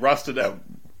 definitely rusted out.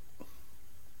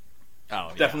 Oh,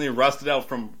 yeah. Definitely rusted out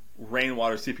from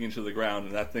rainwater seeping into the ground,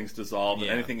 and that thing's dissolved. Yeah.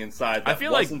 And anything inside. That I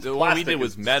feel like wasn't the one we plastic did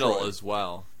was is metal destroyed. as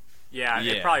well. Yeah,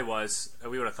 Yeah. it probably was.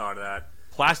 We would have thought of that.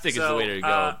 Plastic is the So, way to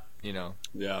go. You know.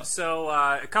 Yeah. So,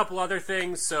 a couple other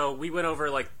things. So, we went over,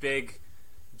 like, big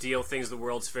deal things at the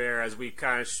World's Fair as we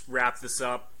kind of wrap this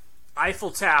up.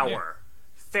 Eiffel Tower,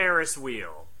 Ferris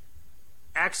wheel,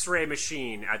 X-ray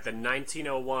machine at the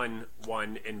 1901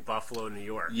 one in Buffalo, New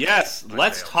York. Yes,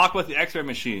 let's failed. talk about the X-ray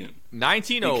machine.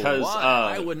 1901. Because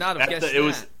I would not have guessed that. it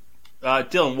was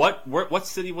Dylan. What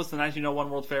city was the 1901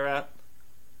 World Fair at?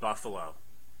 Buffalo.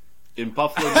 In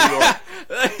Buffalo, New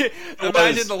York.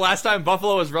 Imagine the last time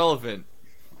Buffalo was relevant.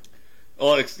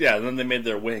 Well, and then they made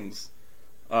their wings.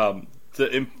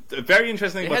 The very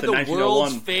interesting They about had the the 1901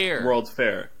 World's Fair. World's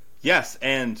Fair. Yes,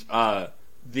 and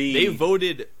They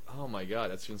voted. Oh my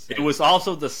god, that's insane. it was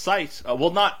also the site.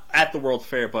 Well, not at the World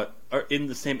Fair, but in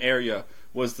the same area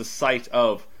was the site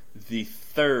of the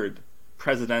third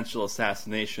presidential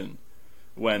assassination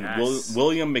when Yes.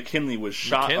 William McKinley was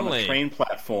shot on McKinley. a train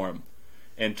platform,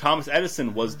 and Thomas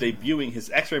Edison was debuting his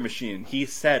X-ray machine. He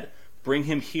said, "Bring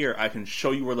him here. I can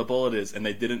show you where the bullet is." And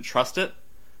they didn't trust it,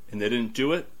 and they didn't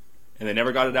do it, and they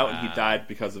never got it out, and he Wow. died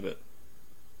because of it.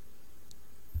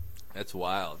 That's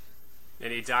wild.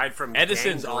 And he died from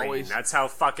Edison's gangrene. always- That's how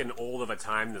fucking old of a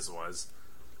time this was.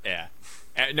 Yeah.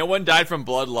 No one died from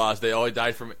blood loss. They all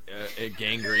died from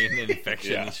gangrene and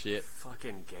infection Yeah. and shit.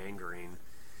 Fucking gangrene.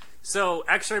 So,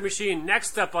 X-ray machine.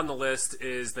 Next up on the list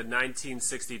is the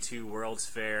 1962 World's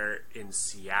Fair in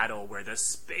Seattle, where the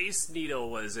Space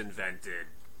Needle was invented.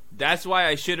 That's why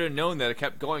I should have known that it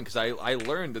kept going, because I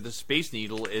learned that the Space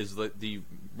Needle is the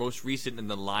most recent in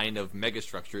the line of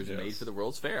megastructures made for the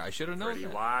World's Fair. I should have known Pretty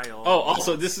that. wild. Oh,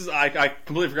 also, this is I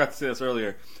completely forgot to say this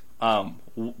earlier.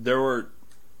 there were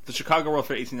the Chicago World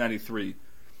Fair 1893.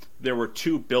 There were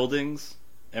two buildings,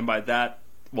 and by that,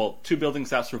 two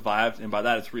buildings that survived, and by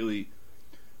that it's really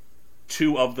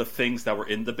two of the things that were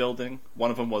in the building.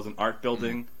 One of them was an art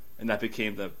building, and that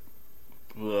became the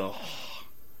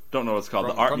don't know what it's called,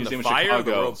 the Art Museum of Chicago. Or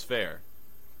the World's Fair?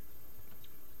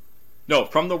 No,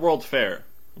 from the World's Fair.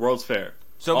 World's Fair.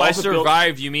 So by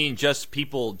survived, you mean just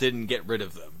people didn't get rid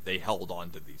of them? They held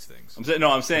on to these things.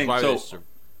 I'm saying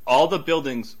all the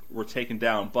buildings were taken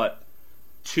down, but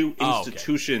two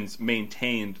institutions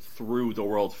maintained through the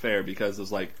World's Fair, because it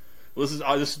was like, this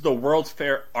is the World's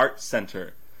Fair Art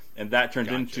Center, and that turned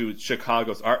into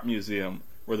Chicago's Art Museum,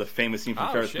 where the famous scene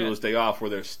from Ferris Bueller's Day Off, where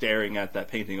they're staring at that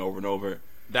painting over and over.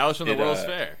 That was from the World's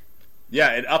Fair.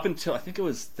 Yeah, and up until I think it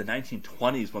was the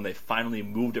 1920s when they finally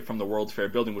moved it from the World's Fair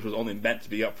building, which was only meant to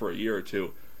be up for a year or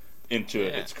two, into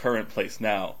its current place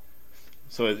now.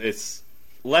 So it's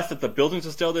less that the buildings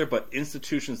are still there, but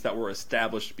institutions that were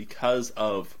established because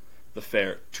of the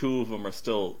fair. Two of them are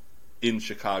still in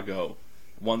Chicago.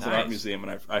 One's an art museum,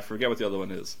 and I forget what the other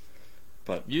one is.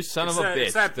 But you son of a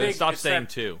bitch! Then stop saying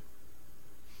two.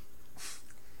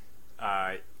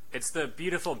 It's the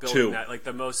beautiful building that, like,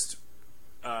 the most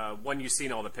one you see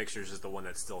in all the pictures is the one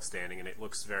that's still standing, and it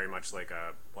looks very much like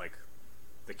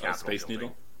the Capitol Space building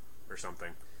Needle or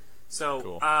something. So,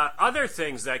 cool. Other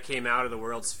things that came out of the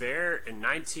World's Fair in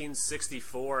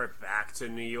 1964, back to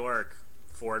New York,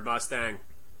 Ford Mustang.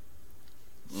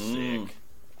 Sick.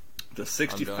 The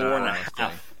 64 and a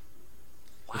half.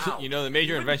 Wow. You know, the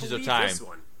major inventions of time.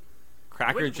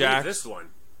 Cracker Jacks. This one.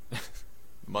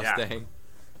 Mustang. Yeah.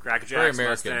 Cracker Jacks,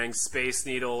 Mustang, Space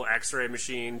Needle, X-ray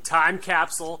machine, time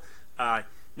capsule. No,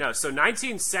 so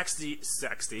 1960.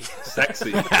 Sexy.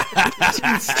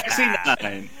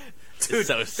 1969. Dude,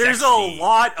 so there's a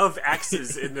lot of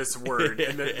X's in this word,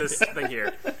 in this thing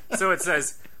here. So it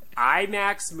says,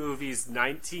 IMAX Movies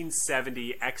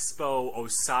 1970 Expo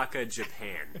Osaka,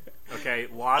 Japan. Okay,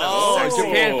 a lot of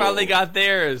Japan finally got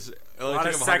theirs. A lot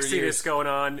of sexiness going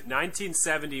on.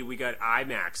 1970, we got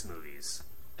IMAX movies.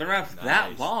 They're not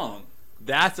that long.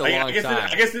 That's a long time.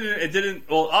 I guess it didn't.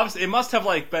 Well, obviously, it must have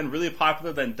been really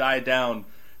popular, then died down.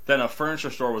 Then a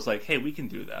furniture store was like, "Hey, we can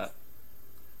do that."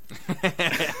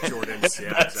 Jordans,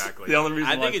 yeah, exactly. The only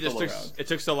reason I think it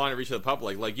took so long to reach the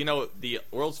public. Like, you know, the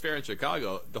World's Fair in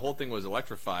Chicago, the whole thing was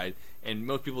electrified, and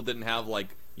most people didn't have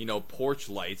porch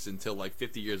lights until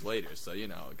 50 years later. So you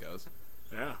know how it goes.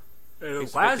 Yeah.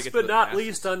 Last but not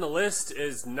least on the list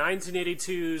is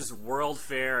 1982's World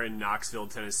Fair in Knoxville,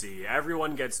 Tennessee.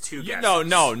 Everyone gets two guesses.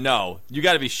 No. You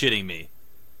got to be shitting me.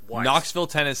 What? Knoxville,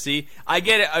 Tennessee. I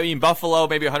get it. I mean, Buffalo,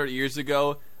 maybe 100 years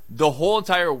ago. The whole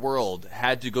entire world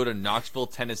had to go to Knoxville,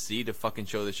 Tennessee to fucking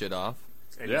show this shit off.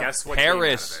 And guess what?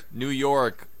 Paris, New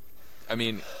York. I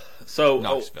mean,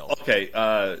 Knoxville.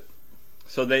 Okay.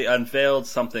 So they unveiled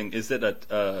something. Is it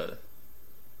a...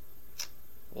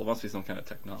 Well, it must be some kind of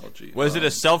technology. Was it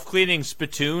a self-cleaning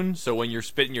spittoon? So when you're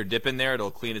spitting your dip in there,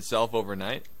 it'll clean itself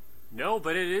overnight? No,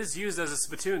 but it is used as a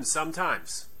spittoon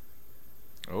sometimes.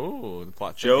 Oh, the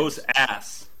plot Joe's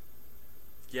ass.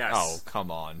 Yes. Oh, come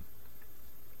on.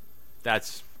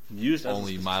 That's used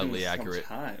only mildly accurate.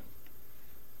 Time.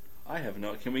 I have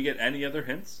no... Can we get any other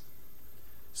hints?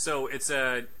 So it's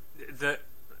a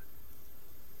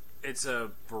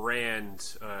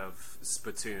brand of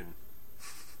spittoon.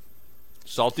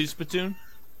 Salty spittoon?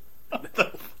 What the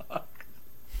fuck?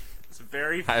 It's a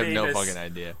very I have famous, no fucking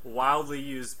idea. wildly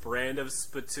used brand of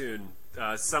spittoon.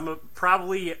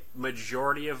 Probably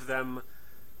majority of them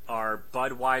are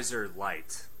Budweiser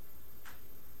Light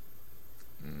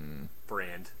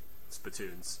brand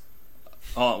spittoons.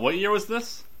 What year was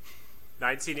this?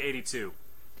 1982.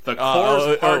 The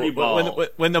Coors Party Ball.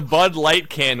 When the Bud Light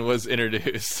can was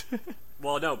introduced.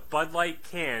 Well, no, Bud Light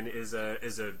can is a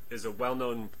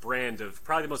well-known brand of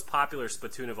probably the most popular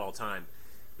spittoon of all time.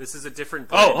 This is a different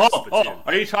brand of spittoon.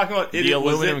 Are you talking about the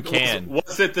aluminum can?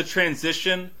 Was it the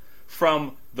transition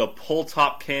from the pull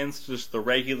top cans to just the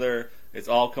regular? It's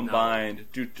all combined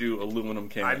to aluminum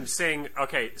cans. I'm saying,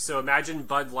 okay, so imagine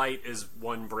Bud Light is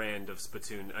one brand of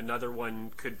spittoon. Another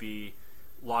one could be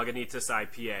Lagunitas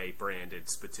IPA branded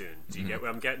spittoon. Do you get what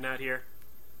I'm getting at here?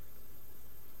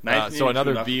 So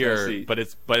another beer, but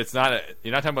it's not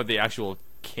you're not talking about the actual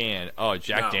can. Oh,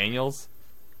 Jack Daniels.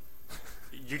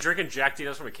 You drinking Jack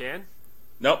Daniels from a can?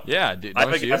 Nope. Yeah, dude. I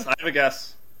have a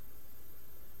guess.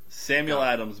 Samuel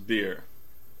Adams beer.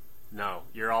 No,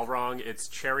 you're all wrong. It's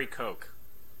Cherry Coke.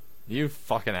 You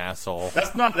fucking asshole.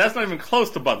 That's not even close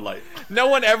to Bud Light. No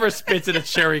one ever spits in a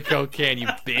Cherry Coke can, you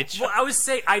bitch. Well, I was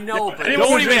saying, I know, but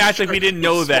don't even act like we didn't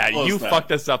know that. You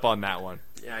fucked us up on that one.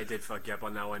 Yeah, I did fuck you up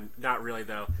on that one. Not really,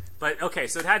 though. But, okay,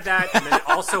 so it had that, and then it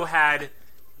also had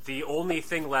the only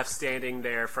thing left standing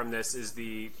there from this is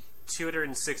the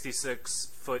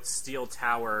 266-foot steel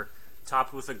tower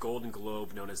topped with a golden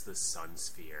globe known as the Sun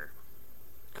Sphere.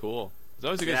 Cool. There's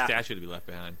always a good statue to be left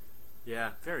behind.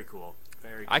 Yeah, very cool.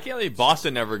 Very cool. I can't believe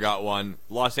Boston never got one,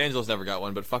 Los Angeles never got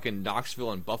one, but fucking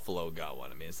Knoxville and Buffalo got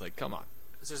one. I mean, it's like, come on.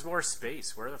 There's more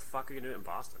space. Where the fuck are you going to do it in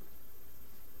Boston?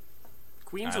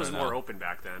 Queens was more open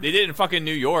back then. They did it in fucking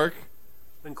New York.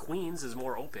 And Queens is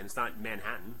more open. It's not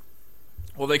Manhattan.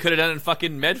 Well, they could have done it in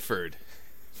fucking Medford.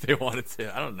 If they wanted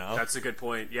to. I don't know. That's a good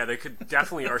point. Yeah, they could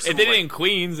definitely. If they did it in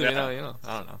Queens, you know,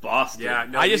 I don't know. Boston. Yeah,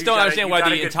 no, I just don't understand why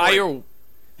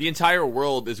the entire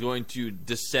world is going to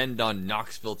descend on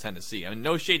Knoxville, Tennessee. I mean,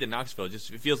 no shade to Knoxville. It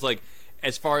feels like,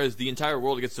 as far as the entire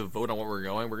world gets to vote on where we're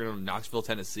going to go to Knoxville,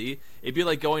 Tennessee. It'd be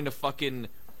like going to fucking...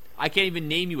 I can't even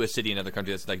name you a city in another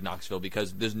country that's like Knoxville,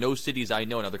 because there's no cities I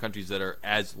know in other countries that are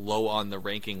as low on the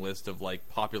ranking list of like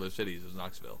popular cities as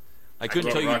Knoxville. I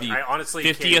couldn't tell you the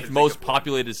 50th most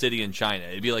populated city in China.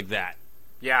 It'd be like that.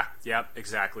 Yeah, yep,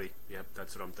 exactly. Yep,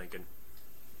 that's what I'm thinking.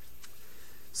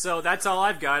 So that's all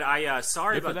I've got.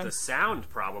 Sorry about the sound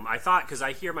problem. I thought, because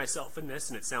I hear myself in this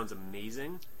and it sounds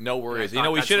amazing. No worries. You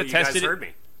know, we should have tested it. Heard me.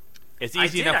 It's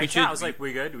easy enough. I was like,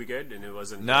 we good, and it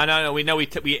wasn't. No. We know we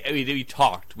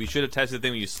talked. We should have tested the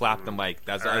thing when you slapped the mic.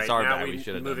 That's our bad. We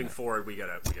should have. Moving forward, we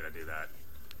gotta do that.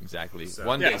 Exactly. So,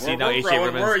 One day, see now,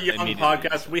 we're a young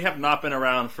podcast. We have not been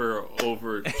around for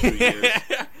over 2 years.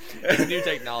 It's new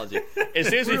technology. As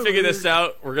soon as we figure this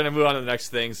out, we're gonna move on to the next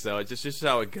thing. So it's just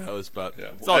how it goes. But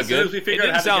it's all good. As soon as we figure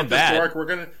out how to get this work, we're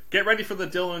gonna get ready for the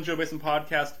Dylan and Joe Mason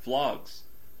podcast vlogs,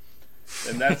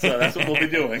 and that's what we'll be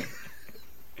doing.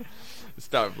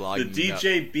 Start vlogging. The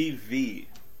DJ BV.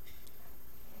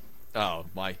 Oh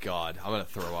my god, I'm gonna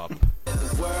throw up.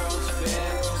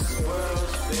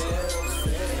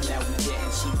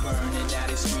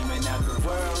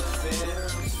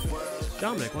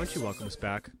 Dominic, why don't you welcome us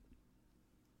back?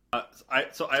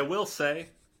 I will say,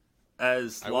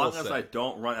 as long as I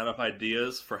don't run out of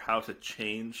ideas for how to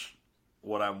change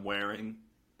what I'm wearing,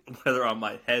 whether on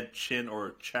my head, chin,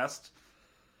 or chest,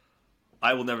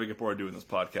 I will never get bored doing this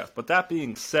podcast. But that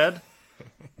being said,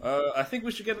 I think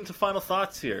we should get into final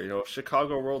thoughts here. You know,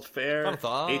 Chicago World's Fair,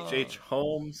 H.H.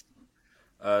 Holmes,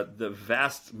 the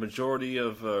vast majority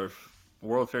of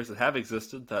World Fairs that have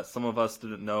existed that some of us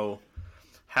didn't know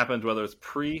happened, whether it's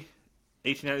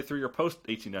pre-1893 or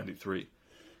post-1893.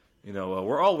 You know,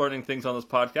 we're all learning things on this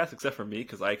podcast, except for me,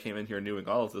 because I came in here knowing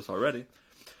all of this already.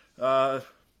 Dylan,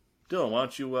 why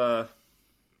don't you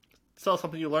tell us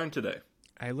something you learned today?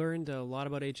 I learned a lot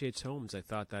about H.H. Holmes. I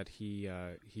thought that he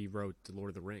wrote The Lord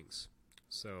of the Rings.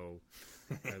 So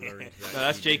I learned that. No,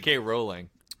 that's J.K.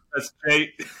 Rowling. That's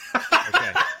great.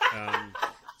 Okay.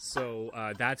 So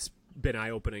that's been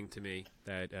eye-opening to me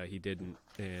that he didn't,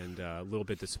 and a little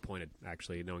bit disappointed,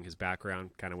 actually, knowing his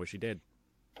background. Kind of wish he did.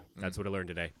 That's what I learned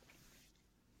today.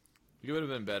 You would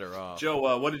have been better off.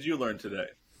 Joe, what did you learn today?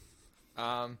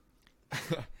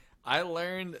 I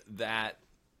learned that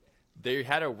they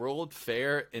had a world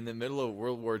fair in the middle of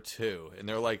World War II, and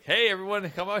they're like, hey, everyone,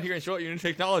 come out here and show out your new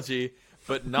technology,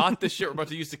 but not the shit we're about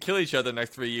to use to kill each other the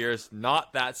next 3 years.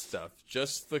 Not that stuff.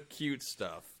 Just the cute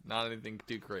stuff. Not anything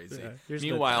too crazy. Yeah,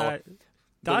 meanwhile,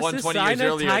 the 120 years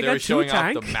earlier, they were showing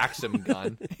off the Maxim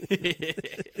gun.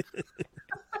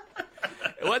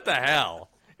 What the hell?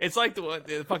 It's like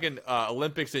the fucking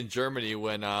Olympics in Germany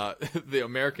when the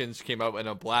Americans came out and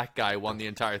a black guy won the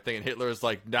entire thing, and Hitler was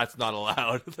like, "That's not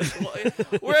allowed."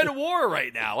 We're at a war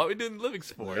right now. What are we doing the living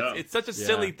sport? Yeah. It's such a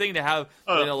silly thing to have.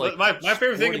 My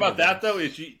favorite thing about that though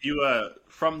is you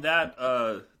from that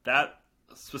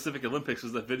specific Olympics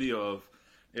is the video of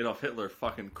Adolf Hitler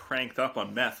fucking cranked up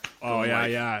on meth. Oh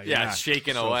yeah, it's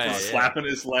shaking away, slapping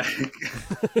his leg.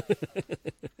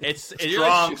 It's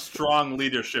strong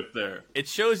leadership there. It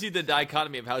shows you the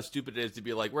dichotomy of how stupid it is to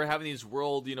be like, we're having these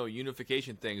world,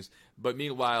 unification things, but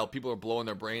meanwhile, people are blowing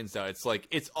their brains out. It's like,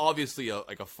 it's obviously a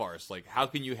farce. Like, how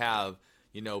can you have,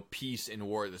 peace and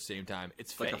war at the same time?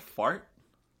 It's fake. Like a fart?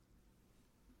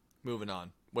 Moving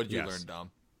on. What did you learn,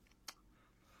 Dom?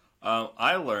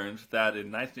 I learned that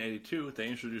in 1982, they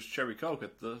introduced Cherry Coke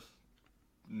at the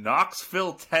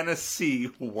Knoxville,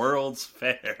 Tennessee World's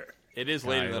Fair. It is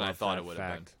later than I thought it would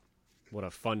have been. What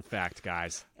a fun fact,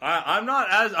 guys! I'm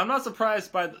not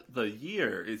surprised by the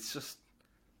year. It's just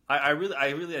I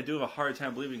really do have a hard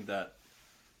time believing that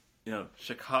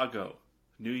Chicago,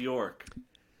 New York,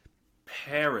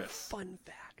 Paris. Fun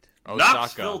fact. Osaka.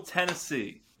 Knoxville,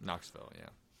 Tennessee. Knoxville, yeah.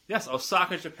 Yes,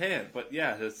 Osaka, Japan. But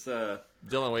yeah, it's Dylan,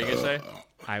 what are you gonna say?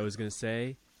 I was gonna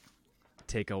say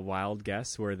take a wild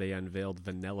guess where they unveiled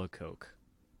vanilla Coke.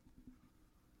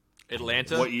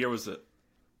 Atlanta. What year was it?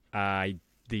 The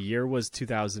year was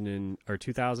 2000 or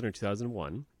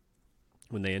 2001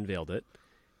 when they unveiled it.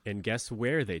 And guess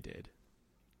where they did?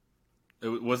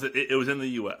 It was in the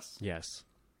U.S. Yes.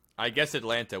 I guess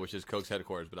Atlanta, which is Coke's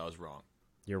headquarters, but I was wrong.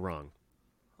 You're wrong.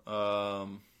 I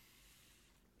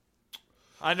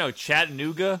don't know,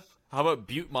 Chattanooga? How about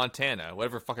Butte, Montana?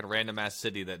 Whatever fucking random-ass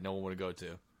city that no one would go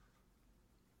to.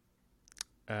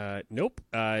 Nope.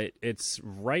 It's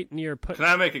right near Can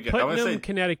I make a guess? Putnam,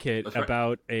 Connecticut, That's right.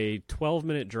 about a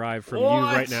 12-minute drive from What? you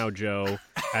right now, Joe,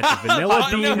 at the Vanilla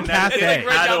Bean Putnam, Cafe. Connecticut,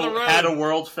 right down the road. At a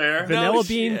World Fair. Vanilla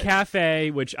Bean shit.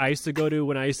 Cafe, which I used to go to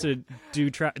when I used to do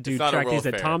track not a days World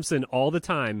at Fair. Thompson all the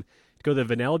time. Go to the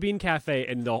Vanilla Bean Cafe,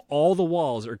 and all the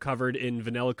walls are covered in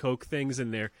vanilla Coke things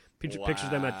in there. Pictures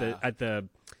them at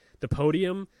the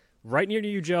podium right near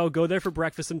you, Joe. Go there for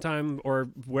breakfast sometime or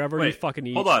wherever you Wait, fucking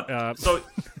eat. hold on. So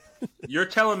you're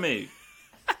telling me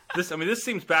this? I mean, this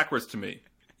seems backwards to me.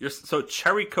 So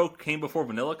cherry Coke came before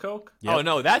vanilla Coke? Yep. Oh,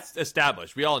 no, that's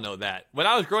established. We all know that. When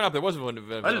I was growing up, there wasn't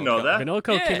vanilla I didn't know Coke. that. Vanilla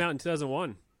Coke Yeah. came out in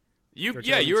 2001. You Or were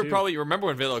 2002. probably remember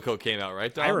when vanilla Coke came out,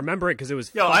 right, Dom? I remember it because it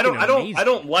was. Yo, fucking amazing. I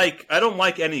don't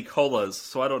like any colas,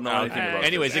 so I don't know anything about.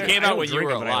 anyways, this. it came I out don't when you drink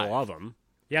were it, but I alive. love them.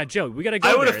 Yeah, Joe, we gotta go.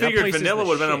 I would have there. That figured place is vanilla the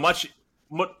would have been a shit.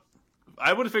 much.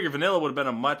 I would have figured vanilla would have been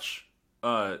a much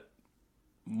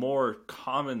more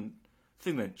common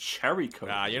thing than cherry Coke.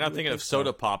 You're not thinking of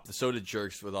soda pop, the soda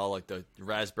jerks with all like the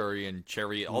raspberry and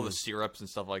cherry, all the syrups and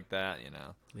stuff like that. You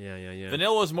know, Yeah.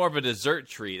 vanilla was more of a dessert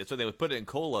treat. That's why they would put it in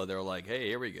cola. They were like, "Hey,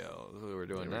 here we go. This is what we're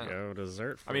doing There now." we go,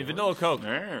 dessert. I mean, for vanilla Coke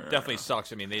Yeah. definitely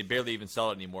sucks. I mean, they barely even sell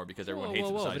it anymore because everyone hates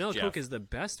it. Whoa. Besides Vanilla Jeff. Coke is the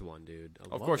best one, dude. I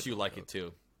Of love course, you vanilla like Coke. it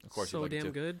too. Of course, So you like damn it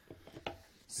too. good.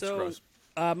 So, gross.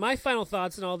 my final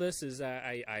thoughts on all this is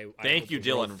I Thank hope you,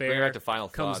 the World Dylan. Fair Bring back to final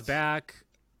comes thoughts. back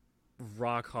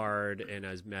rock hard and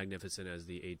as magnificent as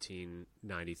the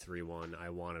 1893 one.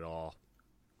 I want it all.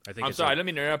 I think. I'm it's sorry, I a- don't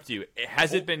mean to interrupt you.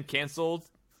 Has it been canceled?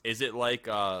 Is it like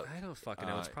I don't fucking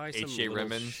know. It's probably some H.J. little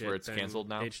Rimmons shit where it's thing. canceled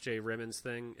now? H.J. Rimmons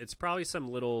thing. It's probably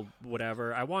some little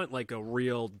whatever. I want like a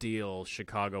real deal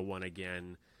Chicago one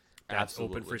again. That's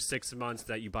open Absolutely. for 6 months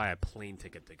that you buy a plane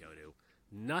ticket to go to.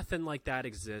 Nothing like that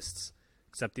exists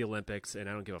except the Olympics, and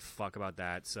I don't give a fuck about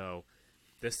that. So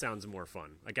this sounds more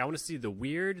fun. Like I want to see the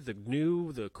weird, the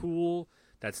new, the cool.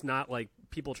 That's not like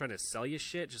people trying to sell you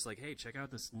shit. Just like, hey, check out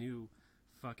this new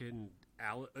fucking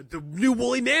the new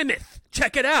woolly mammoth.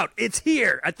 Check it out. It's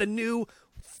here at the new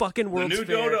fucking The World's new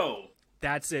Fair. dodo.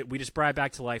 That's it. We just brought it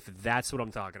back to life. That's what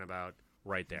I'm talking about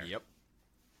right there. Yep.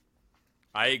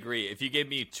 I agree. If you gave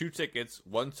me 2 tickets,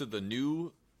 one to the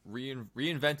new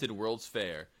reinvented World's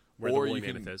Fair, Where the or woolly you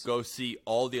can mammoth is. go see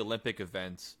all the Olympic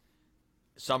events,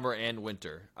 summer and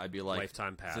winter, I'd be like,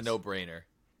 Lifetime pass. It's a no-brainer.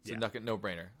 It's Yeah. a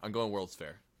no-brainer. I'm going World's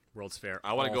Fair. World's Fair.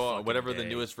 I want to all go on fucking whatever the day.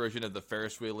 newest version of the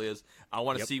Ferris wheel is. I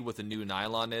want to Yep. see what the new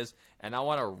nylon is, and I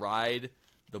want to ride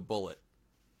the bullet.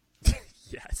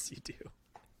 Yes, you do.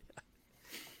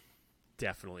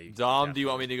 Definitely. Dom, do you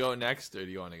want me to go next, or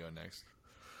do you want to go next?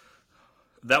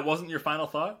 That wasn't your final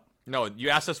thought? No, you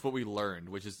asked us what we learned,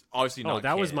 which is obviously not Oh,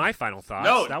 that was canon. my final thoughts.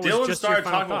 No, that was Dylan just started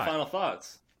your final talking about thought. final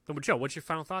thoughts. So, Joe, what's your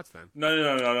final thoughts then?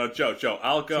 No, Joe,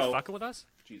 I'll Is he go. fucking with us?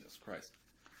 Jesus Christ.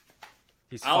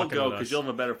 He's I'll fucking go with because us. you'll have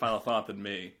a better final thought than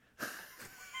me.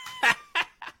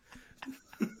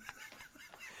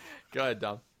 Go ahead,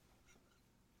 Dom.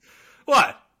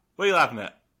 What? What are you laughing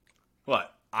at?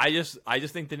 What? I just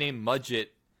think the name Mudget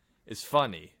is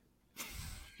funny.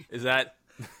 Is that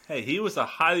Hey, he was a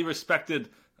highly respected.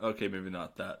 Okay, maybe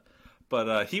not that,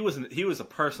 but he was a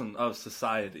person of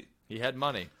society. he had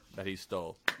money that he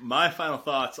stole? My final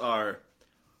thoughts are: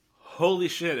 holy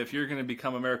shit! If you're going to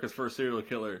become America's first serial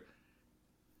killer,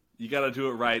 you got to do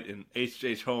it right. And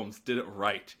H.H. Holmes did it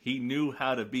right. He knew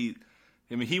how to beat.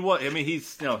 I mean,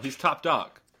 he's he's top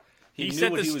dog. He knew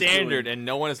set what the he was standard, doing. and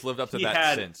no one has lived up to He that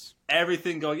had since.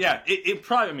 everything going. Yeah, it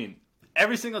probably. I mean,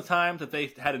 every single time that they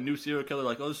had a new serial killer,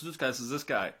 like, oh, this is this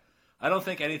guy. I don't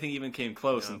think anything even came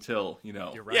close until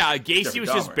You're right. Yeah, Gacy Jeffrey was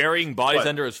just Dahmer. burying bodies But-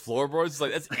 under his floorboards. It's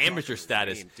like that's amateur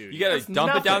status. dude. You gotta That's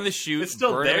dump it down nothing. the chute, It's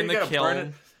still burn there. it in You the gotta burn kiln,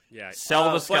 it. Yeah. sell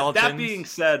the But skeletons. that being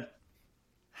said,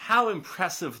 how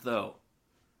impressive though!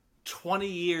 20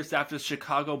 years after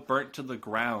Chicago burnt to the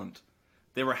ground,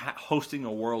 they were hosting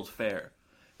a World Fair,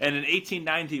 and in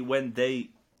 1890, when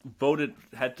they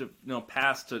had to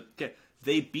pass to get,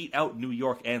 they beat out New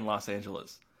York and Los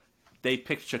Angeles. They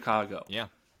picked Chicago. yeah,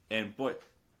 And boy,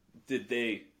 did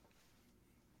they!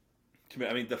 To me,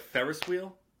 I mean, the Ferris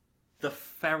wheel.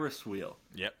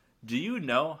 yep. Do you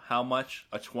know how much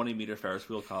a 20-meter Ferris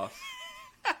wheel costs?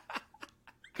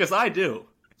 Because I do.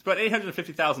 It's about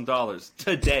 $850,000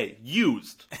 today,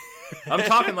 used. I'm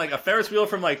talking like a Ferris wheel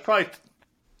from like probably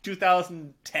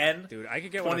 2010. Dude, I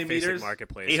could get 20 one on meters, Facebook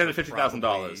Marketplace.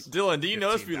 $850,000. Dylan, do you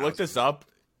notice we looked this up?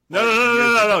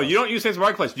 No. You don't use Facebook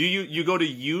Marketplace. You go to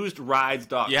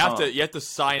usedrides.com. You have to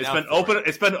sign up.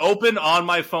 It's been open on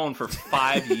my phone for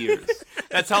 5 years.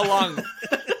 That's how long.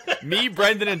 Me,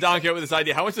 Brendan, and Don came up with this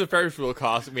idea. How much does a Ferris wheel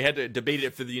cost? And we had to debate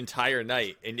it for the entire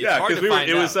night. And it's hard to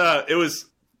find out.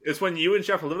 It's when you and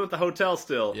Jeff were living at the hotel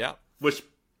still. Yeah. Which,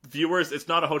 viewers, it's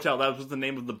not a hotel. That was the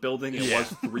name of the building. It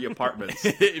was 3 apartments.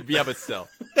 Yeah, but still.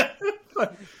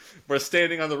 We're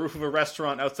standing on the roof of a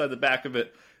restaurant outside the back of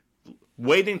it,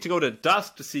 waiting to go to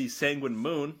dusk to see Sanguine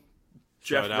Moon,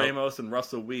 Jeff Ramos and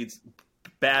Russell Weed's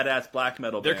badass black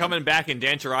metal band. They're coming back, and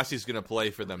Dan Taurasi's going to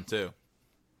play for them, too.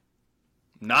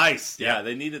 Nice. Yeah,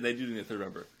 they do need a third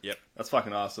member. Yep. That's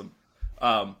fucking awesome.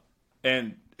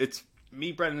 And it's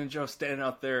me, Brendan, and Joe standing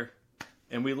out there,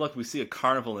 and we see a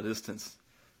carnival in the distance.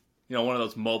 You know, one of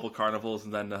those mobile carnivals,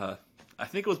 and then I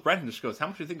think it was Brendan just goes, "How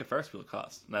much do you think a Ferris wheel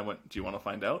costs?" And I went, "Do you want to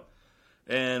find out?"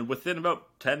 And within about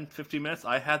 10, 15 minutes,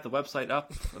 I had the website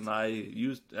up, and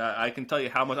I can tell you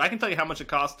how much it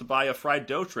costs to buy a fried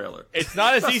dough trailer. It's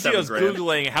not as easy as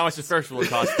Googling how much the Ferris wheel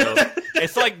costs, though.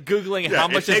 It's like Googling how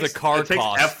much does a car cost. It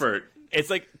takes effort. It's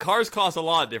like cars cost a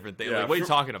lot of different things. Yeah, like, what are you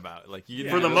talking about? Like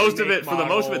for the most of it,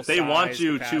 they want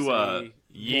you to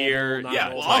year. Yeah.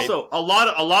 Well, also, a lot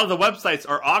of the websites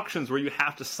are auctions where you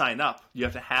have to sign up. You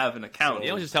have to have an account. You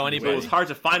don't just tell anybody. So it was hard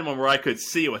to find one where I could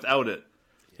see it without it.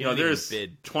 You know, there's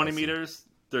 20 meters,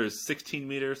 there's 16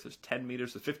 meters, there's 10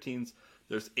 meters, there's 15s,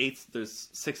 there's 8s, there's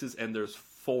 6s, and there's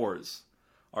 4s.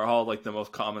 Are all like the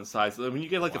most common size. When you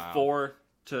get like the 4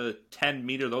 to 10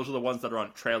 meter, those are the ones that are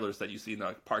on trailers that you see in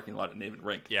a parking lot at Navin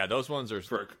Rink. Yeah, those ones are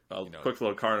for a quick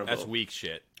little carnival. That's weak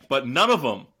shit. But none of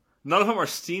them are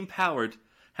steam powered.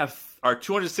 Are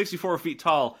 264 feet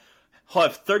tall.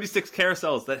 Have 36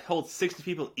 carousels that hold 60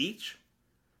 people each.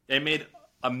 They made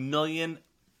 $1.4 million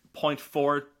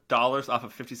off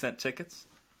of 50-cent tickets.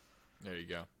 There you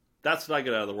go. That's what I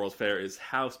get out of the World's Fair, is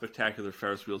how spectacular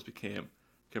Ferris wheels became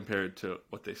compared to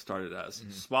what they started as.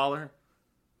 Mm-hmm. Smaller,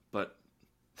 but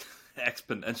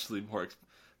exponentially more.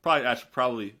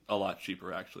 Probably a lot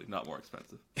cheaper, actually, not more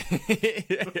expensive.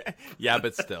 Yeah,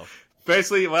 but still.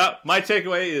 Basically, well, my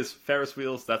takeaway is Ferris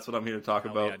wheels. That's what I'm here to talk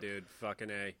about. Yeah, dude, fucking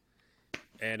A.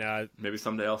 And maybe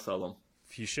someday I'll sell them.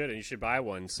 You should buy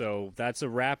one. So that's a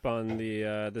wrap on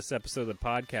the this episode of the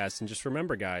podcast. And just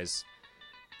remember, guys,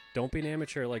 don't be an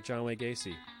amateur like John Wayne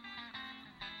Gacy.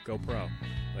 Go pro,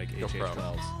 like H.H.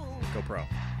 Wells. Go pro.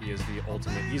 He is the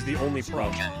ultimate. He's the only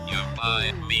pro. Can you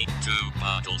buy me 2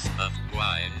 bottles of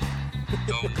wine?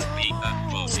 Don't be a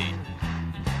pussy.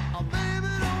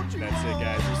 That's it,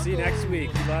 guys. We'll see you next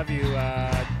week. We love you. Keep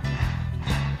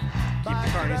the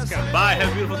parties coming. Bye.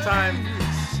 Have a beautiful time.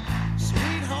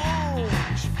 Sweet home,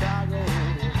 Chicago.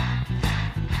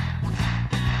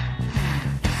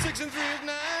 6 and 3 is 9.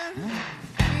 9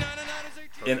 and 9 is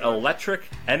 18. An electric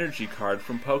energy card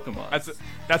from Pokemon.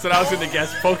 That's what I was going to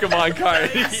guess. Pokemon card.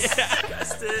 Yeah.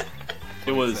 Guessed it.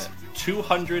 It was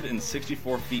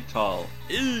 264 feet tall.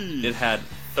 Ew. It had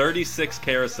 36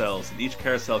 carousels, and each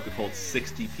carousel could hold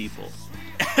 60 people.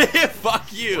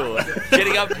 Fuck you.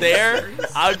 Getting up there?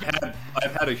 I've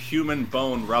had a human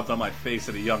bone rubbed on my face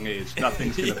at a young age.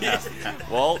 Nothing's going to pass that.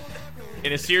 Well,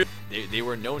 in a series, they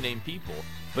were no-name people.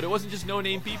 But it wasn't just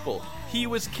no-name people. He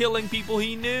was killing people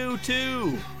he knew,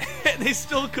 too. And they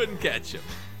still couldn't catch him.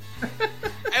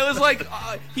 It was like,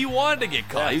 he wanted to get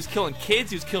caught. He was killing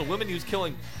kids, he was killing women, he was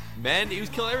killing men, he was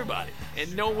killing everybody.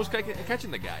 And no one was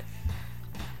catching the guy.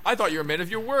 I thought you were a man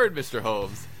of your word, Mr.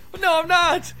 Holmes. But no, I'm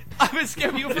not. I've been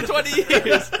scaring people for 20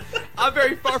 years. I'm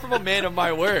very far from a man of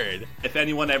my word. If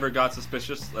anyone ever got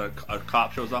suspicious, a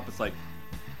cop shows up, it's like,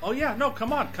 oh yeah, no,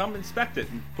 come on, come inspect it.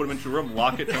 And put him into a room,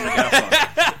 lock it, turn the gas on.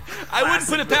 I wouldn't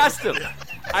put it past him.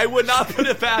 I would not put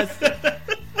it past him.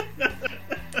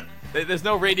 There's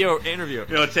no radio interview.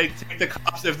 You know, take the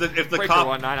cops. If the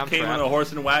cop came on a horse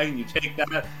and a wagon, you take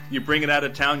that, you bring it out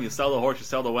of town, you sell the horse, you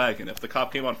sell the wagon. If the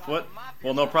cop came on foot,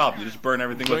 well, no problem. You just burn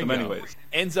everything with them anyways.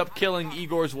 Ends up killing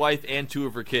Igor's wife and 2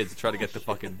 of her kids to try to get the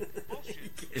fucking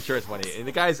insurance money. And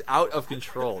the guy's out of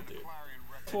control, dude.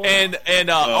 And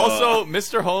also,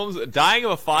 Mr. Holmes, dying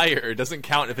of a fire doesn't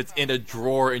count if it's in a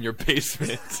drawer in your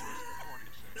basement.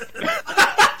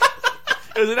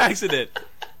 It was an accident.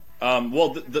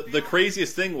 Well, the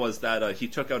craziest thing was that he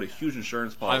took out a huge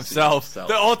insurance policy himself.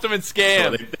 The ultimate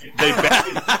scam. So they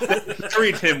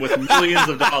buried him with millions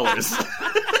of dollars.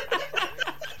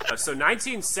 So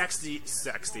 1960.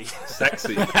 Sexy.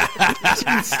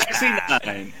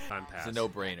 1969. It's a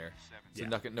no-brainer. It's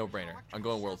a no-brainer. I'm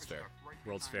going World's Fair.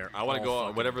 World's Fair. I want to go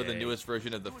on whatever the day. newest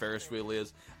version of the Ferris wheel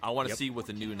is. I want to see what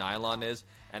the new nylon is,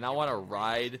 and I want to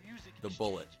ride the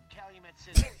bullet.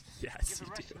 Yes, you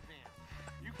do.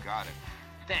 You got it.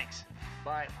 Thanks.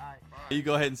 Bye. You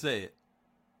go ahead and say it.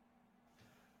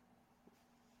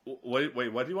 Wait,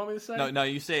 what do you want me to say? No,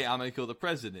 you say I'm gonna kill the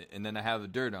president, and then I have the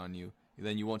dirt on you.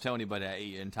 Then you won't tell anybody I ate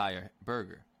your entire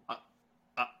burger.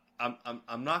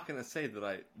 I'm not gonna say that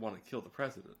I want to kill the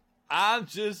president. I'm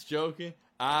just joking.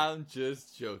 I'll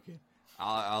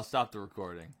stop the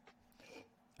recording.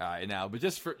 All right, now, but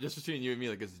just between you and me,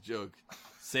 like it's a joke.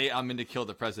 Say I'm going to kill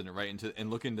the president and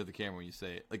look into the camera when you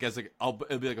say it. Like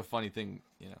it'll be like a funny thing,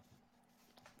 you know.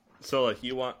 So like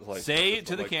you want say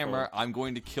to the camera, I'm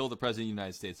going to kill the president of the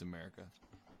United States of America.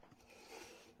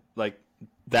 Like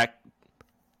that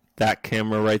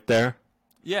camera right there.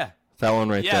 Yeah. That one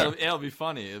right there. Yeah, it'll be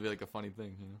funny. It'll be like a funny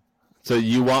thing, you know. So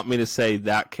you want me to say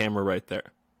that camera right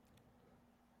there?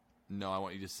 No, I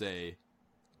want you to say,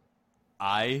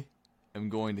 I am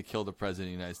going to kill the president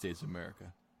of the United States of America.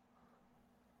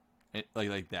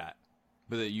 Like that.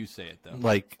 But that you say it, though.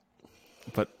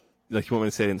 But you want me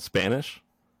to say it in Spanish?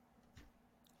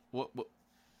 What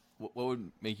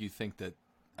would make you think that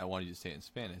I wanted you to say it in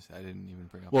Spanish? I didn't even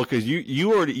bring up. Well, because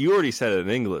you already said it in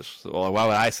English. So why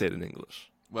would I say it in English?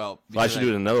 Well, I should do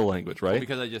it in another language, right? Well,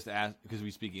 because I just asked, because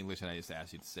we speak English, and I just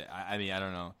asked you to say. I mean, I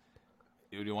don't know.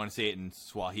 Do you want to say it in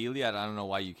Swahili? I don't know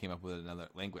why you came up with another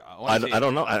language. I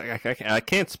don't know. I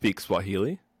can't speak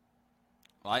Swahili.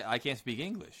 Well, I can't speak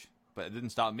English, but it didn't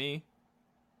stop me.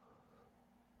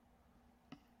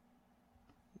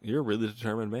 You're a really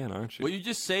determined man, aren't you? Well, you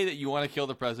just say that you want to kill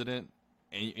the president,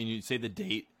 and you say the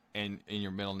date and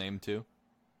your middle name too.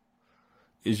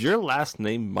 Is your last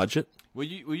name Mudget? Will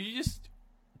you just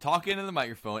talk into the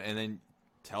microphone and then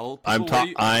tell people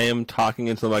I am talking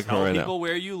into the microphone right now. Tell people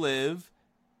where you live,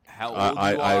 how old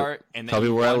you are, and tell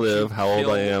people where I live, how old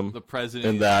I am, the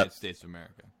president of the United States of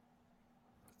America.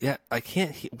 Yeah, I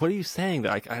can't. What are you saying?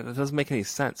 That doesn't make any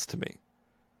sense to me.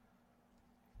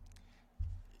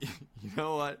 You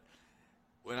know what?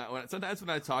 Sometimes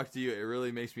when I talk to you, it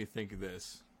really makes me think of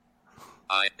this.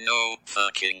 I know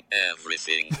fucking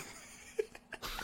everything.